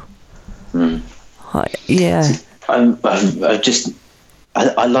 2. Yeah. I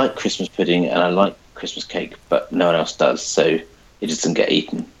like Christmas pudding and I like Christmas cake, but no one else does, so it just doesn't get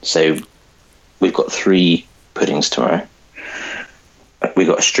eaten. So we've got 3 puddings tomorrow. We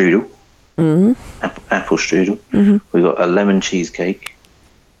got a strudel, apple strudel. Mm-hmm. We got a lemon cheesecake,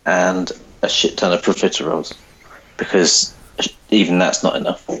 and a shit ton of profiteroles, because even that's not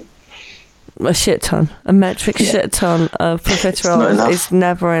enough. A shit ton. A metric shit ton of profiteroles is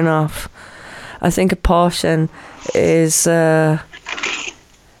never enough. I think a portion is probably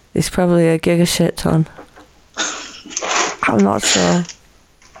a giga shit ton. I'm not sure.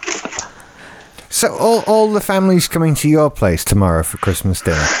 So all the family's coming to your place tomorrow for Christmas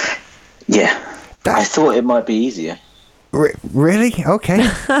dinner? Yeah. I thought it might be easier. Really? Okay.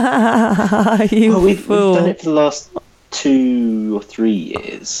 We've done it for the last 2 or 3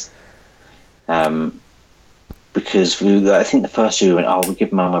 years. Because I think the first year we went, we'll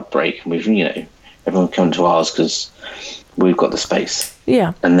give Mum a break, and everyone come to ours because we've got the space.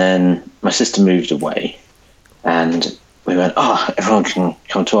 Yeah. And then my sister moved away, and we went, everyone can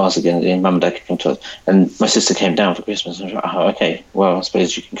come to ours again. And Mum and Dad can come to us. And my sister came down for Christmas. And I was like, okay, well, I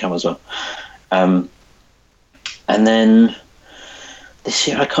suppose you can come as well. And then this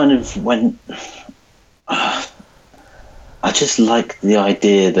year I kind of went, I just like the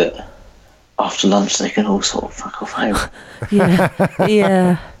idea that after lunch they can all sort of fuck off home.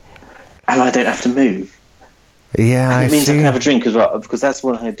 Yeah. And I don't have to move. Yeah, and it means see. I can have a drink as well, because that's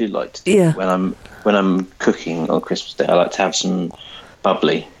what I do like to do. Yeah. When I'm cooking on Christmas Day, I like to have some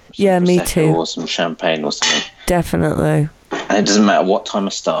bubbly. Some me Prosecco too. Or some champagne or something. Definitely. And it doesn't matter what time I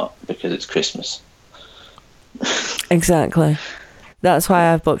start, because it's Christmas. Exactly. That's why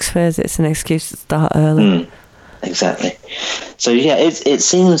I have Bucks Fizz. It's an excuse to start early. Exactly. So yeah, it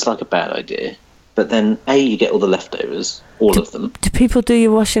seems like a bad idea, but then you get all the leftovers, all of them. Do people do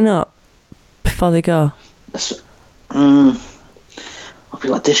your washing up before they go? we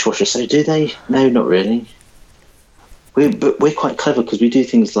got a dishwasher, so do they? No, not really. But we're quite clever because we do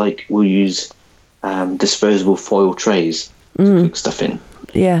things like we'll use disposable foil trays to cook stuff in.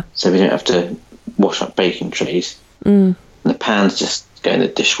 Yeah. So we don't have to wash up baking trays. And the pans just go in the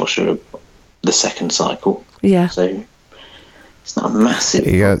dishwasher the second cycle. Yeah. So it's not a massive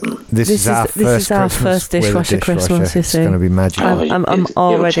problem. This is our first dishwasher Christmas, you see. It's going to be magic. I'm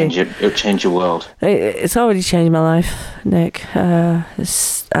already... It'll change your world. It's already changed my life, Nick. I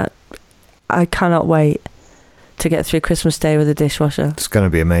cannot wait to get through Christmas Day with a dishwasher. It's going to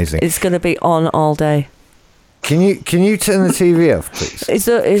be amazing. It's going to be on all day. Can you turn the TV off, please? Is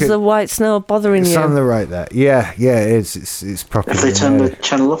the white snow bothering you? It's on the right there. Yeah, it is. It's properly. Have they turned the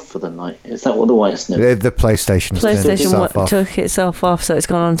channel off for the night? Is that what the white snow? The PlayStation took itself off, so it's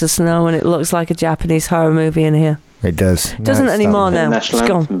gone on to snow, and it looks like a Japanese horror movie in here. It does. Doesn't anymore now. It's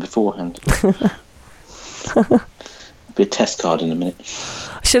gone. Beforehand. Be a test card in a minute.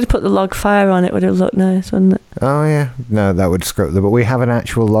 I should have put the log fire on it. Would have looked nice, wouldn't it? Oh yeah. No, that would screw up. But we have an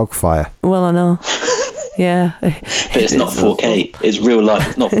actual log fire. Well, I know. Yeah. But it's not 4K. It's real life.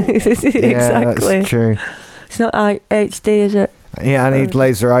 It's not 4K. Exactly. Yeah, that's true. It's not HD, is it? Yeah, I need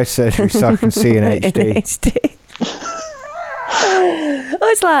laser eye surgery so I can see in HD. In HD. Oh,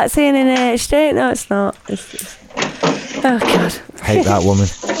 it's like seeing in HD. No, it's not. Oh, God. Hate that woman.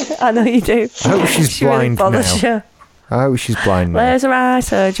 I know you do. I hope she's blind really now. You. I hope she's blind now. Laser eye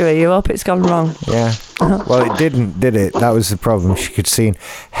surgery. You hope it's gone wrong. Yeah. Well, it didn't, did it? That was the problem. She could see in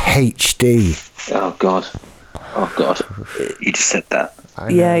HD. Oh, God. You just said that.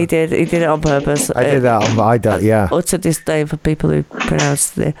 Yeah, he did. He did it on purpose. I did that on... yeah. Utter disdain for people who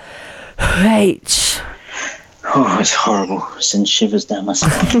pronounce the H. Oh, it's horrible. It sends shivers down my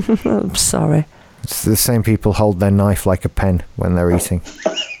spine. I'm sorry. It's the same people hold their knife like a pen when they're eating.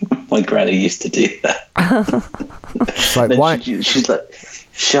 My granny used to do that. It's like, why? She's like,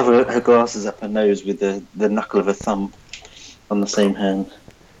 shove her glasses up her nose with the knuckle of her thumb on the same hand.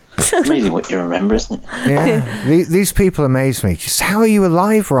 Amazing what you remember, isn't it? Yeah. These people amaze me. Just how are you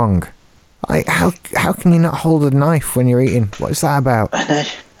alive wrong? How can you not hold a knife when you're eating? What is that about? I know.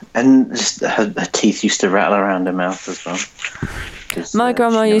 And just her teeth used to rattle around her mouth as well. My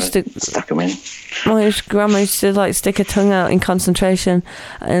grandma used to stuck them in. My grandma used to like stick her tongue out in concentration,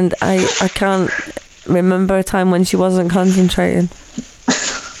 and I can't remember a time when she wasn't concentrating.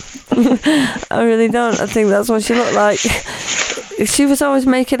 I really don't. I think that's what she looked like. She was always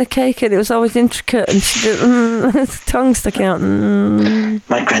making a cake, and it was always intricate, and she did tongue sticking out.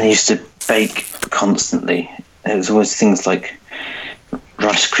 My granny used to bake constantly. It was always things like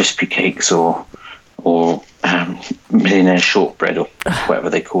Rice Krispie cakes or millionaire shortbread or whatever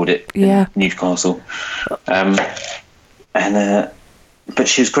they called it in Newcastle. But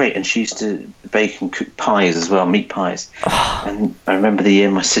she was great, and she used to bake and cook pies as well, meat pies. And I remember the year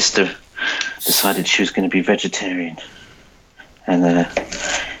my sister decided she was going to be vegetarian, and I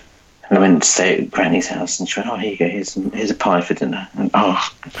went to stay at Granny's house, and she went, "Oh, here you go, here's a pie for dinner." And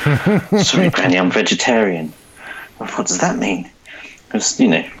sorry, Granny, I'm vegetarian. What does that mean? Because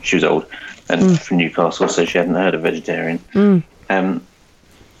she was old and from Newcastle, so she hadn't heard of vegetarian. I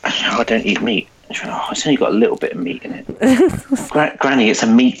don't eat meat. And she went, it's only got a little bit of meat in it. Granny, it's a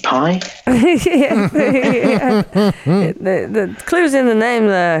meat pie. The clue's in the name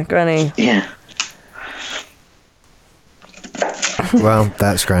there, Granny. Yeah. Well,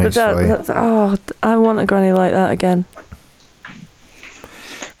 that's Granny's for you. I want a Granny like that again.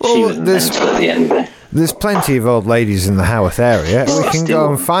 She was mental at the end there. There's plenty of old ladies in the Haworth area. We can go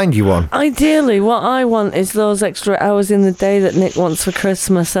and find you one. Ideally, what I want is those extra hours in the day that Nick wants for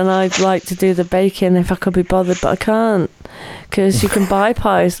Christmas, and I'd like to do the baking if I could be bothered, but I can't, because you can buy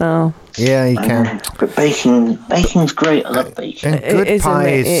pies now. Yeah, you can. But baking's great. I love baking. And good pie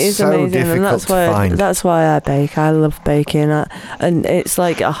is so amazing, difficult and to find. That's why I bake. I love baking, and it's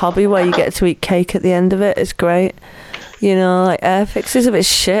like a hobby where you get to eat cake at the end of it. It's great. Like Airfix is a bit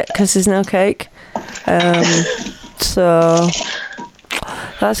shit because there's no cake. So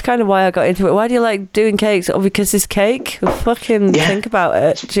that's kind of why I got into it. Why do you like doing cakes? Oh, because it's cake. Think about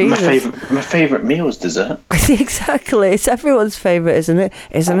it. Jesus. My favourite meal is dessert. Exactly. It's everyone's favourite, isn't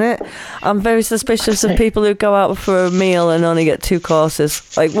it? I'm very suspicious of people who go out for a meal and only get 2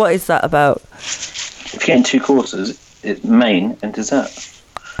 courses. Like, what is that about? If you're getting 2 courses, it's main and dessert.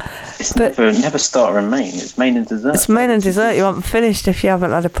 It's never starter and main. It's main and dessert. It's main and dessert. You haven't finished if you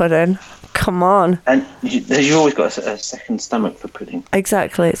haven't had a pudding. Come on. And you've always got a second stomach for pudding.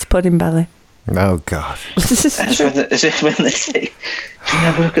 Exactly. It's pudding belly. Oh, God. So when they say, can you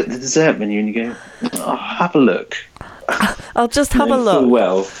have a look at the dessert menu? And you go, have a look. I'll just have a look.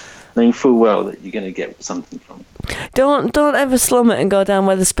 Knowing full well that you're going to get something from it. Don't ever slum it and go down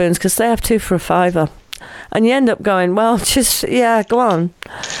Weatherspoons because they have 2 for a £5. And you end up going, well, just, yeah, go on.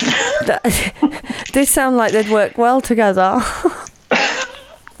 They sound like they'd work well together.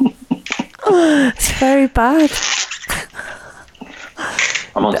 It's very bad.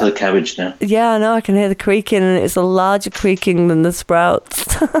 I'm onto the cabbage now. Yeah, I know. I can hear the creaking, and it's a larger creaking than the sprouts.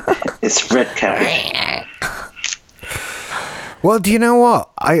 It's red cabbage. Well, do you know what?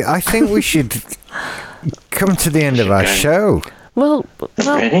 I think we should come to the end of our show. Well,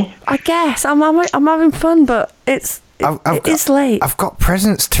 Really? I guess I'm having fun, but it's late. I've got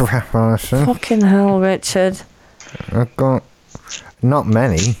presents to wrap, Alison. Fucking hell, Richard. I've got not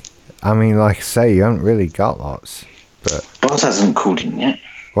many. I mean, like I say, you haven't really got lots. But Boz hasn't called in yet.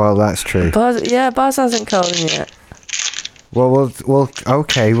 well, that's true. Buzz hasn't called in yet. Well,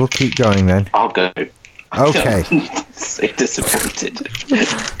 okay, we'll keep going then. I'll go. Okay. So disappointed.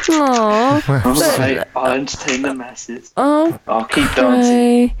 Aww. I'll say I'll entertain the masses. Oh, I'll keep dancing.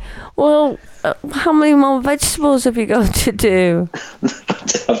 okay. Well, how many more vegetables have you got to do?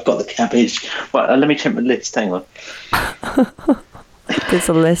 I've got the cabbage. Right, let me check my list. Hang on. There's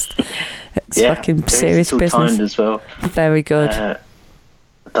a list. It's fucking serious still business. timed as well. Very good. I've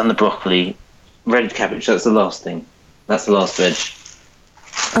done the broccoli, red cabbage. That's the last thing. That's the last veg.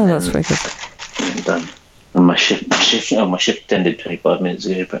 Oh, that's very good. I'm done. And my shift ended 25 minutes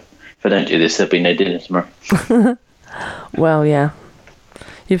ago. But if I don't do this, there'll be no dinner tomorrow. Well, yeah.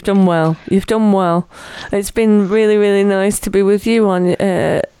 You've done well. It's been really, really nice to be with you on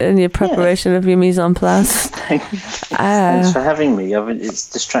in your preparation of your mise en place. Thanks for having me. It's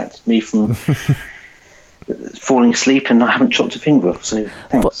distracted me from falling asleep, and I haven't chopped a finger off. So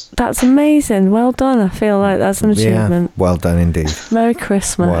thanks. But that's amazing. Well done. I feel like that's an achievement. Yeah, well done indeed. Merry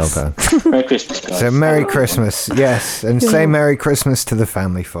Christmas. Well done. Merry Christmas, guys. So Merry Christmas, yes, and say Merry Christmas to the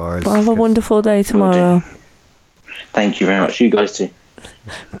family for us. Well, have a wonderful day tomorrow. Thank you very much. You guys too.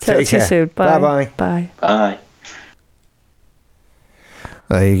 Talk to you soon. Bye. Bye-bye. Bye. Bye.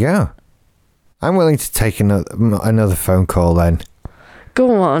 There you go. I'm willing to take another phone call then.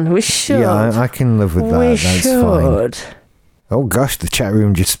 Go on. We should. Yeah, I can live with that. We That's should. fine. Oh gosh, the chat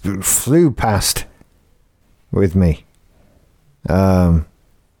room just flew past with me. I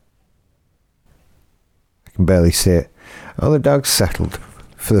can barely see it. Oh, the dog's settled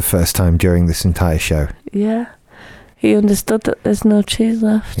for the first time during this entire show. Yeah. He understood that there's no cheese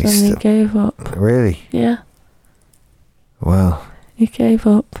left and he gave up. Really? Yeah. Well, he gave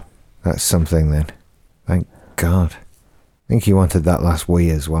up. That's something then. Thank God. I think he wanted that last wee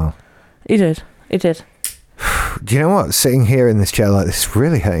as well. He did. Do you know what? Sitting here in this chair like this is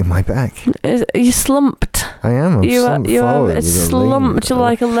really hurting my back. You slumped. I am. You forward are slumped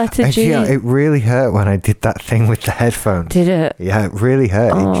like a letter G. Yeah, it really hurt when I did that thing with the headphones. Did it? Yeah, it really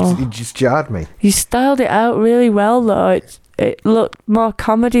hurt. Oh. It just jarred me. You styled it out really well, though. It looked more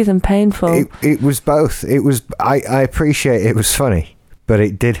comedy than painful. It was both. It was. I appreciate it was funny, but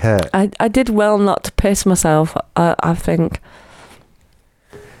it did hurt. I did well not to piss myself. I think.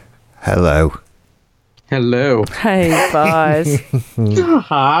 Hello. Hello. Hey, guys.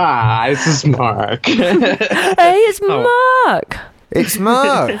 Hi, this is Mark. Hey, it's Mark. It's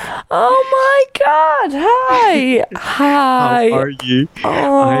Mark. Oh my God! Hi. Hi. How are you?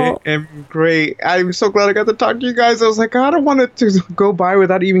 Oh. I am great. I'm so glad I got to talk to you guys. I was like, I don't want it to go by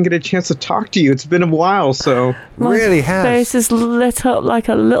without even getting a chance to talk to you. It's been a while, so. My really has. face is lit up like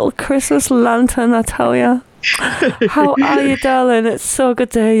a little Christmas lantern, I tell you. How are you, darling? It's so good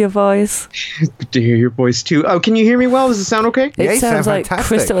to hear your voice. Good to hear your voice too. Oh, can you hear me well? Does it sound okay? Yeah, It you sounds sound like fantastic.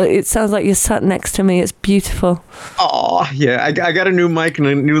 crystal. It sounds like you're sat next to me. It's beautiful. Oh, yeah. I got a new mic and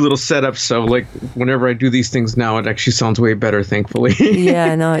a new little setup, so like whenever I do these things now, it actually sounds way better, thankfully.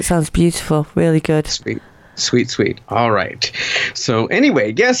 Yeah, no, it sounds beautiful. Really good. Sweet. All right. So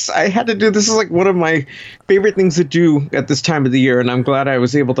anyway, yes, I had to do this. Is like one of my favorite things to do at this time of the year, and I'm glad I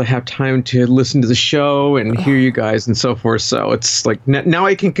was able to have time to listen to the show and hear you guys and so forth. So it's like now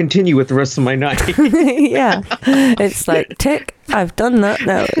I can continue with the rest of my night. Yeah, it's like tick. I've done that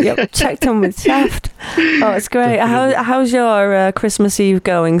now. Yep, checked in with SHaFT. Oh, it's great. How's your Christmas Eve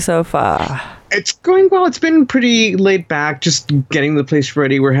going so far? It's going well. It's been pretty laid back, just getting the place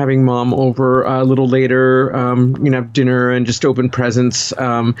ready. We're having Mom over a little later, have dinner and just open presents.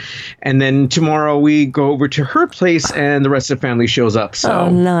 And then tomorrow we go over to her place and the rest of the family shows up. So, oh,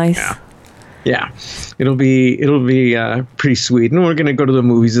 nice. Yeah. It'll be pretty sweet. And we're going to go to the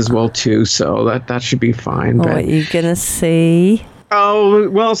movies as well, too. So that should be fine. What are you going to see? Oh,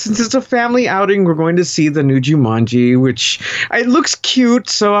 well, since it's a family outing, we're going to see the new Jumanji, which it looks cute.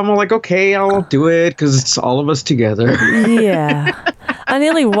 So I'm like, okay, I'll do it because it's all of us together. Yeah. I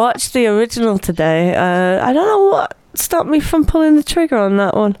nearly watched the original today. I don't know what stopped me from pulling the trigger on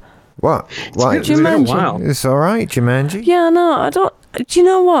that one. What? Why? It's been a while. It's all right, Jumanji. Yeah, no, I don't. Do you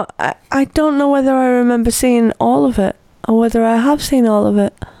know what? I don't know whether I remember seeing all of it or whether I have seen all of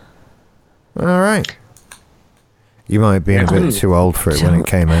it. All right. You might have been a bit too old for it when it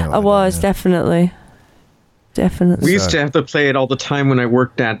came out. I was, definitely. Definitely. We used to have to play it all the time when I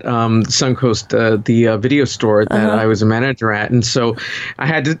worked at Suncoast, the video store that I was a manager at. And so I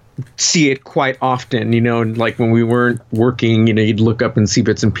had to see it quite often, like when we weren't working, you'd look up and see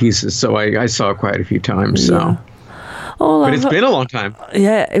bits and pieces. So I saw it quite a few times. So, Yeah. Oh, but it's been a long time.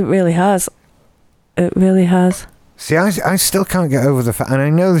 Yeah, it really has. It really has. See, I still can't get over the fact, and I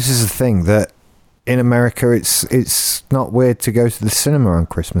know this is a thing, that in America it's not weird to go to the cinema on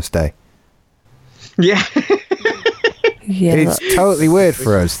Christmas Day. Yeah. Yeah. It's totally weird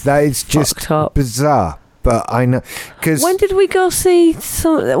for us. That is just Fucked up. bizarre. But I know, because When did we go see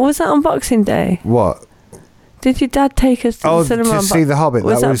was that on Boxing Day? what? Did your dad take us to the cinema to on see The Hobbit.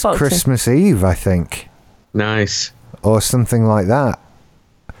 That was Boxing? Christmas Eve, I think, Nice. or something like that.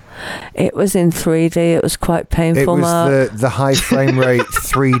 It was in 3D. It was quite painful, It was Mark. the high frame rate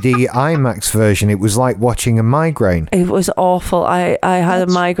 3D IMAX version. It was like watching a migraine. It was awful. I had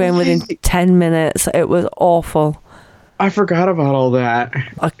a migraine within 10 minutes. It was awful. I forgot about all that.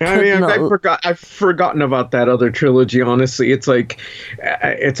 I've forgotten about that other trilogy. Honestly, it's like,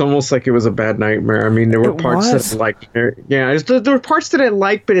 it's almost like it was a bad nightmare. I mean, there were parts that I liked. Yeah, there were parts that I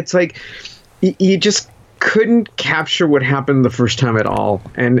liked, but it's like you just couldn't capture what happened the first time at all,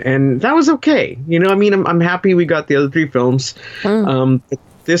 and that was okay. I mean, I'm happy we got the other three films. But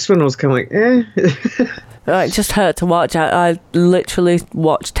this one was kind of like, It just hurt to watch. I literally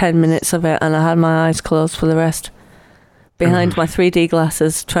watched 10 minutes of it, and I had my eyes closed for the rest. Behind my 3D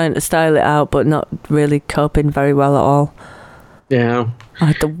glasses, trying to style it out, but not really coping very well at all. Yeah. I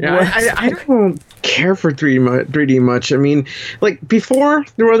had the worst. I don't care for 3D much. I mean, like before,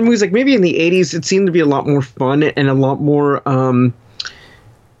 there were other movies, like maybe in the 80s, it seemed to be a lot more fun and a lot more,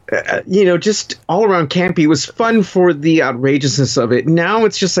 just all around campy. It was fun for the outrageousness of it. Now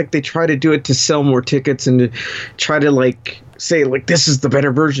it's just like they try to do it to sell more tickets and to try to say this is the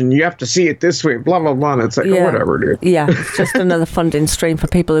better version. You have to see it this way, blah, blah, blah. And it's like, oh, whatever, dude. Yeah, it's just another funding stream for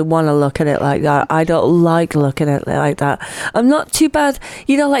people who want to look at it like that. I don't like looking at it like that. I'm not too bad.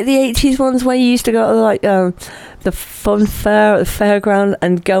 Like the 80s ones where you used to go to the fun fair at the fairground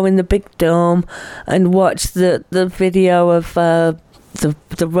and go in the big dome and watch the video of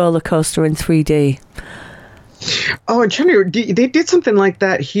the roller coaster in 3D. Oh, and they did something like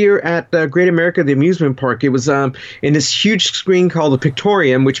that here at Great America, the amusement park. It was in this huge screen called the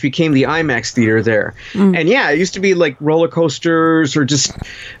Pictorium, which became the IMAX theater there. And yeah, it used to be like roller coasters or just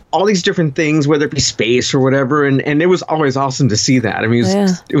all these different things, whether it be space or whatever. And it was always awesome to see that. I mean,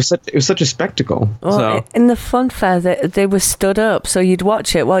 it was such a spectacle. Well, so. In the fun fair, they were stood up, so you'd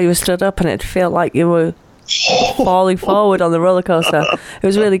watch it while you were stood up, and it'd feel like you were falling forward on the roller coaster. It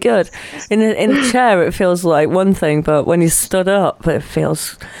was really good. In a chair, it feels like one thing, but when you stood up, it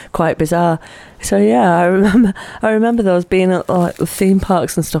feels quite bizarre. So yeah, I remember those being at like theme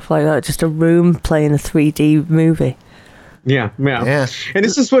parks and stuff like that. Just a room playing a 3D movie. Yeah. And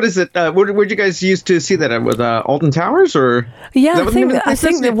this is what is it? Where'd you guys used to see that at? With Alton Towers, or? Yeah, I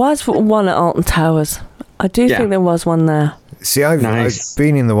think there was one at Alton Towers. I do think there was one there. See, I've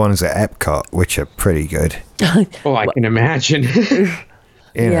been in the ones at Epcot, which are pretty good. Oh, I can imagine.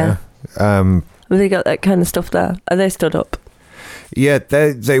 you know. They got that kind of stuff there. Are they stood up? Yeah,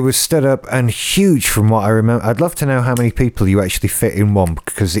 they were stood up and huge from what I remember. I'd love to know how many people you actually fit in one,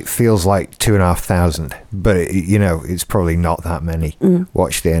 because it feels like 2,500, but it's probably not that many.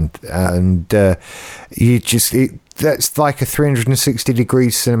 Watch the end, and that's like a 360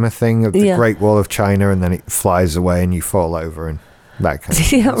 degrees cinema thing of the Great Wall of China, and then it flies away and you fall over and that kind of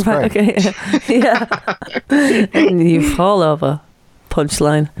thing. Yeah, right. Okay. Yeah. And you fall over.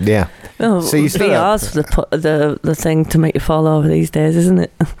 Punchline. Yeah. Oh, so you VR's the thing to make you fall over these days, isn't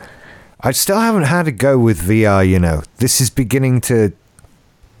it? I still haven't had a go with VR. This is beginning to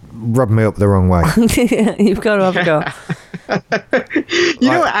rub me up the wrong way. Yeah, you've got to have a go.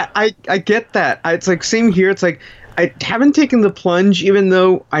 I get that. It's like same here. It's like I haven't taken the plunge, even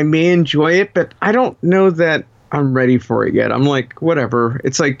though I may enjoy it, but I don't know that I'm ready for it yet. I'm like, whatever.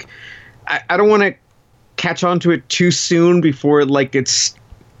 It's like I don't want to catch on to it too soon before it's,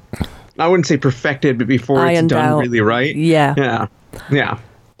 I wouldn't say perfected, but before it's done really right. Yeah.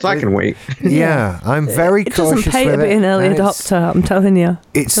 So I can wait. Yeah, I'm very It cautious doesn't pay with to be it, an early and adopter, I'm telling you.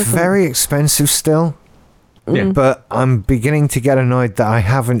 It's Doesn't. very expensive still. Yeah. But I'm beginning to get annoyed that I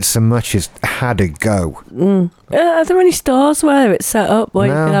haven't so much as had a go. Are there any stores where it's set up where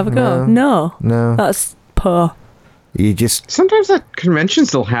you No, can have a go? no. That's poor. You just... Sometimes at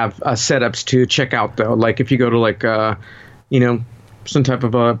conventions they'll have setups to check out, though. Like if you go to like, some type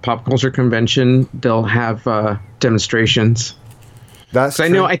of a pop culture convention, they'll have demonstrations. That's I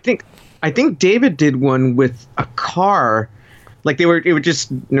know. I think David did one with a car. Like it would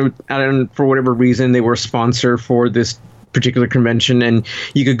just, I don't, for whatever reason, they were a sponsor for this particular convention, and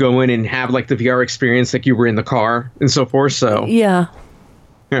you could go in and have like the VR experience, like you were in the car and so forth. So yeah.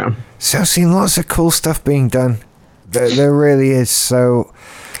 So I've seen lots of cool stuff being done. There really is. So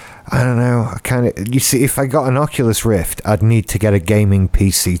I don't know. You see, if I got an Oculus Rift, I'd need to get a gaming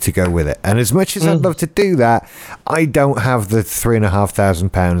PC to go with it. And as much as I'd love to do that, I don't have the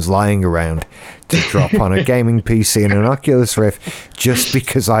 £3,500 lying around to drop on a gaming PC and an Oculus Rift just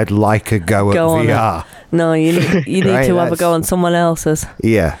because I'd like a go at VR. No, you need Right, to have a go on someone else's.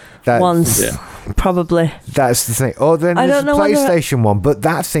 Yeah. Once. Yeah. Probably. That's the thing. Or then there's the PlayStation one, but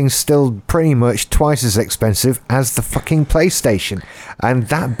that thing's still pretty much twice as expensive as the fucking PlayStation. And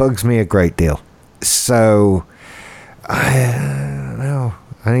that bugs me a great deal. So, I don't know.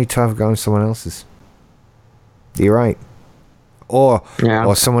 I need to have a go on someone else's. You're right. Or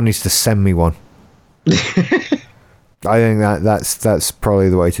someone needs to send me one. I think that's probably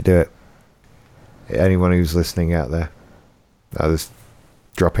the way to do it. Anyone who's listening out there. I was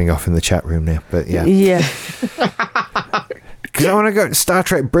dropping off in the chat room now, but yeah. Because I want to go to Star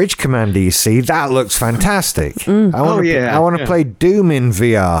Trek Bridge Commander, you see. That looks fantastic. I want to play Doom in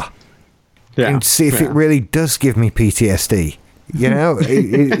VR and see if it really does give me PTSD. You know,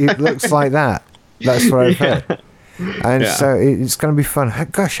 it looks like that. That's what I've heard. And so it's going to be fun.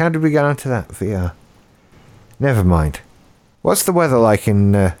 Gosh, how did we get onto that VR? Never mind. What's the weather like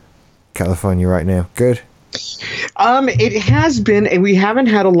in California right now? Good? It has been, and we haven't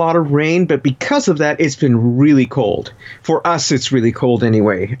had a lot of rain, but because of that, it's been really cold. For us, it's really cold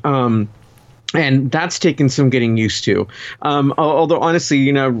anyway. And that's taken some getting used to. Although, honestly,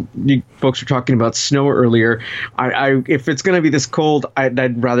 you folks were talking about snow earlier. I if it's going to be this cold,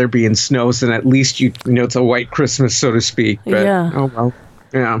 I'd rather be in snow, so at least it's a white Christmas, so to speak. But, oh well.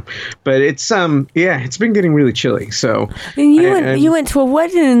 Yeah, but it's it's been getting really chilly. So you went to a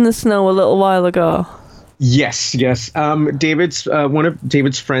wedding in the snow a little while ago. Yes. David's one of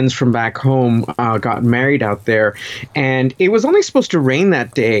David's friends from back home got married out there, and it was only supposed to rain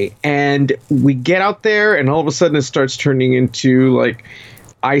that day. And we get out there, and all of a sudden it starts turning into like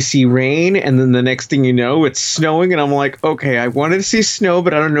icy rain, and then the next thing you know, it's snowing, and I'm like, okay, I wanted to see snow,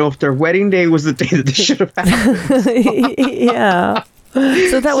 but I don't know if their wedding day was the day that they should have happened. Yeah.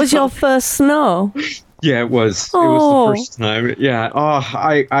 So that was your first snow? Yeah, it was. Oh. It was the first time. Yeah. Oh,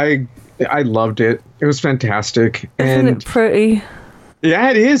 I loved it. It was fantastic. Isn't it pretty? Yeah,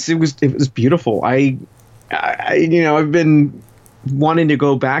 it is. It was beautiful. I've been wanting to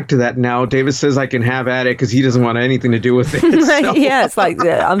go back to that now. David says I can have at it because he doesn't want anything to do with it. So. Yeah, it's like,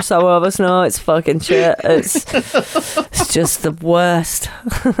 I'm so over snow. It's fucking shit. It's just the worst.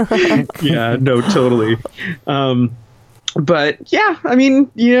 Yeah, no, totally. But yeah, I mean,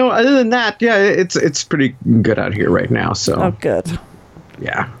 other than that, yeah, it's pretty good out here right now. So good.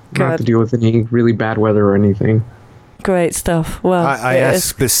 Yeah, not have to deal with any really bad weather or anything. Great stuff. Well, I asked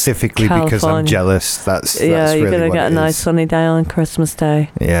specifically California. Because I'm jealous. That's you're really gonna get a nice sunny day on Christmas Day.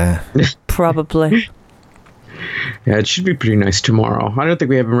 Yeah, probably. Yeah, it should be pretty nice tomorrow. I don't think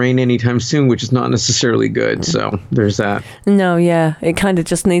we have rain anytime soon, which is not necessarily good. So there's that. No, yeah, it kind of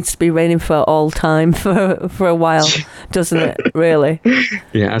just needs to be raining for all time for a while, doesn't it? Really?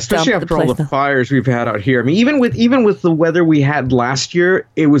 Yeah, especially after all the fires we've had out here. I mean, even with the weather we had last year,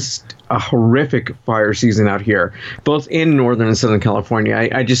 it was a horrific fire season out here, both in Northern and Southern California.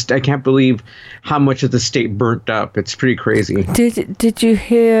 I can't believe how much of the state burnt up. It's pretty crazy. Did you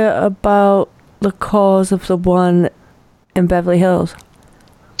hear about the cause of the one in Beverly Hills?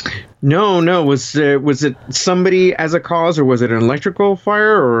 No. Was it somebody as a cause, or was it an electrical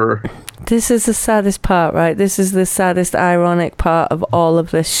fire? Or this is the saddest part, right? This is the saddest, ironic part of all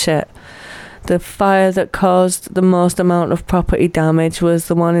of this shit. The fire that caused the most amount of property damage was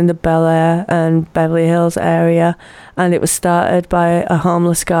the one in the Bel Air and Beverly Hills area, and it was started by a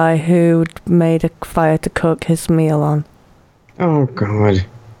homeless guy who made a fire to cook his meal on. Oh God.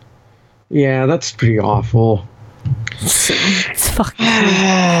 Yeah, that's pretty awful. It's fucking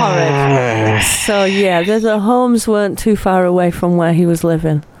horrid. So yeah, the homes weren't too far away from where he was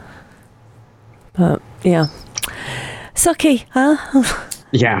living. But yeah. Sucky, huh?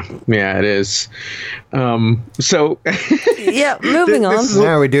 Yeah, it is. So yeah, moving on.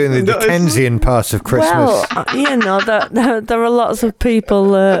 Now we're doing the Dickensian part of Christmas. Well, there are lots of people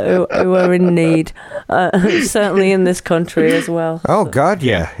who are in need, certainly in this country as well. Oh God,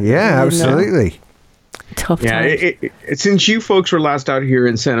 yeah, absolutely. Tough times. Since you folks were last out here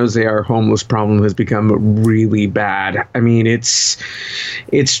in San Jose, our homeless problem has become really bad. I mean, it's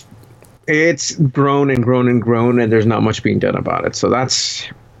grown and grown and grown, and there's not much being done about it. So that's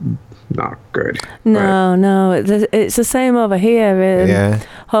not good. No, it's the same over here. Yeah.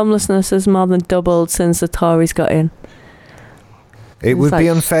 Homelessness has more than doubled since the Tories got in. It would be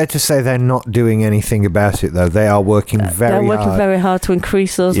unfair to say they're not doing anything about it, though. They are working very hard to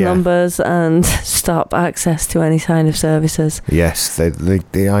increase those numbers and stop access to any kind of services. Yes,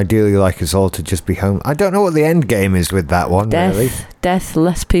 they ideally like us all to just be home. I don't know what the end game is with that one, really. Death,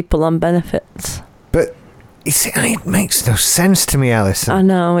 less people on benefits. But, you see, it makes no sense to me, Alison. I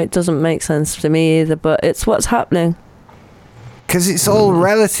know, it doesn't make sense to me either, but it's what's happening. Because it's all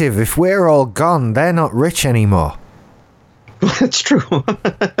relative. If we're all gone, they're not rich anymore. That's true.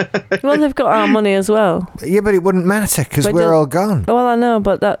 Well, they've got our money as well. Yeah, but it wouldn't matter because we're all gone. Well, I know,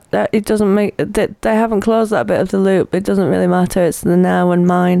 but that it doesn't make... They haven't closed that bit of the loop. It doesn't really matter. It's the now and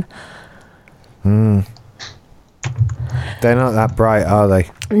mine. They're not that bright, are they?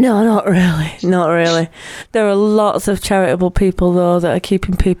 No, not really. Not really. There are lots of charitable people, though, that are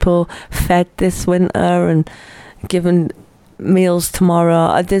keeping people fed this winter and giving meals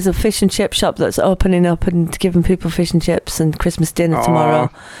tomorrow. There's a fish and chip shop that's opening up and giving people fish and chips and Christmas dinner tomorrow.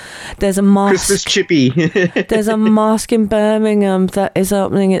 There's a mosque. Christmas chippy. There's a mosque in Birmingham that is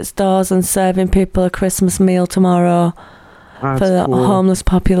opening its doors and serving people a Christmas meal tomorrow. That's for the cool. homeless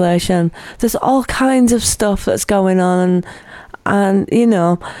population. There's all kinds of stuff that's going on, and you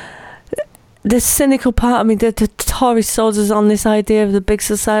know, the cynical part of me, the Tory soldiers on this idea of the big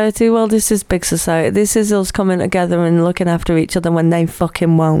society. Well, this is big society. This is us coming together and looking after each other when they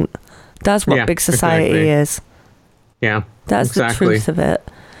fucking won't. That's what big society is. Yeah, that's the truth of it.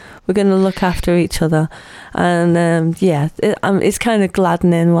 We're going to look after each other, and it's kind of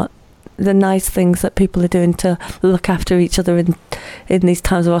gladdening what the nice things that people are doing to look after each other in these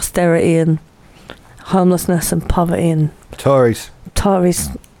times of austerity and homelessness and poverty and Tories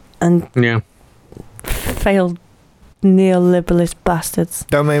and failed neoliberalist bastards.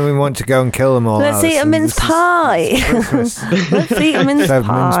 Don't make me want to go and kill them all. Let's eat a mince pie. Let's eat a mince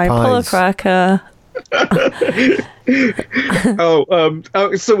pie. Pull a cracker.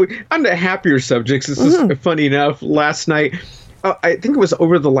 So on the happier subjects, this is funny enough. Last night, I think it was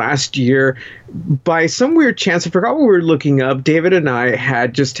over the last year, by some weird chance, I forgot what we were looking up. David and I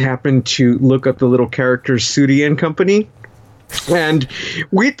had just happened to look up the little characters Sudi and Company. And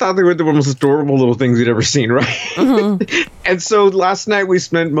we thought they were the most adorable little things we'd ever seen, right? Mm-hmm. And so last night we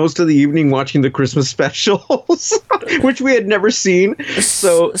spent most of the evening watching the Christmas specials, which we had never seen.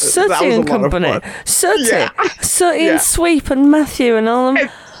 So Sooty and Company. Sooty and Sweep and Matthew and all them.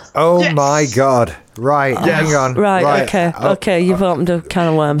 My God. Right, hang on. Right. Okay, you've opened a can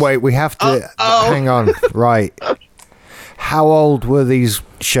of worms. Wait, we have to... Hang on, right. How old were these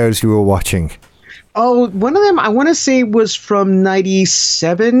shows you were watching? Oh, one of them, I want to say, was from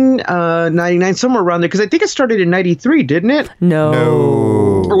 97, 99, somewhere around there, because I think it started in 93, didn't it? No.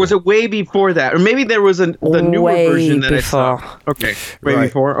 Or was it way before that? Or maybe there was the newer version that I saw. Okay, way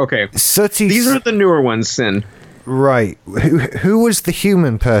before? Okay. These are the newer ones, then. Right. Who was the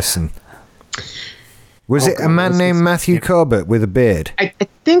human person? Was it a man named Matthew Corbett with a beard? I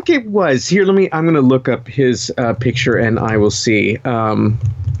think it was. Here, I'm going to look up his picture and I will see.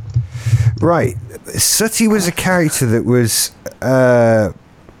 Right. Sooty was a character that was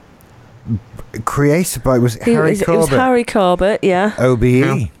created by... Harry Corbett? It was Harry Corbett, yeah. OBE.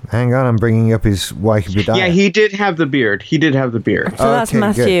 Yeah. Hang on, I'm bringing up his Wikipedia. Yeah, he did have the beard. So that's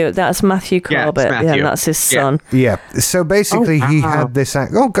Matthew. Good. That's Matthew Corbett. Yeah, Matthew. That's his son. Yeah. So basically, he had this...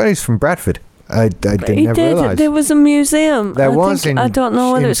 Oh, God, he's from Bradford. I didn't realize. There was a museum. I don't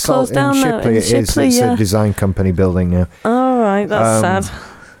know whether it's closed down now. In Shipley, it's a design company building now. All right, that's sad.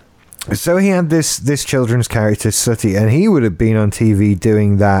 So he had this children's character, Sooty, and he would have been on TV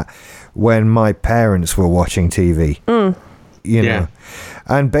doing that when my parents were watching TV. You know.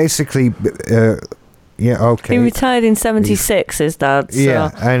 And basically, he retired in 76, his dad. So.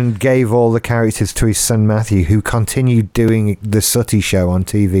 Yeah, and gave all the characters to his son Matthew, who continued doing the Sooty show on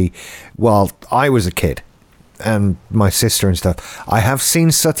TV while I was a kid, and my sister and stuff. I have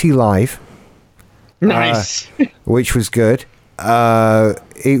seen Sooty live. Nice. Which was good.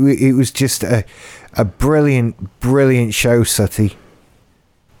 It was just a brilliant show, Sooty.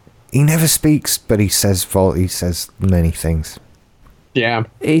 He never speaks, but he says many things. Yeah.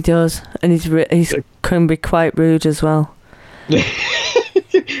 He does. And he's can be quite rude as well.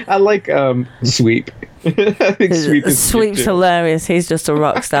 I like Sweep. I think Sweep's hilarious. He's just a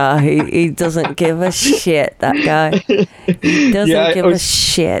rock star. He doesn't give a shit, that guy. He doesn't give a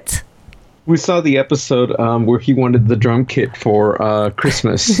shit. We saw the episode where he wanted the drum kit for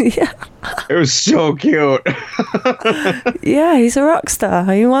Christmas. Yeah. It was so cute. Yeah, he's a rock star.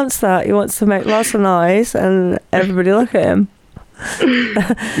 He wants that. He wants to make lots of noise and everybody look at him.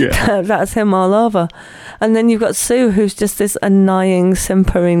 Yeah. That's him all over. And then you've got Sue, who's just this annoying,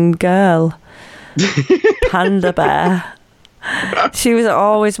 simpering girl. Panda bear. She was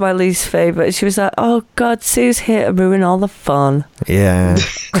always my least favourite. She was like, oh God, Sue's here to ruin all the fun. Yeah.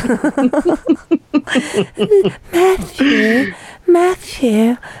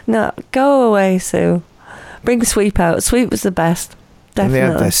 Matthew. No, go away, Sue. Bring Sweep out. Sweep was the best. Definitely. And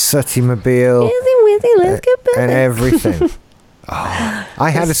they had their Sooty Mobile. Let's get back. And everything. Oh, I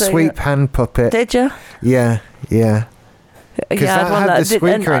had a Sweep hand puppet. Did you? Yeah. Because yeah, that had the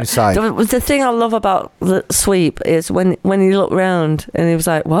squeaker inside. The thing I love about the Sweep is when he looked round and he was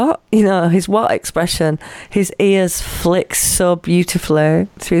like, what? You know, his what expression, his ears flick so beautifully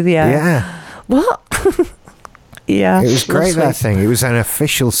through the air. Yeah. What? Yeah. It was great, that thing. It was an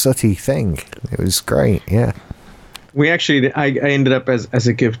official Sooty thing. It was great, yeah. We actually, I ended up as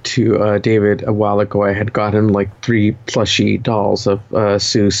a gift to David a while ago. I had got him like 3 plushy dolls of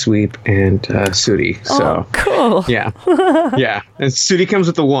Sue, Sweep, and Sooty. So, cool. Yeah, yeah. And Sooty comes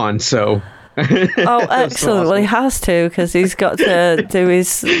with the wand, so. Oh, excellent! Awesome. Well, he has to because he's got to do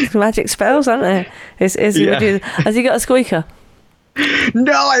his magic spells, hasn't he? Has he got a squeaker?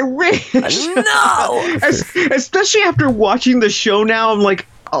 No, I wish. No. Especially after watching the show now, I'm like,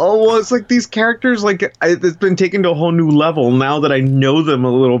 oh, well, it's like these characters, like, it's been taken to a whole new level now that I know them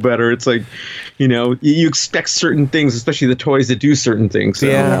a little better. It's like, you know, you expect certain things, especially the toys that do certain things. So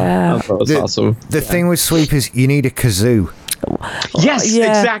yeah. I thought it was awesome. The thing with Sweep is you need a kazoo. Yes,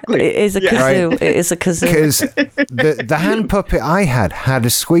 exactly. It is a kazoo. Right? It is a kazoo. Because the hand puppet I had a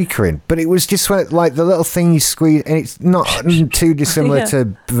squeaker in, but it was just like the little thing you squeeze, and it's not too dissimilar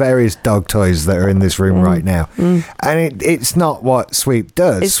to various dog toys that are in this room right now. And it's not what Sweep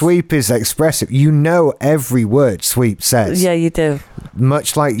does. Sweep is expressive. You know every word Sweep says. Yeah, you do.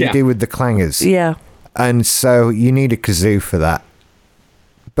 Much like you do with the clangers. Yeah. And so you need a kazoo for that.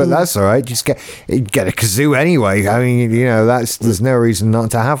 But that's all right. Just get a kazoo anyway. I mean, you know, there's no reason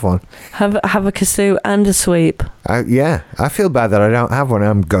not to have one. Have a kazoo and a Sweep. Yeah, I feel bad that I don't have one.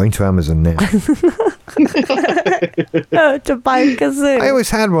 I'm going to Amazon now. To buy a kazoo. I always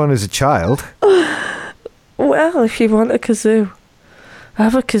had one as a child. Well, if you want a kazoo,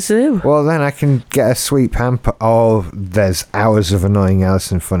 have a kazoo. Well, then I can get a Sweep hand puppet. Oh, there's hours of annoying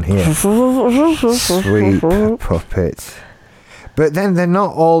Alison fun here. Sweep puppet. But then they're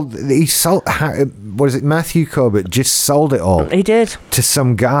not all. He sold. Was it Matthew Corbett just sold it all? He did to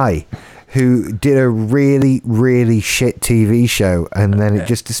some guy who did a really, really shit TV show, and then it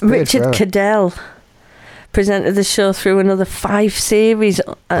just disappeared. Richard Cadell presented the show through another 5 series.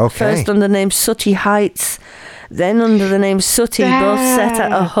 At first under the name Sooty Heights, then under the name Sooty, both set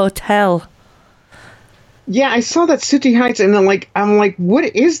at a hotel. Yeah, I saw that Sooty Heights, and then I'm like, what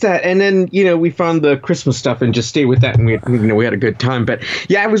is that? And then we found the Christmas stuff and just stayed with that, and we had a good time. But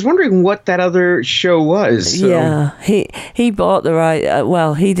yeah, I was wondering what that other show was. So. Yeah, he bought the right.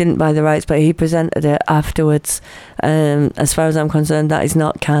 Well, he didn't buy the rights, but he presented it afterwards. As far as I'm concerned, that is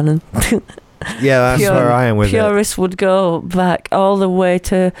not canon. Yeah, that's where I am with purists would go back all the way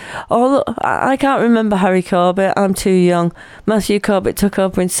to... I can't remember Harry Corbett. I'm too young. Matthew Corbett took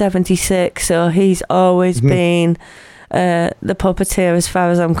over in 76, so he's always been the puppeteer as far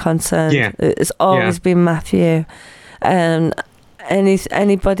as I'm concerned. Yeah. It's always been Matthew.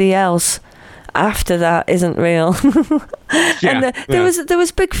 Anybody else after that isn't real. And there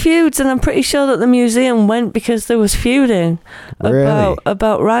was big feuds, and I'm pretty sure that the museum went because there was feuding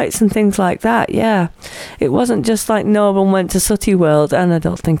about rights and things like that. Yeah, it wasn't just like no one went to Sooty World, and I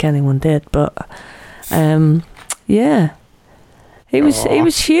don't think anyone did, but yeah, he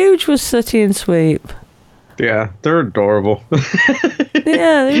was huge with Sooty and Sweep. Yeah, they're adorable.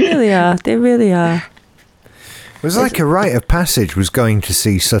 Yeah, they really are. It was like a rite of passage was going to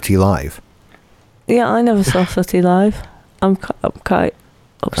see Sooty live. Yeah, I never saw Sooty live. I'm quite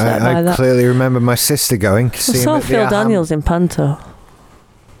upset by that. I clearly remember my sister going to see him. I saw Phil Daniels in Panto.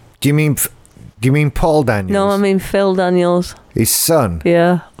 Do you mean Paul Daniels? No, I mean Phil Daniels. His son?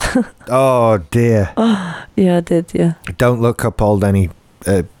 Yeah. Oh, dear. Yeah, I did, yeah. Don't look up old any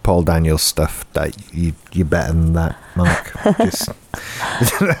Paul Daniels stuff. That you're better than that, Mark.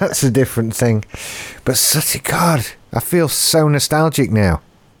 That's a different thing. But such a God, I feel so nostalgic now.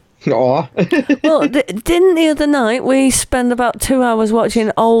 Aw. Well, didn't the other night we spend about 2 hours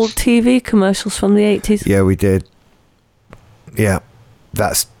watching old TV commercials from the 80s? Yeah, we did. Yeah,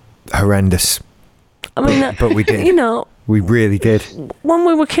 that's horrendous. I mean, but we did. You know, we really did. When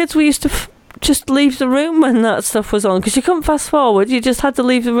we were kids, we used to just leave the room when that stuff was on, because you couldn't fast forward. You just had to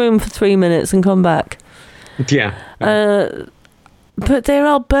leave the room for 3 minutes and come back. Yeah. But they're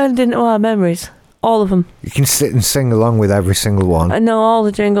all burned into our memories. All of them. You can sit and sing along with every single one. I know all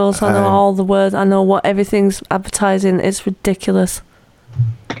the jingles. I know all the words. I know what everything's advertising. It's ridiculous.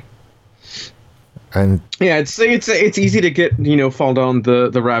 And yeah, it's easy to get, fall down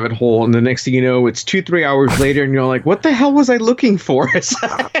the rabbit hole, and the next thing you know, it's 2-3 hours later, and you're like, what the hell was I looking for?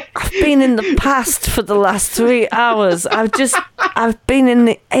 I've been in the past for the last 3 hours. I've been in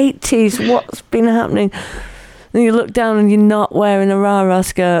the 80s. What's been happening? And you look down and you're not wearing a rah-rah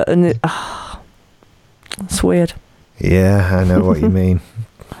skirt, and it's weird. Yeah, I know what you mean.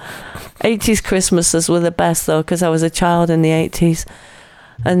 80s Christmases were the best, though, because I was a child in the 80s.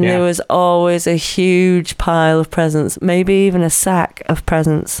 And there was always a huge pile of presents, maybe even a sack of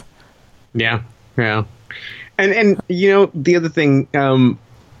presents. Yeah, yeah. And the other thing, I've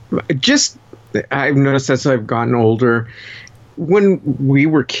noticed as I've gotten older, when we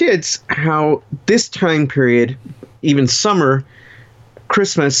were kids, how this time period, even summer,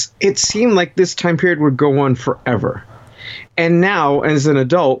 Christmas, it seemed like this time period would go on forever. And now, as an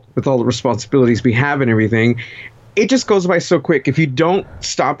adult, with all the responsibilities we have and everything, it just goes by so quick. If you don't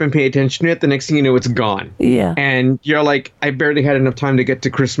stop and pay attention to it, the next thing you know, it's gone. Yeah. And you're like, I barely had enough time to get to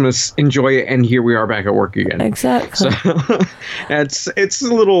Christmas, enjoy it, and here we are back at work again. Exactly. So it's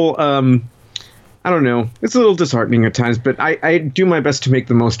a little, I don't know, it's a little disheartening at times, but I do my best to make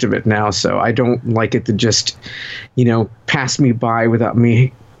the most of it now. So I don't like it to just, pass me by without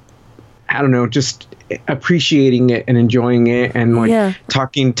me, I don't know, just appreciating it and enjoying it, and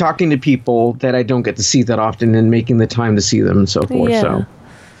talking to people that I don't get to see that often, and making the time to see them and so forth. So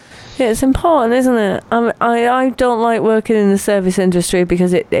it's important, isn't it? I don't like working in the service industry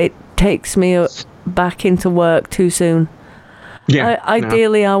because it takes me back into work too soon.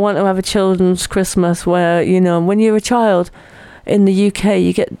 Ideally, I want to have a children's Christmas where, when you're a child in the UK,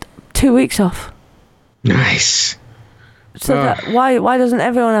 you get 2 weeks off. Nice. So why doesn't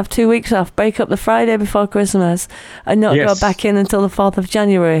everyone have 2 weeks off? Break up the Friday before Christmas and not go back in until the 4th of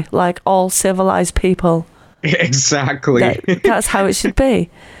January, like all civilized people. Exactly. That's how it should be.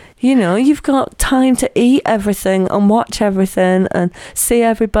 You've got time to eat everything and watch everything and see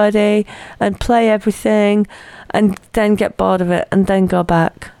everybody and play everything, and then get bored of it and then go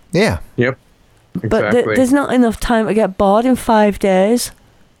back. Yeah. Yep. Exactly. But there's not enough time to get bored in 5 days.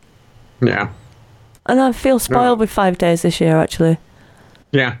 Yeah. And I feel spoiled with 5 days this year, actually.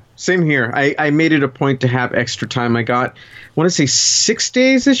 Yeah, same here. I made it a point to have extra time. I want to say 6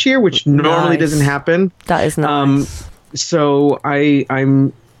 days this year, which normally doesn't happen. That is nice. So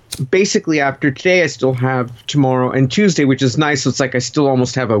I'm basically, after today, I still have tomorrow and Tuesday, which is nice. So it's like I still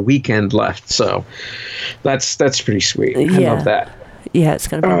almost have a weekend left. So that's pretty sweet. I love that. Yeah, it's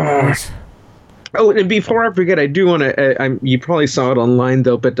going to be nice. Oh, and before I forget, I do want to, you probably saw it online,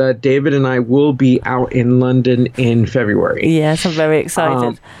 though, but David and I will be out in London in February. Yes, I'm very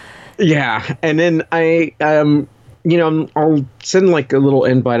excited. Yeah, and then I'll send like a little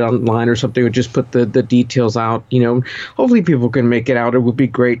invite online or something, or just put the details out. Hopefully people can make it out. It would be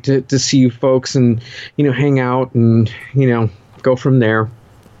great to see you folks and, hang out and, go from there.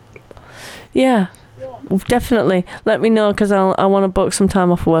 Yeah. Definitely. Let me know, because I want to book some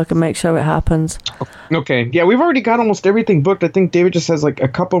time off work and make sure it happens. Okay. Yeah, we've already got almost everything booked. I think David just has like a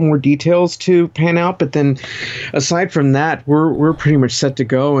couple more details to pan out, but then aside from that, we're pretty much set to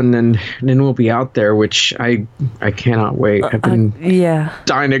go, and then we'll be out there, which I cannot wait. I've been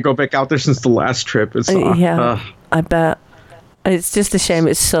dying to go back out there since the last trip. It's I bet. It's just a shame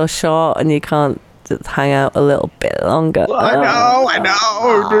it's so short and you can't hang out a little bit longer. I know. It'd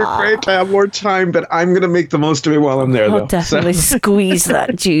be great to have more time, but I'm going to make the most of it while I'm there, though. I'll definitely squeeze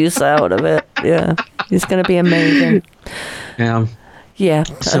that juice out of it. Yeah. It's going to be amazing. Yeah. Yeah.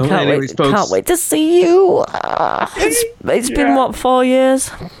 So folks, can't wait to see you. It's been, 4 years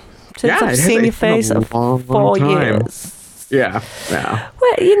since I've seen your face? 4 years. Yeah. Well,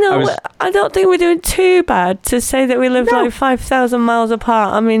 I don't think we're doing too bad to say that we live like 5,000 miles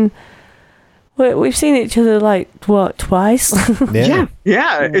apart. I mean, we've seen each other twice? Yeah.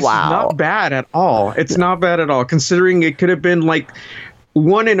 It's not bad at all. It's not bad at all, considering it could have been like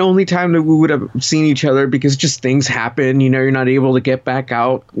one and only time that we would have seen each other, because just things happen, you're not able to get back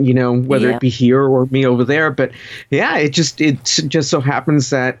out, whether it be here or me over there. But yeah, it just so happens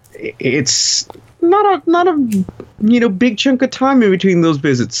that it's not a big chunk of time in between those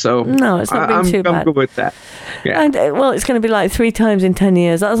visits. So no, it's not been too bad. I'm good with that. Yeah. And well, it's going to be like 3 times in 10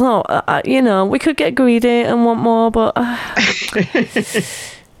 years. That's not, we could get greedy and want more, but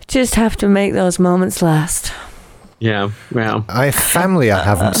just have to make those moments last. Yeah, well. I have family I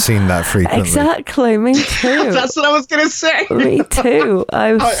haven't seen that frequently. Exactly, me too. That's what I was going to say. Me too. I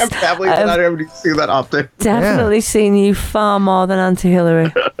have family that I haven't seen that often. Definitely seen you far more than Auntie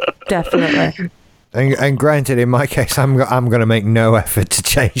Hillary. Definitely. And granted, in my case, I'm going to make no effort to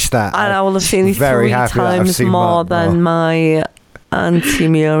change that. And I will have seen you 3 times more than my Auntie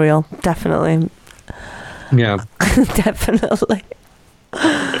Muriel. Definitely. Yeah. Definitely.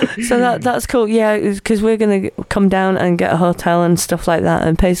 So that's cool. Yeah, because we're going to come down and get a hotel and stuff like that,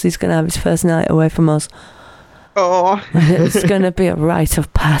 and Paisley's going to have his first night away from us. Oh. It's going to be a rite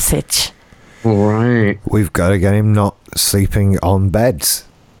of passage. Right. We've got to get him not sleeping on beds.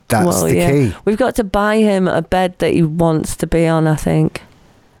 That's the key. We've got to buy him a bed that he wants to be on, I think.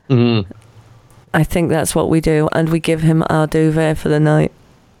 Mm-hmm. I think that's what we do, and we give him our duvet for the night.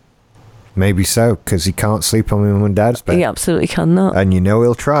 Maybe so, because he can't sleep on mum and dad's bed. He absolutely cannot. And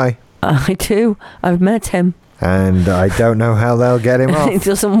he'll try. I do. I've met him. And I don't know how they'll get him off. He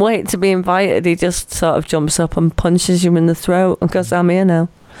doesn't wait to be invited. He just sort of jumps up and punches you in the throat and goes, I'm here now.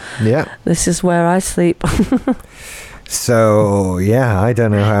 Yeah. This is where I sleep. So, yeah, I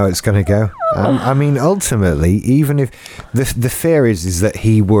don't know how it's going to go. I mean, ultimately, even if the fear is that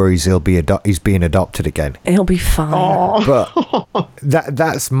he worries he's being adopted again. He'll be fine. Oh. But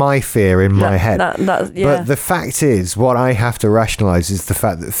that's my fear in my head. Yeah. But the fact is, what I have to rationalize is the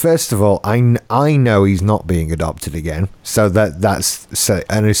fact that, first of all, I know he's not being adopted again. So that's so.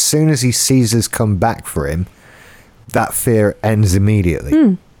 And as soon as he sees us come back for him, that fear ends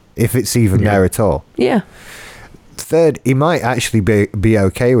immediately, if it's even there at all. Yeah. Third, he might actually be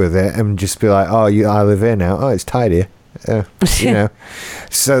okay with it and just be like, "Oh, I live here now. Oh, it's tidier,"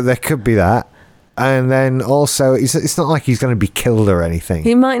 So there could be that, and then also, it's not like he's going to be killed or anything.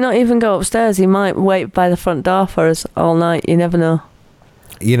 He might not even go upstairs. He might wait by the front door for us all night. You never know.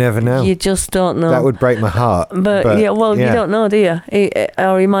 You never know. You just don't know. That would break my heart. But you don't know, do you?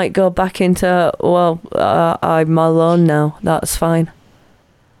 Or he might go back into, I'm alone now. That's fine.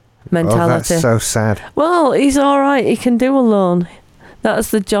 Mentality. Oh, that's so sad. Well, he's all right. He can do alone.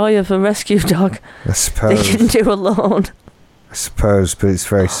 That's the joy of a rescue dog. I suppose. They can do alone. I suppose, but it's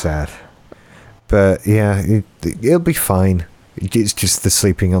very sad. But yeah, he'll be fine. It's just the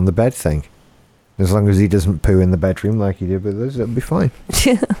sleeping on the bed thing. As long as he doesn't poo in the bedroom like he did with us, it'll be fine.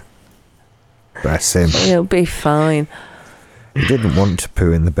 Bless him. He'll be fine. He didn't want to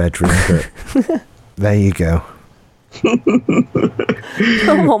poo in the bedroom, but there you go. No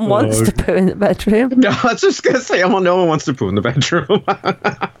one wants to poo in the bedroom. No, I was just going to say, no one wants to poo in the bedroom.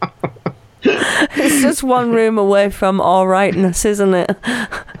 It's just one room away from all rightness, isn't it?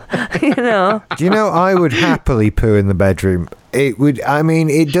 Do you know, I would happily poo in the bedroom. It would. I mean,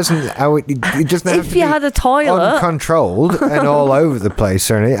 it doesn't. It doesn't have if to you be had a toilet, uncontrolled and all over the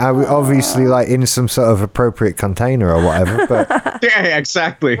place or anything. I would obviously like in some sort of appropriate container or whatever. But yeah,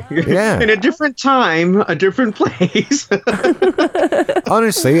 exactly. Yeah, in a different time, a different place.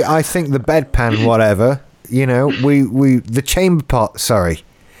 Honestly, I think the bedpan, whatever. We the chamber pot. Sorry,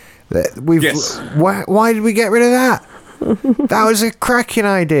 Yes. Why did we get rid of that? That was a cracking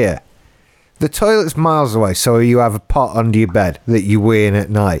idea. The toilet's miles away, so you have a pot under your bed that you wee in at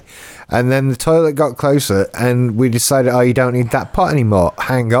night. And then the toilet got closer, and we decided, you don't need that pot anymore.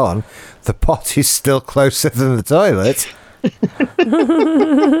 Hang on, the pot is still closer than the toilet.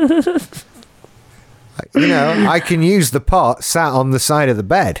 I can use the pot sat on the side of the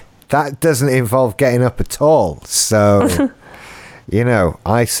bed. That doesn't involve getting up at all. So,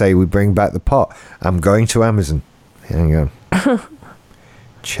 I say we bring back the pot. I'm going to Amazon. Hang on.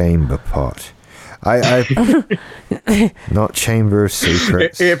 Chamber pot. I not Chamber of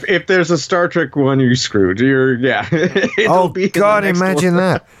Secrets. If there's a Star Trek one, you're screwed. Oh God! Imagine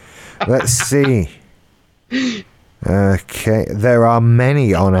that. Let's see. Okay, there are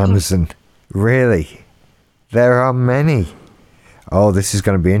many on Amazon. Really, there are many. Oh, this is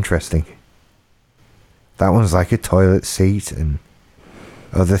going to be interesting. That one's like a toilet seat and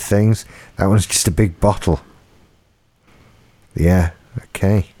other things. That one's just a big bottle. Yeah.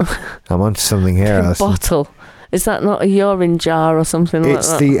 Okay, I'm onto something here, Alison. Bottle. Is that not a urine jar or something like that?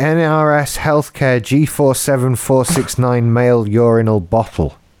 It's the NRS Healthcare G47469 male urinal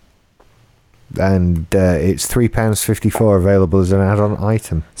bottle. and it's £3.54 available as an add-on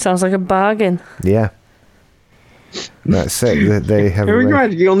item. Sounds like a bargain. Yeah. That's it. They have.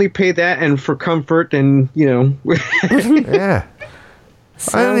 Right. You only pay that, and for comfort, and Yeah.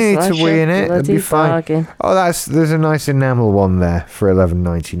 I only need to wee in it. It'll be fine. Bargain. Oh, there's a nice enamel one there for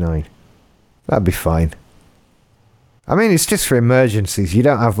 $11.99. That'd be fine. I mean, it's just for emergencies. You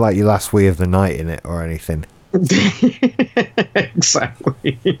don't have like your last wee of the night in it or anything.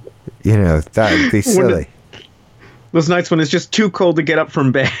 Exactly. That'd be silly. Those nights when it's just too cold to get up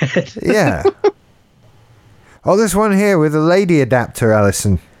from bed. Yeah. Oh, there's one here with a lady adapter,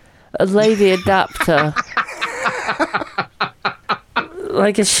 Alison. A lady adapter.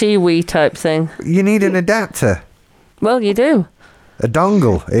 Like a she-wee type thing. You need an adapter. Well, you do. A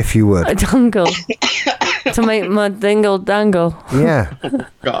dongle, if you would. A dongle. To make my dingle dangle. Yeah.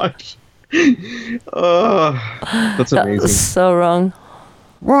 Gosh. Oh, that's amazing. That's so wrong.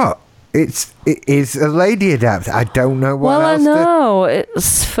 What? It is a lady adapter. I don't know what well, else. I know.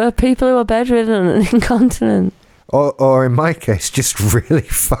 It's for people who are bedridden and incontinent. Or in my case, just really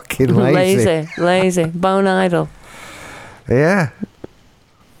fucking lazy. Lazy. Bone idle. Yeah.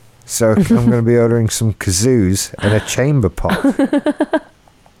 So I'm going to be ordering some kazoos and a chamber pot.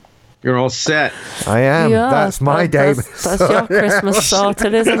 You're all set. I am. Yeah, that's my day. That's your Christmas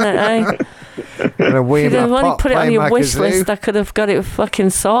sorted, isn't it, eh? If you'd have only put it on your wish list, I could have got it fucking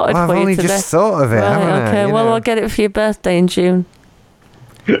sorted I've for you only today. just thought of it, haven't I? Okay, well, I'll get it for your birthday in June.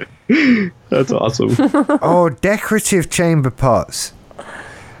 That's awesome. Oh, decorative chamber pots.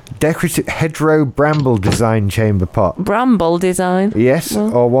 Decorative hedgerow bramble design chamber pot. Bramble design? Yes,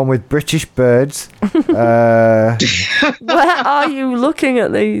 or one with British birds. Where are you looking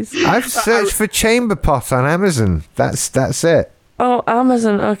at these? I've searched for chamber pot on Amazon. That's it. Oh,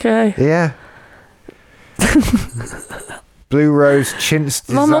 Amazon, okay. Yeah. Blue rose chintz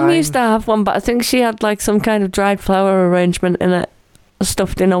design. My mum used to have one, but I think she had like some kind of dried flower arrangement in it,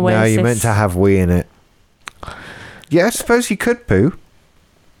 stuffed in Oasis. No, you meant to have wee in it. Yeah, I suppose you could poo.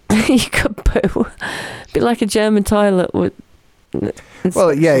 You could poo. Be like a German toilet.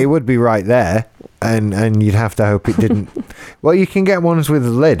 Well, yeah, it would be right there, and you'd have to hope it didn't. Well, you can get ones with a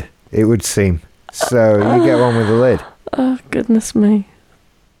lid, it would seem. So you get one with a lid. Oh, goodness me.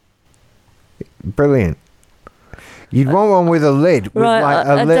 Brilliant. You'd want one with a lid. With Right, like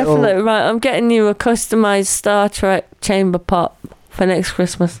I little... definitely. Right, I'm getting you a customised Star Trek chamber pot for next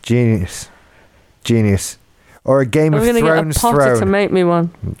Christmas. Genius. Or a Game of Thrones throne. I'm going to get a Potter to make me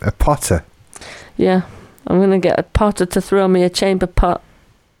one. A Potter? Yeah. I'm going to get a Potter to throw me a chamber pot.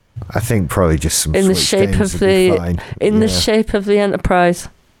 I think probably just some in the Switch shape games of would be the fine. the shape of the Enterprise.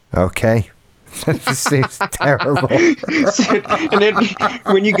 Okay. That just seems terrible. And then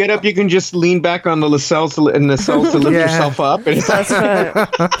when you get up, you can just lean back on the nacelles to lift yourself up. And That's right.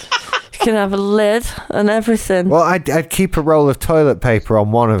 You can have a lid and everything. Well, I'd keep a roll of toilet paper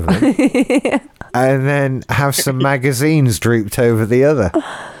on one of them. And then have some magazines drooped over the other.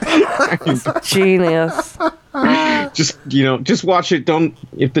 Genius. Just watch it.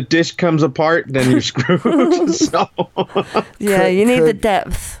 If the dish comes apart, then you're screwed. So. Yeah, you need the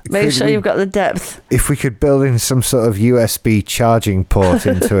depth. Make sure you've got the depth. If we could build in some sort of USB charging port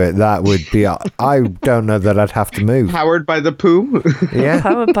into it, that would be... I don't know that I'd have to move. Powered by the poo? Yeah.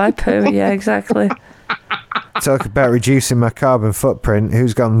 Powered by poo, yeah, exactly. Talk about reducing my carbon footprint.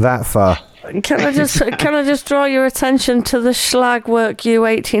 Who's gone that far? Can I just draw your attention to the Schlagwork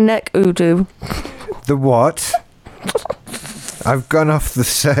U80 neck Udo? The what? I've gone off the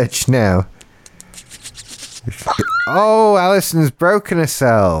search now. Oh, Alison's broken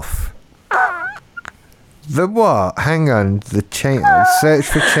herself. The what? Hang on. The search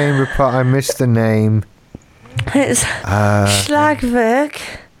for chamber pot. I missed the name. It's Schlagwerk.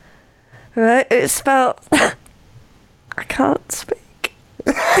 Right? It's spelled... I can't speak.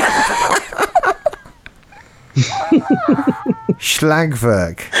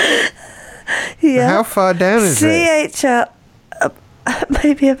 Schlagwerk. Yeah. How far down is it? CHL.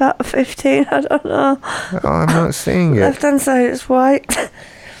 Maybe about 15, I don't know. Oh, I'm not seeing it. Left hand side, it's white.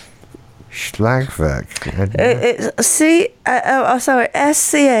 Schlagwerk. It's SCHLAGWERK.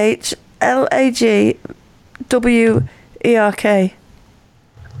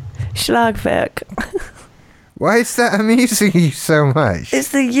 Schlagwerk. Why is that amusing you so much? It's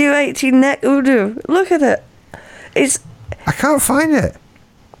the U80 neck Udo. Look at it. I can't find it.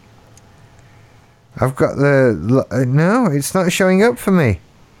 I've got no, it's not showing up for me.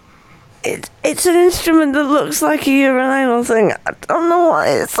 It's an instrument that looks like a urinal thing. I don't know what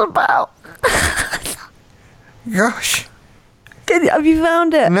it's about. Gosh. Have you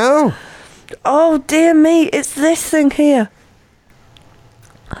found it? No. Oh dear me, it's this thing here.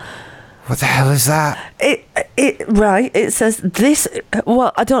 What the hell is that? It says this.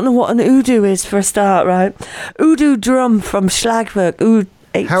 Well, I don't know what an oudou is for a start, right? Oudou drum from Schlagwerk.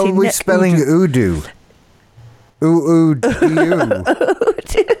 18 How are we spelling oudou? Oudou.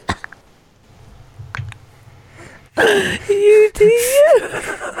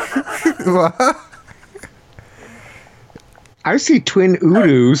 What? I see twin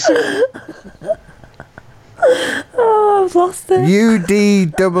oudous. Oh, I've lost it.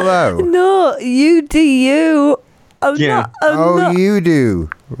 UDOO. No, UDU. I'm Yeah. not. You do.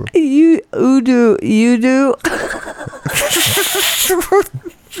 You do.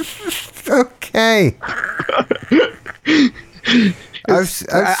 Okay. I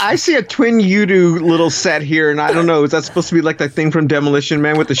see a twin Udu little set here, and I don't know. Is that supposed to be like that thing from Demolition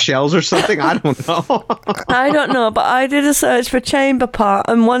Man with the shells or something? I don't know. I don't know, but I did a search for chamber part,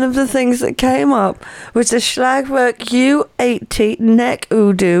 and one of the things that came up was the Schlagwerk U80 neck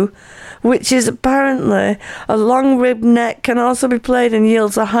oudou, which is apparently a long ribbed neck, can also be played and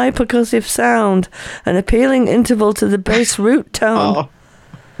yields a high percussive sound, an appealing interval to the bass root tone.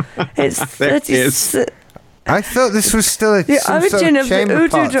 It's 36. I thought this was still a The origin of the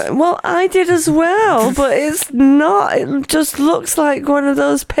oudou drum. Well, I did as well, but it's not. It just looks like one of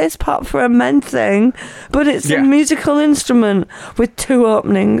those piss pot for a men thing, but it's a musical instrument with 2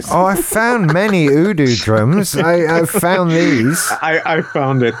 openings. Oh, I found many oudou drums. I found these. I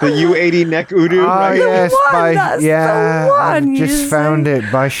found it. The U80 neck oudou. Oh, Right? yes. That's the one, I just found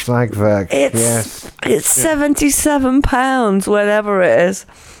it by Schlagwerk. It's £77, whatever it is.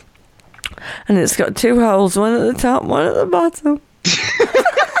 And it's got 2 holes, one at the top, one at the bottom. Have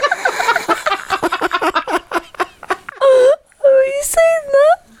you seen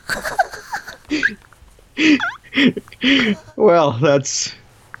that? Well, that's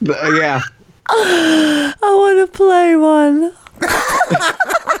yeah. I want to play one.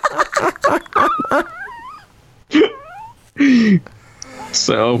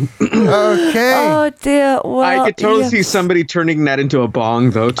 So Okay. Oh dear. Well, I could totally see somebody turning that into a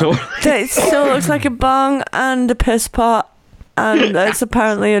bong, though. It still looks like a bong and a piss pot, and it's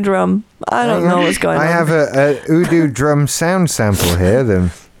apparently a drum. I don't know what's going on. I have a oudou drum sound sample here.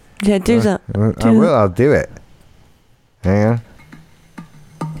 Then Yeah, do that. I will. I'll do it. Hang on.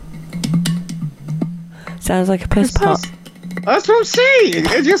 Sounds like a piss pot. That's what I'm saying.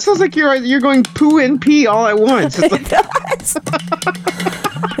 It just sounds like you're going poo and pee all at once. It's It does.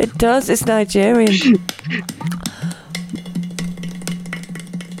 It does. It's Nigerian.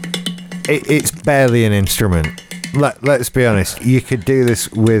 It's barely an instrument. Let's be honest. You could do this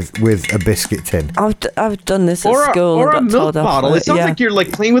with a biscuit tin. I've done this at school. Or a and got milk told off bottle. for It sounds like you're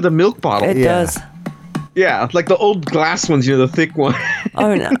like playing with a milk bottle. It does. Yeah, like the old glass ones, the thick one.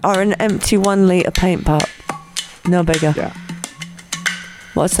 Or an empty 1 litre paint pot. No bigger. Yeah.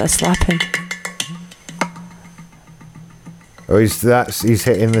 What's that slapping? Oh, he's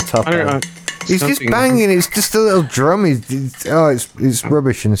hitting the top I don't know. end. He's just banging. It's just a little drum. It's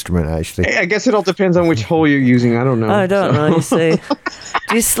rubbish instrument actually. I guess it all depends on which hole you're using. I don't know. I don't know, you see.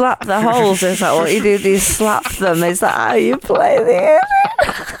 Do you slap the holes? Is that what you do? Do you slap them? Is that how you play the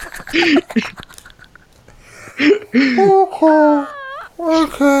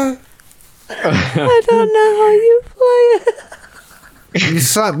Okay. I don't know how you play it.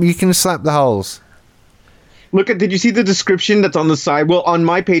 You can slap the holes. Did you see the description that's on the side? Well, on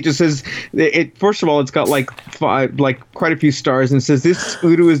my page it says first of all, it's got like quite a few stars, and it says this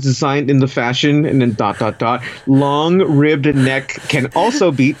oudou is designed in the fashion, and then ... long ribbed neck can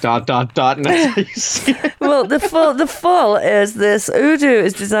also be ... and that's how you see it. Well, the full is this oudou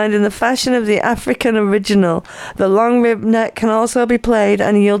is designed in the fashion of the African original. The long ribbed neck can also be played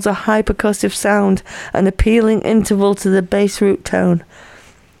and yields a high percussive sound, an appealing interval to the bass root tone.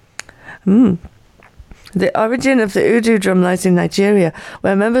 The origin of the oudou drum lies in Nigeria,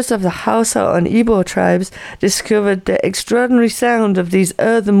 where members of the Hausa and Igbo tribes discovered the extraordinary sound of these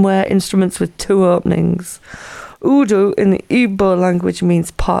earthenware instruments with 2 openings. Oudou in the Igbo language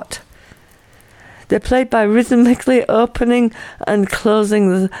means pot. They're played by rhythmically opening and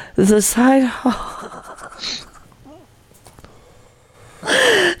closing the side hole.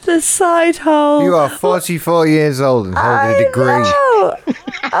 The side hole. You are 44 years old and holding a degree.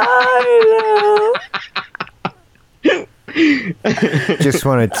 I know. Just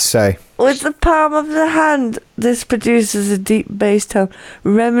wanted to say. With the palm of the hand, this produces a deep bass tone,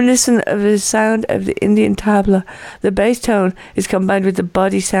 reminiscent of the sound of the Indian tabla. The bass tone is combined with the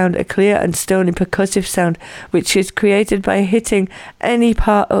body sound, a clear and stony percussive sound, which is created by hitting any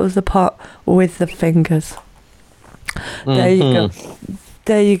part of the pot with the fingers. There you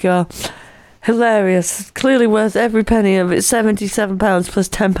go. Hilarious. Clearly worth every penny of it. £77 plus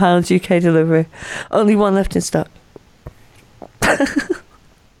 £10 UK delivery. Only one left in stock.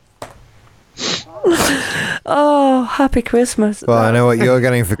 Oh, happy Christmas. Well, I know what you're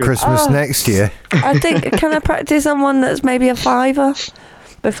getting for Christmas next year. I think, can I practice on one that's maybe a £5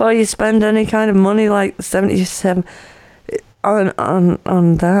 before you spend any kind of money, like 77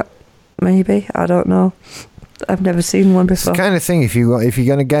 on that? Maybe. I don't know. I've never seen one before. It's the kind of thing, if you're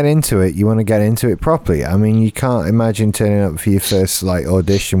going to get into it, you want to get into it properly. I mean, you can't imagine turning up for your first like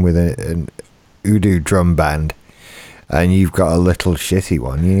audition with an Udu drum band and you've got a little shitty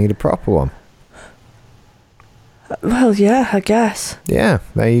one. You need a proper one. Well, yeah, I guess. Yeah,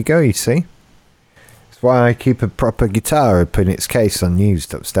 there you go, you see. That's why I keep a proper guitar up in its case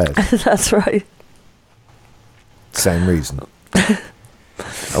unused upstairs. That's right. Same reason.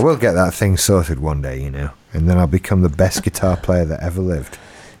 I will get that thing sorted one day, and then I'll become the best guitar player that ever lived.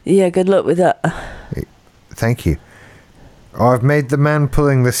 Yeah, good luck with that. Thank you. Oh, I've made the man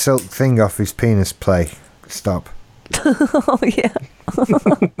pulling the silk thing off his penis play. Stop. Oh, yeah.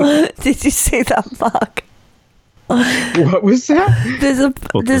 Did you see that, Mark? What was that?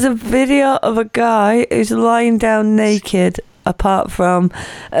 There's a video of a guy who's lying down naked, apart from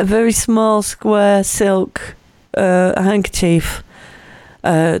a very small square silk handkerchief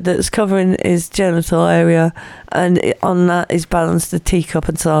that's covering his genital area, and on that is balanced a teacup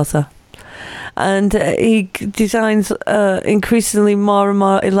and saucer. And he designs increasingly more and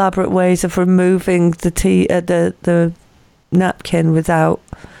more elaborate ways of removing the napkin without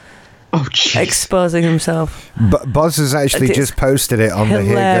exposing himself. But Boz has actually just posted it on the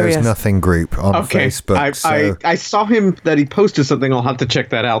Here Goes Nothing group on Facebook. I saw him that he posted something. I'll have to check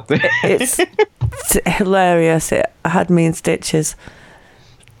that out. It's hilarious. It had me in stitches.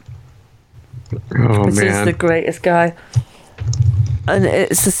 Oh, this is the greatest guy. And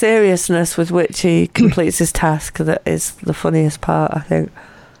it's the seriousness with which he completes his task that is the funniest part, I think.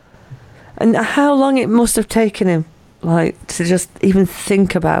 And how long it must have taken him, like, to just even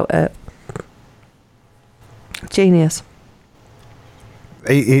think about it. Genius.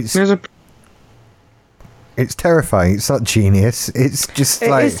 It's terrifying. It's not genius. It's just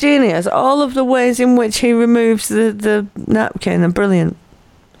like... It's genius. All of the ways in which he removes the napkin are brilliant.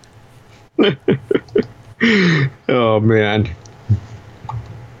 Oh, man.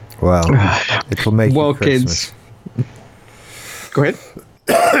 Well, it'll make you Christmas. Kids. Go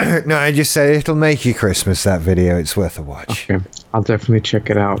ahead. No, I just said it'll make you Christmas, that video. It's worth a watch. Okay. I'll definitely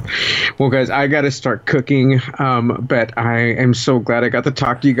check it out. Well, guys, I got to start cooking, but I am so glad I got to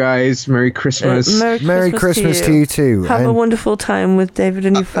talk to you guys. Merry Christmas. Merry Christmas to you too. Have a wonderful time with David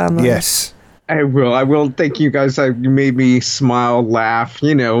and your family. Yes. I will. Thank you guys. You made me smile, laugh.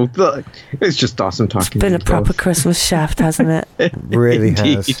 It's just awesome talking to you. It's been a proper Christmas SHaFT, hasn't it? It really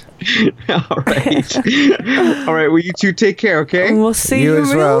has. All right. All right. Well, you two take care, okay? And we'll see you as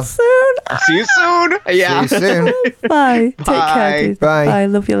real well. soon. See you soon. Yeah. See you soon. Bye. Take care, dude. Bye. Bye.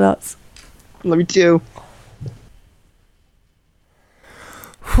 Love you lots. Love you too.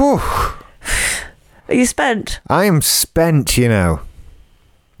 Whew. Are you spent? I am spent,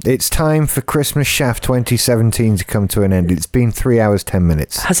 It's time for Christmas SHaFT 2017 to come to an end. It's been 3 hours, 10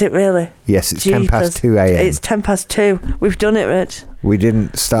 minutes. Has it really? Yes, it's 10 past 2 a.m. It's 10 past 2. We've done it, Rich. We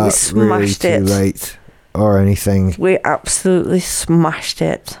didn't start really too late or anything. We absolutely smashed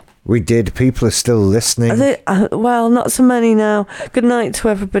it. We did. People are still listening. Well, not so many now. Good night to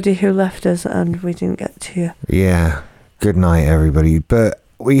everybody who left us and we didn't get to you. Yeah. Good night, everybody. But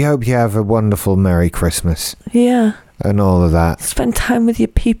we hope you have a wonderful Merry Christmas. Yeah. And all of that. Spend time with your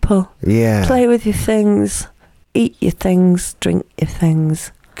people. Yeah. Play with your things. Eat your things. Drink your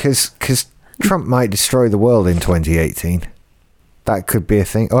things. Because Trump might destroy the world in 2018. That could be a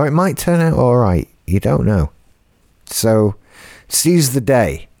thing. Or it might turn out all right. You don't know. So, seize the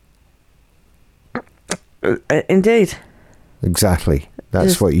day. Indeed. Exactly.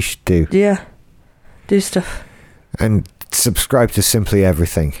 That's what you should do. Yeah. Do stuff. And subscribe to Simply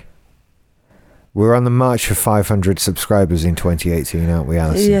Everything. We're on the march for 500 subscribers in 2018, aren't we,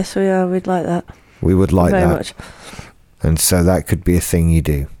 Alison? Yes, we are. We'd like that. We would like Very that. much. And so that could be a thing you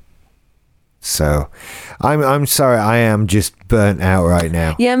do. So, I'm sorry, I am just burnt out right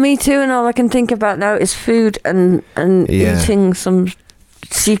now. Yeah, me too. And all I can think about now is food and eating some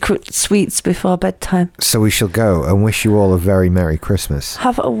secret sweets before bedtime. So we shall go and wish you all a very Merry Christmas.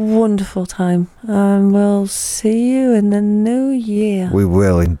 Have a wonderful time. We'll see you in the new year. We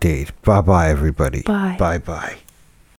will indeed. Bye-bye, everybody. Bye. Bye-bye.